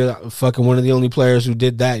 this year. Fucking one of the only players who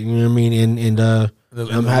did that, you know what I mean? And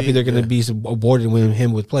I'm happy they're going to be awarded with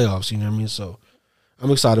him with playoffs, you know what I mean? So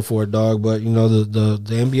I'm excited for it, dog. But, the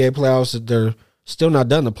NBA playoffs, they're still not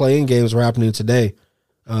done. The play-in games are happening today.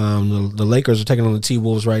 The Lakers are taking on the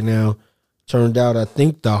T-Wolves right now. Turned out, I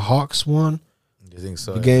think the Hawks won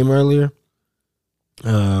the game earlier.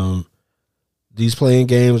 These play-in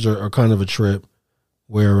games are kind of a trip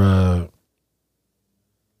where...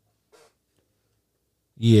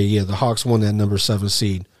 the Hawks won that number 7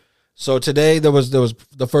 seed. So today there was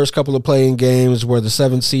the first couple of playing games where the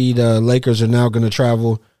 7 seed Lakers are now going to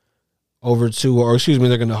travel over to,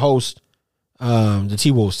 they're going to host the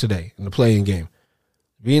T-Wolves today in the playing game.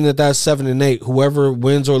 Being that that's 7 and 8, whoever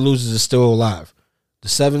wins or loses is still alive. The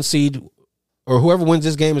 7 seed, or whoever wins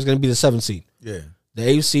this game is going to be the 7 seed. Yeah. The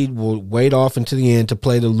 8 seed will wait off into the end to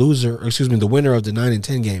play the the winner of the 9 and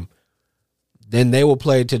 10 game. Then they will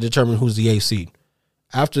play to determine who's the 8 seed.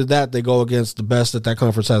 After that, they go against the best that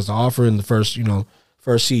conference has to offer in the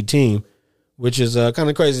first seed team, which is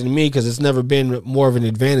kind of crazy to me because it's never been more of an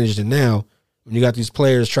advantage than now. When you got these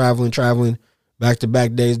players traveling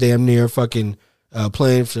back-to-back days, damn near fucking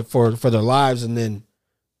playing for their lives, and then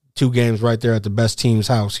 2 games right there at the best team's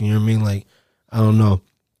house. You know what I mean? Like, I don't know.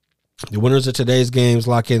 The winners of today's games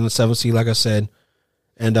lock in the 7th seed, like I said,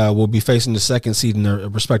 and will be facing the 2nd seed in their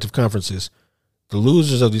respective conferences. The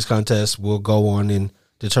losers of these contests will go on and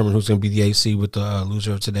determine who's going to be the 8th seed with the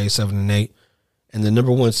loser of today, 7 and 8. And the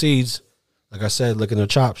number 1 seeds, like I said, licking their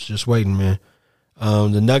chops, just waiting, man.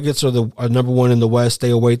 The Nuggets are number 1 in the West.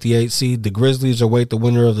 They await the 8th seed. The Grizzlies await the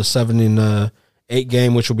winner of the 7 and 8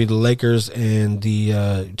 game, which will be the Lakers and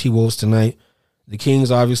the T-Wolves tonight. The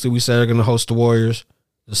Kings, obviously, we said are going to host the Warriors.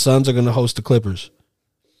 The Suns are going to host the Clippers.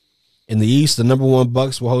 In the East, the number 1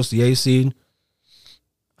 Bucks will host the 8th seed.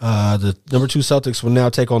 The number 2 Celtics will now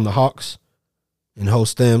take on the Hawks and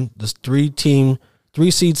host them. The 3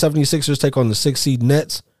 seed 76ers take on the 6 seed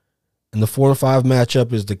Nets. And the 4 and 5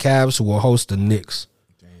 matchup is the Cavs, who will host the Knicks.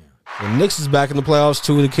 The Knicks is back in the playoffs.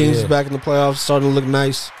 2 of the Kings is back in the playoffs. Starting to look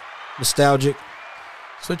nice, nostalgic.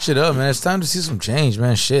 Switch it up, man. It's time to see some change,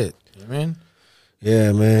 man. Shit. You know what I mean?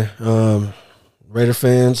 Yeah, man. Raider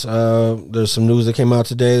fans, there's some news that came out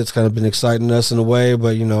today that's kind of been exciting us in a way,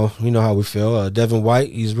 but you know how we feel. Devin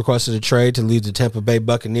White, he's requested a trade to leave the Tampa Bay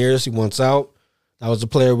Buccaneers. He wants out. That was the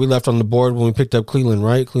player we left on the board when we picked up Cleveland,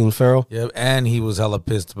 right? Cleveland Farrell. Yeah, and he was hella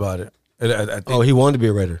pissed about it. I think, he wanted to be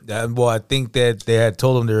a Raider. I think that they had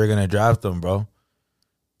told him they were going to draft him, bro.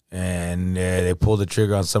 And they pulled the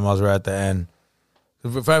trigger on someone else right at the end.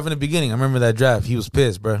 Right from the beginning, I remember that draft. He was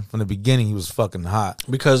pissed, bro. From the beginning, he was fucking hot.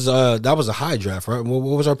 Because that was a high draft, right? What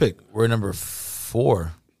was our pick? We're number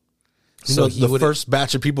 4. So the first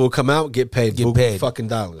batch of people who come out get paid fucking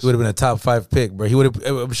dollars. He would have been a top 5 pick, bro.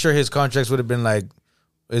 I'm sure his contracts would have been like,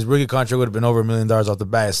 his rookie contract would have been over $1 million off the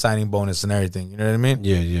bat, signing bonus and everything. You know what I mean?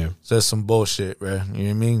 Yeah. So that's some bullshit, bro. You know what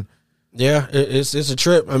I mean? Yeah, it's a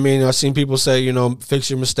trip. I mean, I've seen people say, fix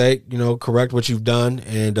your mistake, correct what you've done,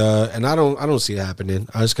 and I don't see it happening.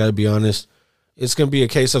 I just got to be honest. It's gonna be a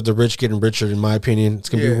case of the rich getting richer, in my opinion. It's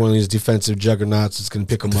gonna be one of these defensive juggernauts. It's gonna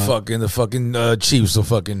pick them up. The fucking Chiefs will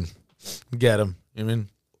fucking get them. You know what I mean?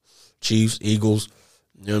 Chiefs, Eagles.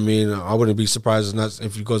 You know what I mean? I wouldn't be surprised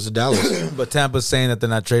if he goes to Dallas. But Tampa's saying that they're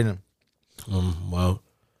not trading him. Well.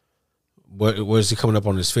 What is he coming up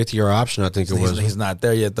on his 5th year option? I think it was. He's not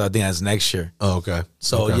there yet, though. I think that's next year. Oh, okay.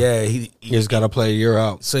 So, okay. He's got to play a year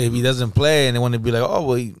out. So, if he doesn't play and they want to be like, oh,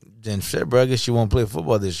 well, then shit, bro, I guess you won't play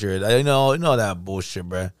football this year. I know that bullshit,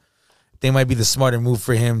 bro. I think it might be the smarter move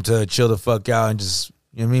for him to chill the fuck out and just,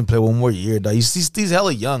 you know what I mean, play one more year, dog. He's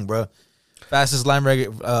hella young, bro. Fastest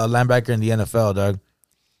linebacker in the NFL, dog.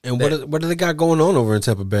 And what do they got going on over in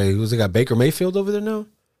Tampa Bay? They got Baker Mayfield over there now?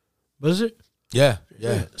 What is it? Yeah.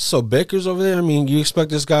 So Baker's over there. I mean, you expect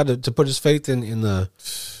this guy to put his faith in the?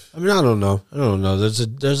 I mean, I don't know.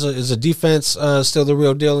 Is a defense still the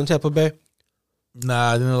real deal in Tampa Bay?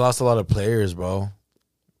 Nah, I think they lost a lot of players, bro.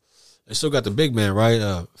 They still got the big man,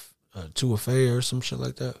 right? Tua Fay or some shit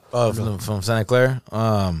like that. Oh, from Santa Clara.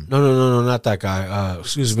 No, not that guy.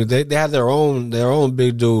 Excuse me. They had their own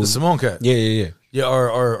big dude. The Simone Cat. Yeah. Yeah,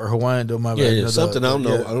 or Hawaiian. Yeah, something. I don't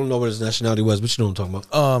know. I don't know what his nationality was, but you know what I'm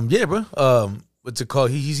talking about. Yeah, bro. What's it called?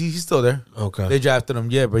 He's still there. Okay. They drafted him.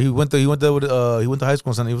 Yeah, but he went to high school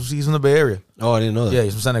in Santa. He's from the Bay Area. Oh, I didn't know that. Yeah,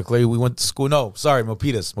 he's from Santa Clara. We went to school. No, sorry,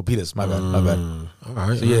 Milpitas. My bad. All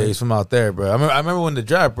right. So yeah, he's from out there, bro. I remember when the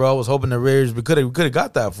draft, bro. I was hoping the Raiders we could have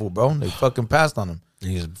got that fool, bro. They fucking passed on him.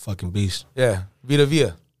 He's a fucking beast. Yeah, Vita Vea.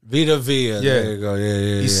 Yeah. There you go.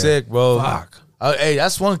 Yeah. He's sick, bro. Fuck. Hey,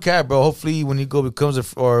 that's one cat, bro. Hopefully, when he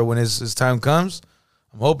or when his time comes,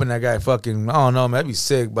 I'm hoping that guy fucking, I don't know, man, that'd be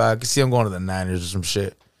sick, but I can see him going to the Niners or some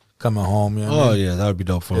shit, coming home. You know what I mean? Yeah, that would be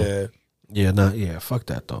dope for him. Yeah, fuck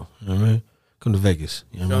that though. You know what I mean? Come to Vegas.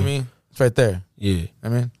 You know what I mean? It's right there. Yeah, I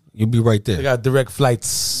mean, you'll be right there. They got direct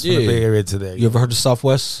flights from the Bay Area today. You ever heard of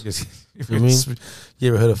Southwest? You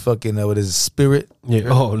ever heard of fucking what is it, Spirit? Yeah.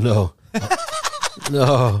 Oh no.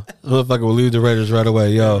 No, motherfucker will leave the Raiders right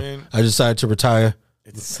away. Yo, I decided to retire.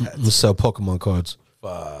 I'm gonna sell Pokemon cards.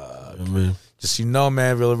 Fuck. You know what I mean? Just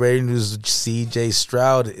real Raider news. CJ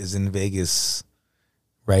Stroud is in Vegas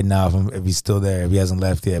right now. If he's still there, if he hasn't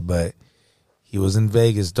left yet, but he was in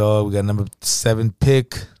Vegas, dog. We got number 7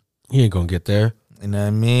 pick. He ain't gonna get there. You know what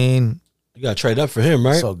I mean? You gotta trade up for him,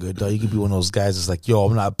 right? So good, dog. You could be one of those guys that's like, yo,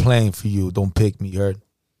 I'm not playing for you. Don't pick me. You heard?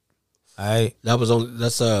 All right. That's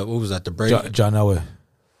what was that? The Brady. John Elway.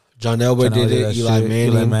 John Elway did it.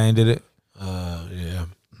 Eli Manning did it. Yeah.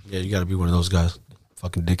 You gotta be one of those guys.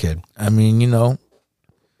 Fucking dickhead. I mean,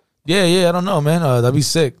 Yeah, I don't know, man. That'd be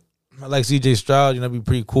sick. I like CJ Stroud. That'd be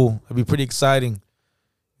pretty cool. That'd be pretty exciting.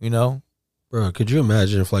 Bro, could you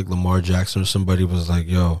imagine if like Lamar Jackson or somebody was like,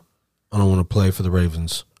 yo, I don't want to play for the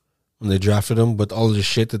Ravens when they drafted him, but all of the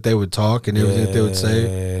shit that they would talk and everything that they would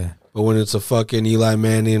say. But when it's a fucking Eli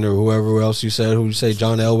Manning or whoever else you said, who you say,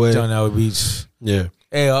 John Elway? John Elway Beach. Yeah.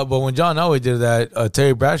 Hey, but when John Elway did that,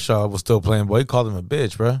 Terry Bradshaw was still playing, boy. He called him a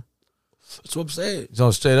bitch, bro. That's what I'm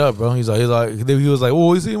saying. Straight up, bro. He was like,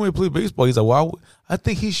 oh, he's going to play baseball. He's like, well, I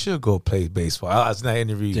think he should go play baseball. I was in that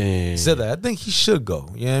interview. Damn. He said that. I think he should go.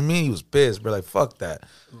 You know what I mean? He was pissed, bro. Like, fuck that.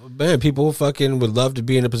 Man, people fucking would love to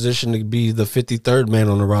be in a position to be the 53rd man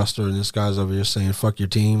on the roster, and this guy's over here saying, fuck your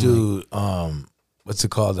team. Dude, what's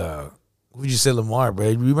it called? Who'd you say, Lamar, bro?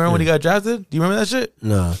 You remember when he got drafted? Do you remember that shit?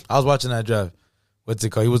 No. I was watching that draft. What's it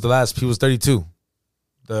called? He was 32.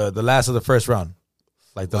 the last of the first round,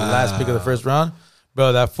 like the last pick of the first round,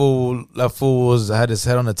 bro. That fool had his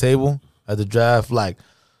head on the table at the draft, like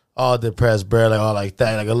all depressed, bro, like all like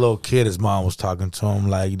that, like a little kid. His mom was talking to him,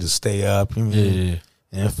 like, you just stay up. Yeah.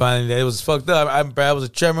 And finally, it was fucked up. I was a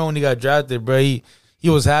chairman when he got drafted, bro. He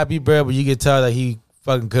was happy, bro, but you could tell that he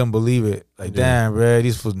fucking couldn't believe it. Like, damn, bro,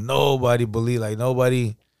 these fools, nobody believe, like,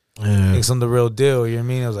 nobody thinks I'm the real deal. You know what I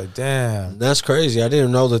mean? I was like, damn. That's crazy. I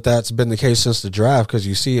didn't know that that's been the case since the draft, because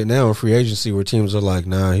you see it now in free agency where teams are like,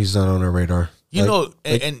 nah, he's not on our radar. You know,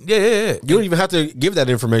 and yeah. You don't even have to give that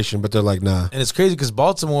information, but they're like, nah. And it's crazy because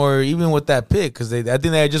Baltimore, even with that pick, because I think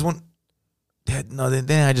they just won. They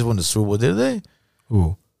just won the Super Bowl, did they?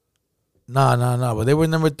 Ooh. Nah. But they were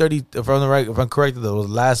number 30, if I'm correct, that was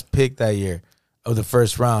the last pick that year of the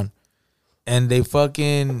first round. And they took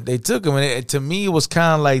him. And to me, it was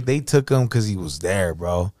kind of like they took him because he was there,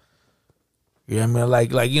 bro. You know what I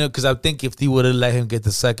mean? Like you know, because I think if they would have let him get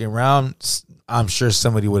the second round, I'm sure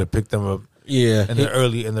somebody would have picked him up. Yeah. In the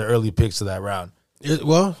early picks of that round.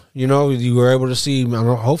 Well, you know, you were able to see,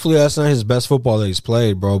 hopefully that's not his best football that he's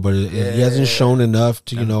played, bro, but he hasn't shown enough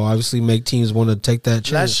to, you know, obviously make teams want to take that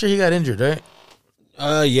chance. Last year he got injured, right?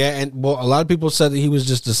 Yeah, and well, a lot of people said that he was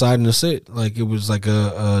just deciding to sit. Like, it was like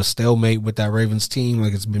a stalemate with that Ravens team,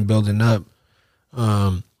 like it's been building up.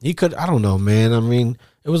 He could, I don't know, man. I mean,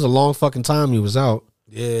 it was a long fucking time he was out.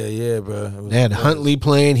 Yeah, bro. They had Huntley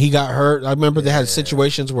playing. He got hurt. I remember they had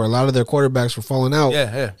situations where a lot of their quarterbacks were falling out.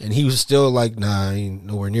 Yeah. And he was still like, nah, I ain't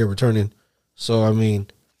nowhere near returning. So, I mean,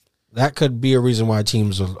 that could be a reason why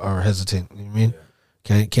teams are hesitant. You know what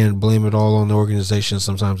I mean? Can't blame it all on the organization.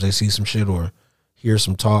 Sometimes they see some shit or hear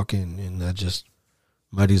some talk and that just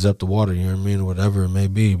muddies up the water. You know what I mean? Whatever it may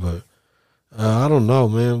be. But I don't know,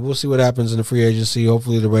 man. We'll see what happens in the free agency.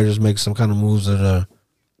 Hopefully the Raiders make some kind of moves that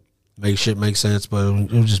make shit make sense, but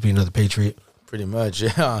it'll just be another Patriot. Pretty much,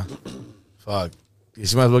 yeah. Fuck.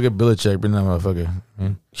 You might as well get Belichick. Bring that motherfucker.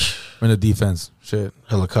 Man. Bring the defense. Shit.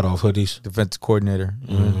 Hella cutoff hoodies. Defensive coordinator.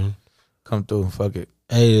 Mm-hmm. Come through. Fuck it.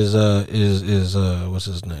 Hey, is what's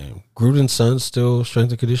his name? Gruden's son still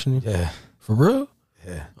strength and conditioning? Yeah. For real?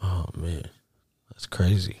 Yeah. Oh man, that's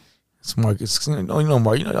crazy. It's Marcus. You know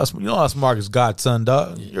Mark. You know that's Marcus' godson,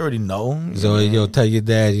 dog. You already know. So yo, tell your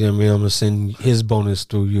dad. You know what I mean? I'm gonna send his bonus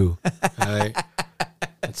through you. All right.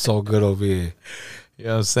 It's so good over here. You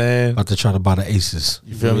know what I'm saying? About to try to buy the aces.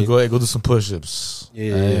 You feel me? Go ahead, go do some push-ups.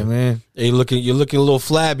 Yeah, man. Hey, you're looking a little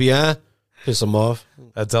flabby, huh? Piss him off.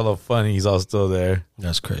 That's hella funny. He's all still there.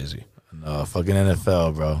 That's crazy. No, fucking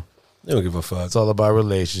NFL, bro. They don't give a fuck. It's all about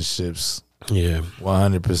relationships. Yeah.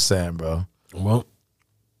 100%, bro. Well,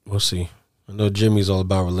 we'll see. I know Jimmy's all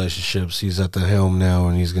about relationships. He's at the helm now,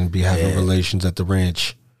 and he's going to be having relations at the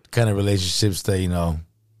ranch. The kind of relationships that, you know,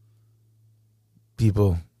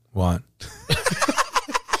 people want.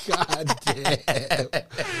 God damn.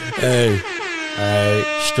 Hey,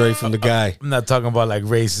 straight from the guy. I'm not talking about like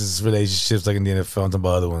racist relationships like in the NFL. I'm talking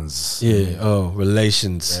about other ones. Yeah. Oh,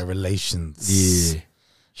 relations. Yeah, relations. Yeah.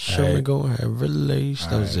 Show me go have relations.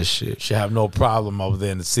 That was this shit. Should have no problem over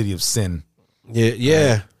there in the city of sin.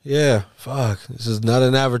 Yeah. Fuck. This is not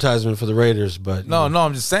an advertisement for the Raiders, but no,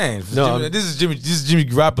 I'm just saying. No, this is Jimmy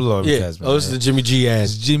Garoppolo advertisement. Oh, this is the Jimmy G ad.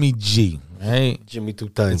 It's Jimmy G. Right? Jimmy two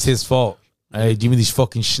times. It's his fault. Right? Jimmy these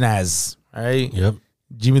fucking schnaz. Right? Yep.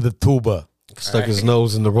 Jimmy the tuba. Stuck his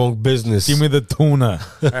nose in the wrong business. Jimmy the tuna.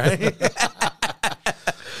 Right?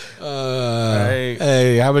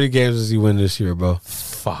 Hey, how many games does he win this year, bro?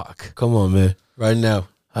 Fuck. Come on, man. Right now.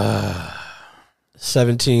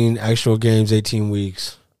 17 actual games, 18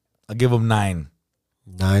 weeks. I'll give him 9.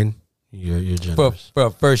 9? You're generous. For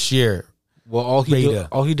a first year. Well, all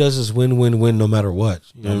he does is win, no matter what.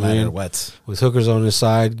 You know no what I matter mean? what. With hookers on his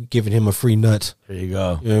side, giving him a free nut. There you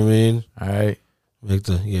go. You know what I mean? All right.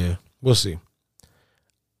 We'll see.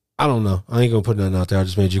 I don't know. I ain't gonna put nothing out there. I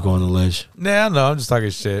just made you go on the ledge. Nah, no, I'm just talking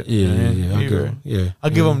shit. I'll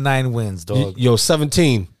give him 9 wins, dog. Yo,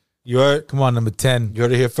 17. You heard? Come on, number 10. You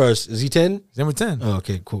heard it here first. Is he 10? Number 10. Oh,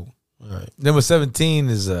 okay, cool. All right. Number 17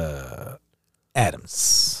 is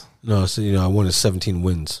Adams. No, so I wanted 17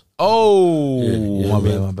 wins. Oh, my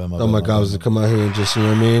bad. Thought my guy was to come out here and just, you know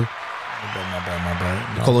what I mean? My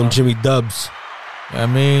bad. Call him Jimmy Dubs. I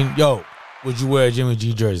mean, yo, would you wear a Jimmy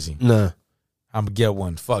G jersey? Nah. I'm going to get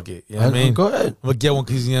one. Fuck it. You know what I mean? Go ahead. I'm going to get one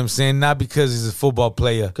because, you know what I'm saying? Not because he's a football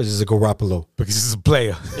player. Because he's a Garoppolo. Because he's a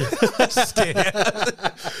player. I'm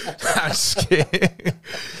just kidding.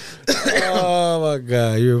 Oh, my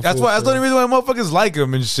God. That's the only reason why motherfuckers like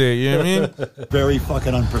him and shit. You know what I mean? Very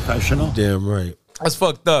fucking unprofessional. Damn right. That's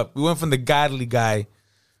fucked up. We went from the godly guy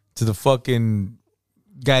to the fucking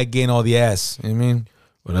guy getting all the ass. You know what I mean?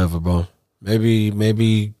 Whatever, bro.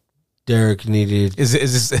 Maybe Derek needed Is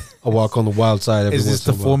this a walk on the wild side. Every is this once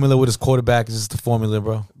the in a while. formula with his quarterback? Is this the formula,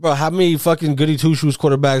 bro? Bro, how many fucking goody two shoes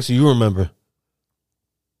quarterbacks do you remember?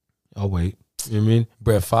 Oh wait, you know what I mean?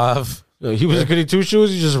 Brett Favre, He was a goody two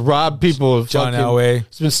shoes. He just robbed people. Of John fucking, Elway,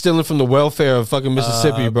 He's been stealing from the welfare of fucking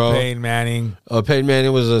Mississippi, bro. Peyton Manning. Peyton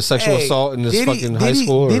Manning was a sexual assault in this fucking high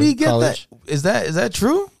school Did or he get college. that? Is that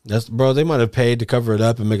true? That's bro. They might have paid to cover it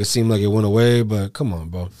up and make it seem like it went away, but come on,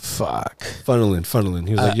 bro. Fuck. Funneling.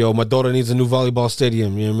 He was like, "Yo, my daughter needs a new volleyball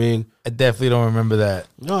stadium." You know what I mean? I definitely don't remember that.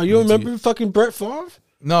 No, you don't remember fucking Brett Favre?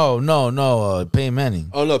 No. Peyton Manning.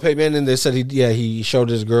 Oh no, Peyton Manning. They said he showed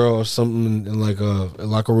his girl or something in like a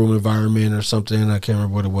locker room environment or something. I can't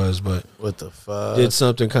remember what it was, but What the fuck? did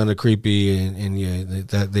something kind of creepy and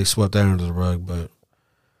yeah, they swept that under the rug. But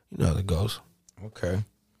you know how it goes. Okay.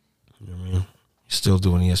 You know what I mean? He's still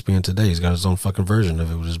doing ESPN today. He's got his own fucking version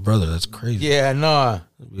of it with his brother. That's crazy. Yeah, no.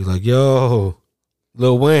 Be like, yo,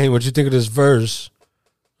 Lil Wayne, what you think of this verse?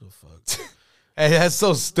 Oh, fuck. Hey, that's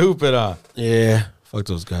so stupid, huh? Yeah, fuck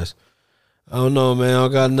those guys. I don't know, man. I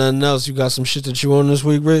don't got nothing else. You got some shit that you on this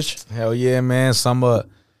week, Rich? Hell yeah, man. So I'm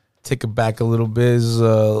take it back a little bit.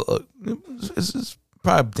 It's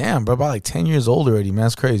probably bro, about like 10 years old already, man.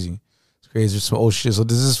 It's crazy. It's crazy. It's some old shit. So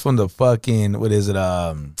this is from the fucking what is it?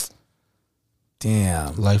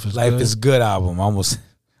 Damn. Life is Good album. I almost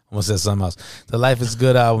said something else. The Life is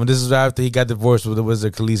Good album. This is after he got divorced with the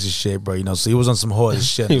Wizard Khaleesi shit, bro. You know, so he was on some horse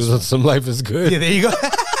shit. He was on some Life is Good. Yeah, there you go.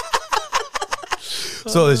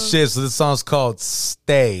 So this shit. So this song's called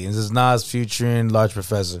 "Stay." And this is Nas featuring Large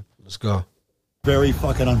Professor. Let's go. Very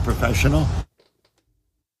fucking unprofessional.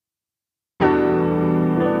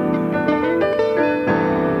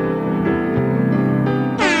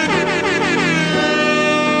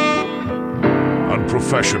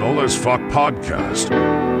 Unprofessional as Fuck Podcast.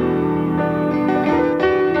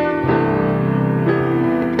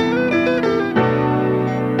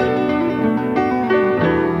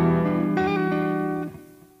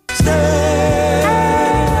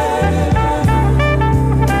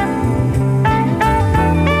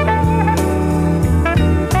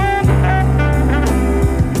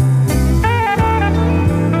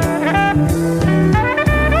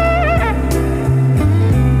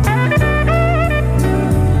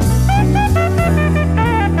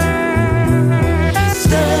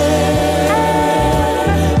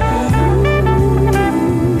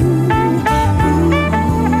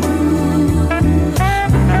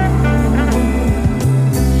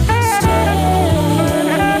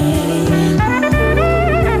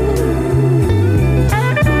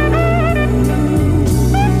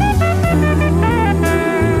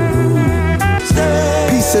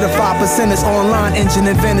 Percenters, online engine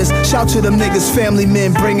inventors. Shout to them niggas, family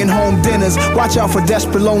men bringing home dinners. Watch out for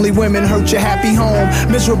desperate, lonely women, hurt your happy home.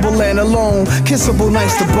 Miserable and alone, kissable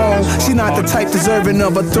nice to bone. She not the type deserving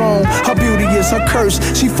of a throne. Her beauty is her curse.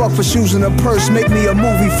 She fuck for shoes in her purse. Make me a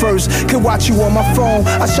movie first. Could watch you on my phone.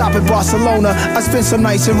 I shop in Barcelona. I spend some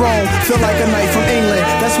nights in Rome. Feel like a knight from England.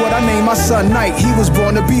 That's what I named my son Knight. He was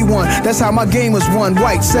born to be one. That's how my game was won.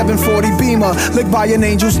 White 740 Beamer, licked by an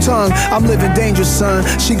angel's tongue. I'm living dangerous, son.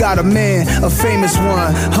 She got a man, a famous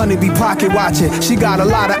one. Honeybee pocket watching. She got a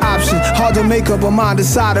lot of options. Hard to make up her mind,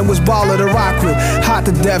 deciding which baller to rock with. Hot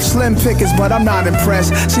to death, slim pickings, but I'm not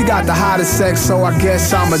impressed. She got the hottest sex, so I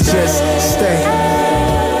guess I'ma just stay.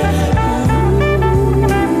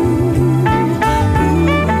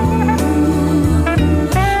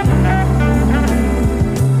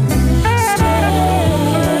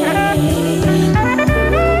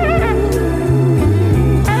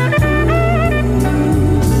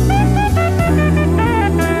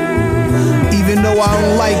 I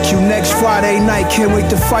don't like you. Next Friday night, can't wait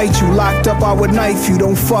to fight you. Locked up, I would knife you.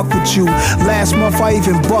 Don't fuck with you. Last month, I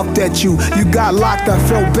even bucked at you. You got locked, I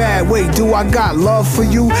felt bad. Wait, do I got love for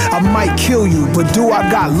you? I might kill you, but do I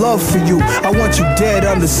got love for you? I want you dead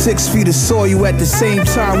under 6 feet of soil. You at the same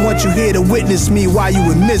time, want you here to witness me while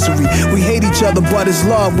you in misery. We hate each other, but it's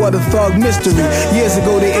love. What a thug mystery. Years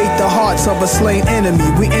ago, they ate the hearts of a slain enemy.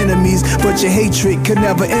 We enemies, but your hatred could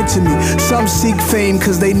never enter me. Some seek fame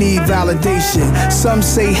cause they need validation. Some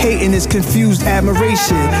say hating is confused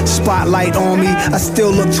admiration. Spotlight on me, I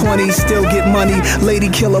still look 20, still get money. Lady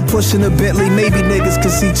killer pushing a Bentley. Maybe niggas can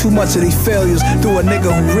see too much of these failures through a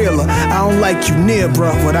nigga who realer. I don't like you near,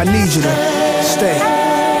 bruh, but I need you to stay.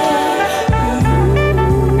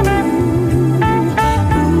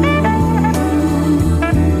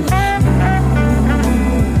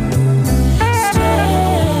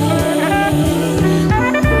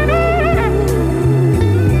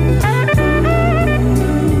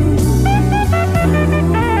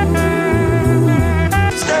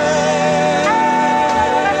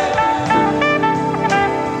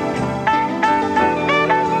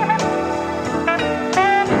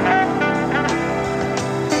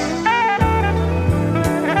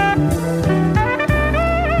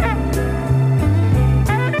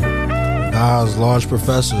 Large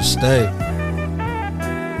Professor, Stay.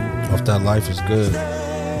 Off that Life is Good.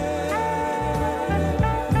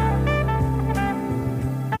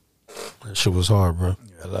 That shit was hard, bro.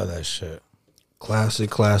 I love that shit. Classic,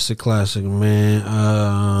 man.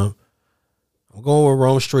 I'm going with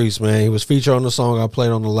Rome Streets, man. He was featured on the song I played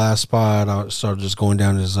on the last pod. I started just going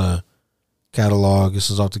down his catalog. This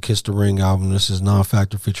is off the Kiss the Ring album. This is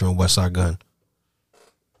Non-Factor featuring Westside Gunn.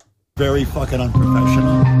 Very fucking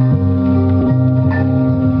unprofessional.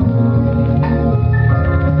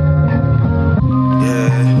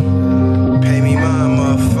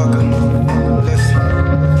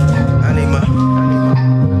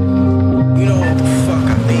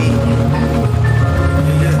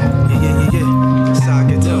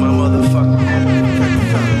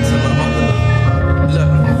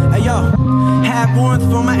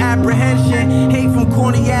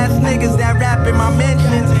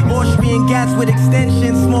 With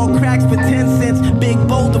extensions, small cracks for 10 cents. Big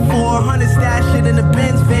boulder 400, stash it in the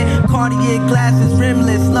Benz van. Cartier glasses,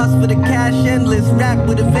 rimless, lust for the cash endless. Rap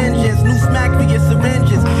with a vengeance, new smack for your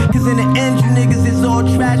syringes. Cause in the end, you niggas is all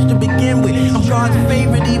trash to begin with. I'm God's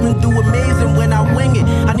favorite, even do amazing when I wing it.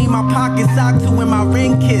 I need my pocket socked to when my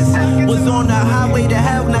ring kiss. Was on the highway to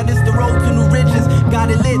hell, now this the road to new riches.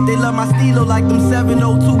 Got it lit, they love my stilo like them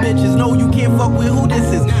 702 bitches. No, you can't fuck with who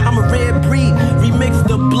this is. I'm a rare breed, remix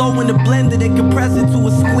the blow in the blender, then compress it to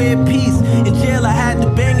a square piece. In jail, I had the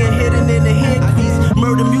banger hidden in the head crease.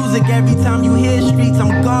 Murder music every time you hear streets.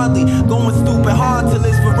 I'm godly, going stupid hard till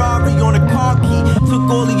it's Ferrari on a car key. Took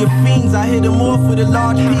all of your fiends, I hit them off with a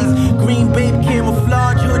large piece. Green babe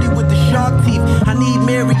camouflage hoodie with the shark teeth. I need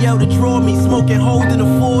Marielle to draw me, smoking hold in the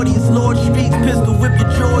 40s. Lord Streets, pistol whip your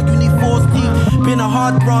jaw, you need force teeth. Been a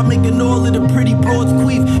heartthrob, making all of the pretty broads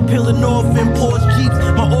queef. Peeling off in Porsche Jeeps,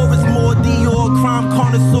 my aura's more Dior. Crime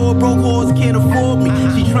connoisseur, broke whores can't afford me.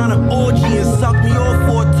 She tryna orgy and suck me off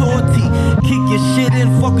for a torty. Kick your shit in,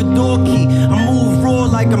 fuck a door key. I move raw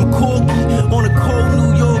like I'm Corky on a cold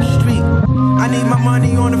New York street. I need my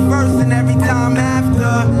money on the first and every time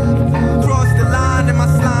after. Cross the line and my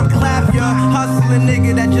slime clap ya. Hustling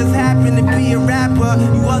nigga that just happened to be a rapper.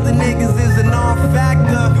 You other niggas is a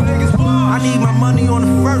non-factor. I need my money on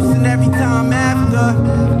the first and every time after.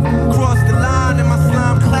 Cross the line and my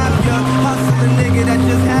slime clap ya. Hustling nigga that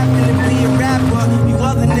just happened to be a rapper. You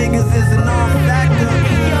other niggas is a non-factor.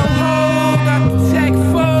 Yo, hold up the tech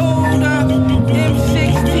fold up.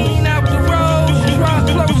 M16 out the road. Draw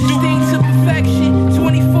close, sting to perfection.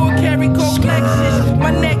 24 karat gold Lexus.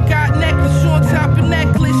 My neck got necklace on top of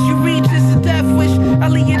necklace. You reach, it's a death wish. I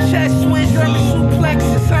leave your chest switch. Let me suplex.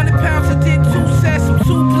 600 pounds, I did 2 sets. I'm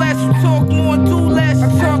too blessed. You talk more, do less. I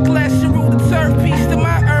talk less. You rule the turf, piece to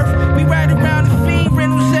my earth. We ride around the fiend,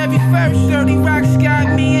 rentals every first. 30 rocks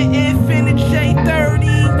got me an infinite J30.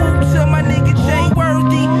 Woo till my nigga Jay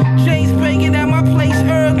Worthy. Jay's banging at my place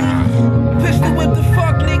early. Pistol whip the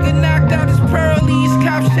fuck nigga, knocked out his pearlies.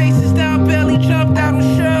 Cops chases down belly, jumped out on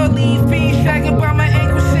Shirley. Fiends dragging by my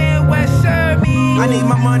ankle saying West serve me. I need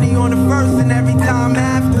my money on the first and every time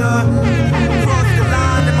after. Cross the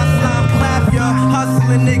line and my slime clap ya.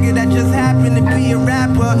 Hustling nigga that just happened to be a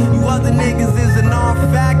rapper. You other niggas is a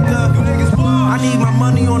non-factor. I need my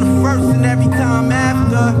money on the first and every time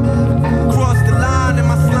after. Cross the line and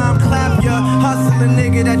my slime clap ya. Hustling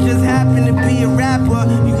nigga that just happened to be a rapper.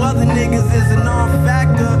 You other niggas is a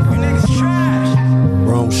non-factor. You niggas trash.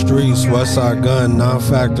 Rome Streets, Westside Gunn,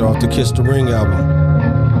 Non-Factor off the Kiss the Ring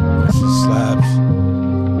album. This is slaps.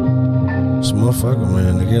 This motherfucker,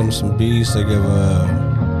 man. They give him some beats. They give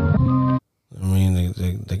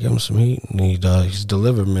they give him some heat, and he's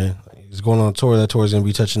delivered, man. He's going on tour. That tour is gonna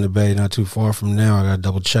be touching the Bay not too far from now. I gotta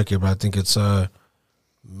double check it, but I think it's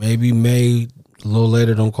maybe May, a little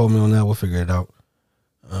later. Don't quote me on that. We'll figure it out.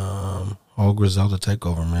 All Griselda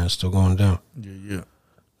takeover, man. It's still going down. Yeah.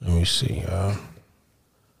 Let me see.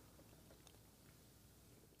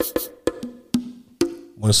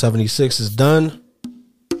 176 is done.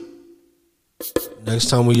 Next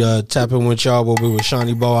time we tap in with y'all, we'll be with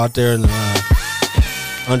Shawnee Bo out there in the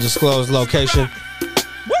undisclosed location.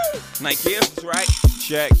 Woo! Nike is right.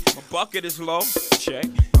 Check. My bucket is low. Check.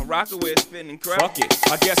 My rocker with spinning crack. Fuck it.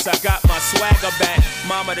 I guess I got my swagger back.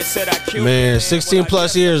 Mama that said I killed man, 16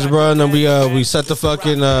 plus years, bro. And then we set the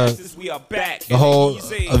fucking the whole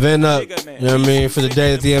event up. You know what I mean? For the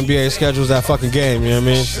day that the NBA schedules that fucking game. You know what I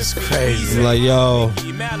mean? It's crazy. I'm like, yo,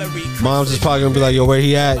 mom's just probably gonna be like, yo, where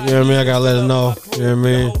he at? You know what I mean? I gotta let her know. You know what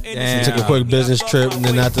I mean? Damn. Took a quick business trip, and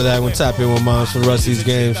then after that, we'll tap in with moms for the rest of these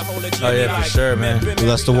games. Oh yeah, for sure, man.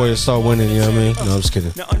 Unless the Warriors start winning. You know what I mean? No, I'm just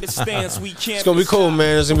kidding. It's gonna be cool,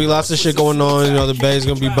 man. There's gonna be lots of shit going on. You know, the Bay's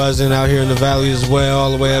gonna be buzzing out here in the Valley as well,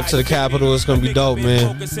 all the way up to the Capitol. It's gonna be dope,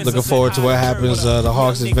 man. Looking forward to what happens. The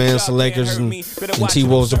Hawks advance, the Lakers and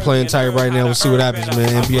T-Wolves are playing tight right now. We'll see what happens,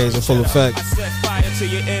 man. NBA's in full effect.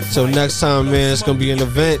 So next time, man, it's gonna be an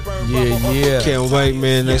event. Yeah. Can't wait,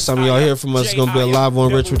 man. Next time y'all hear from us, it's gonna be a live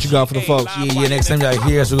one. Rich, what you got for the folks? Yeah. Next time y'all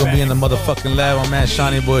hear us, we're gonna be in the motherfucking lab. My man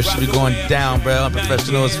Shawnee Bush should be going down, bro.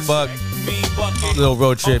 Unprofessional as fuck. Little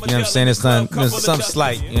road trip, you know what I'm saying? It's something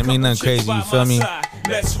slight, you know what I mean? Nothing crazy, you feel me?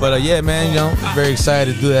 But yeah, man, you know, very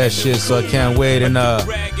excited to do that shit, so I can't wait. And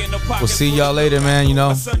we'll see y'all later, man, you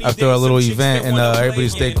know, after our little event. And everybody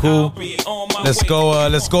stay cool. Let's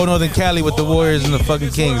go Northern Cali with the Warriors and the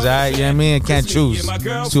fucking Kings, all right? You know what I mean? Can't choose.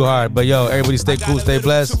 It's too hard. But yo, everybody stay cool, stay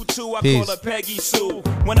blessed. Peace.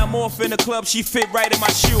 When I'm off in the club, she fit right in my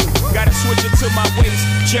shoe. Gotta switch it to my waist,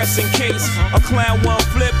 just in case. A clown one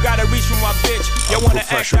flip, gotta reach for my bitch. Y'all wanna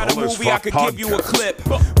act out a movie, I could give you a clip.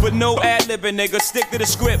 But no ad-libbing, nigga, stick to the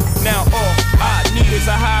script. Now all I need is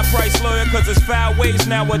a high-priced lawyer, cause it's foul ways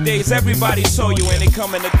nowadays. Everybody saw you and they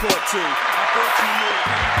coming to court too. I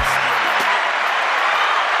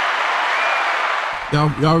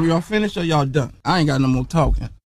thought you knew. Y'all finished or y'all done? I ain't got no more talking.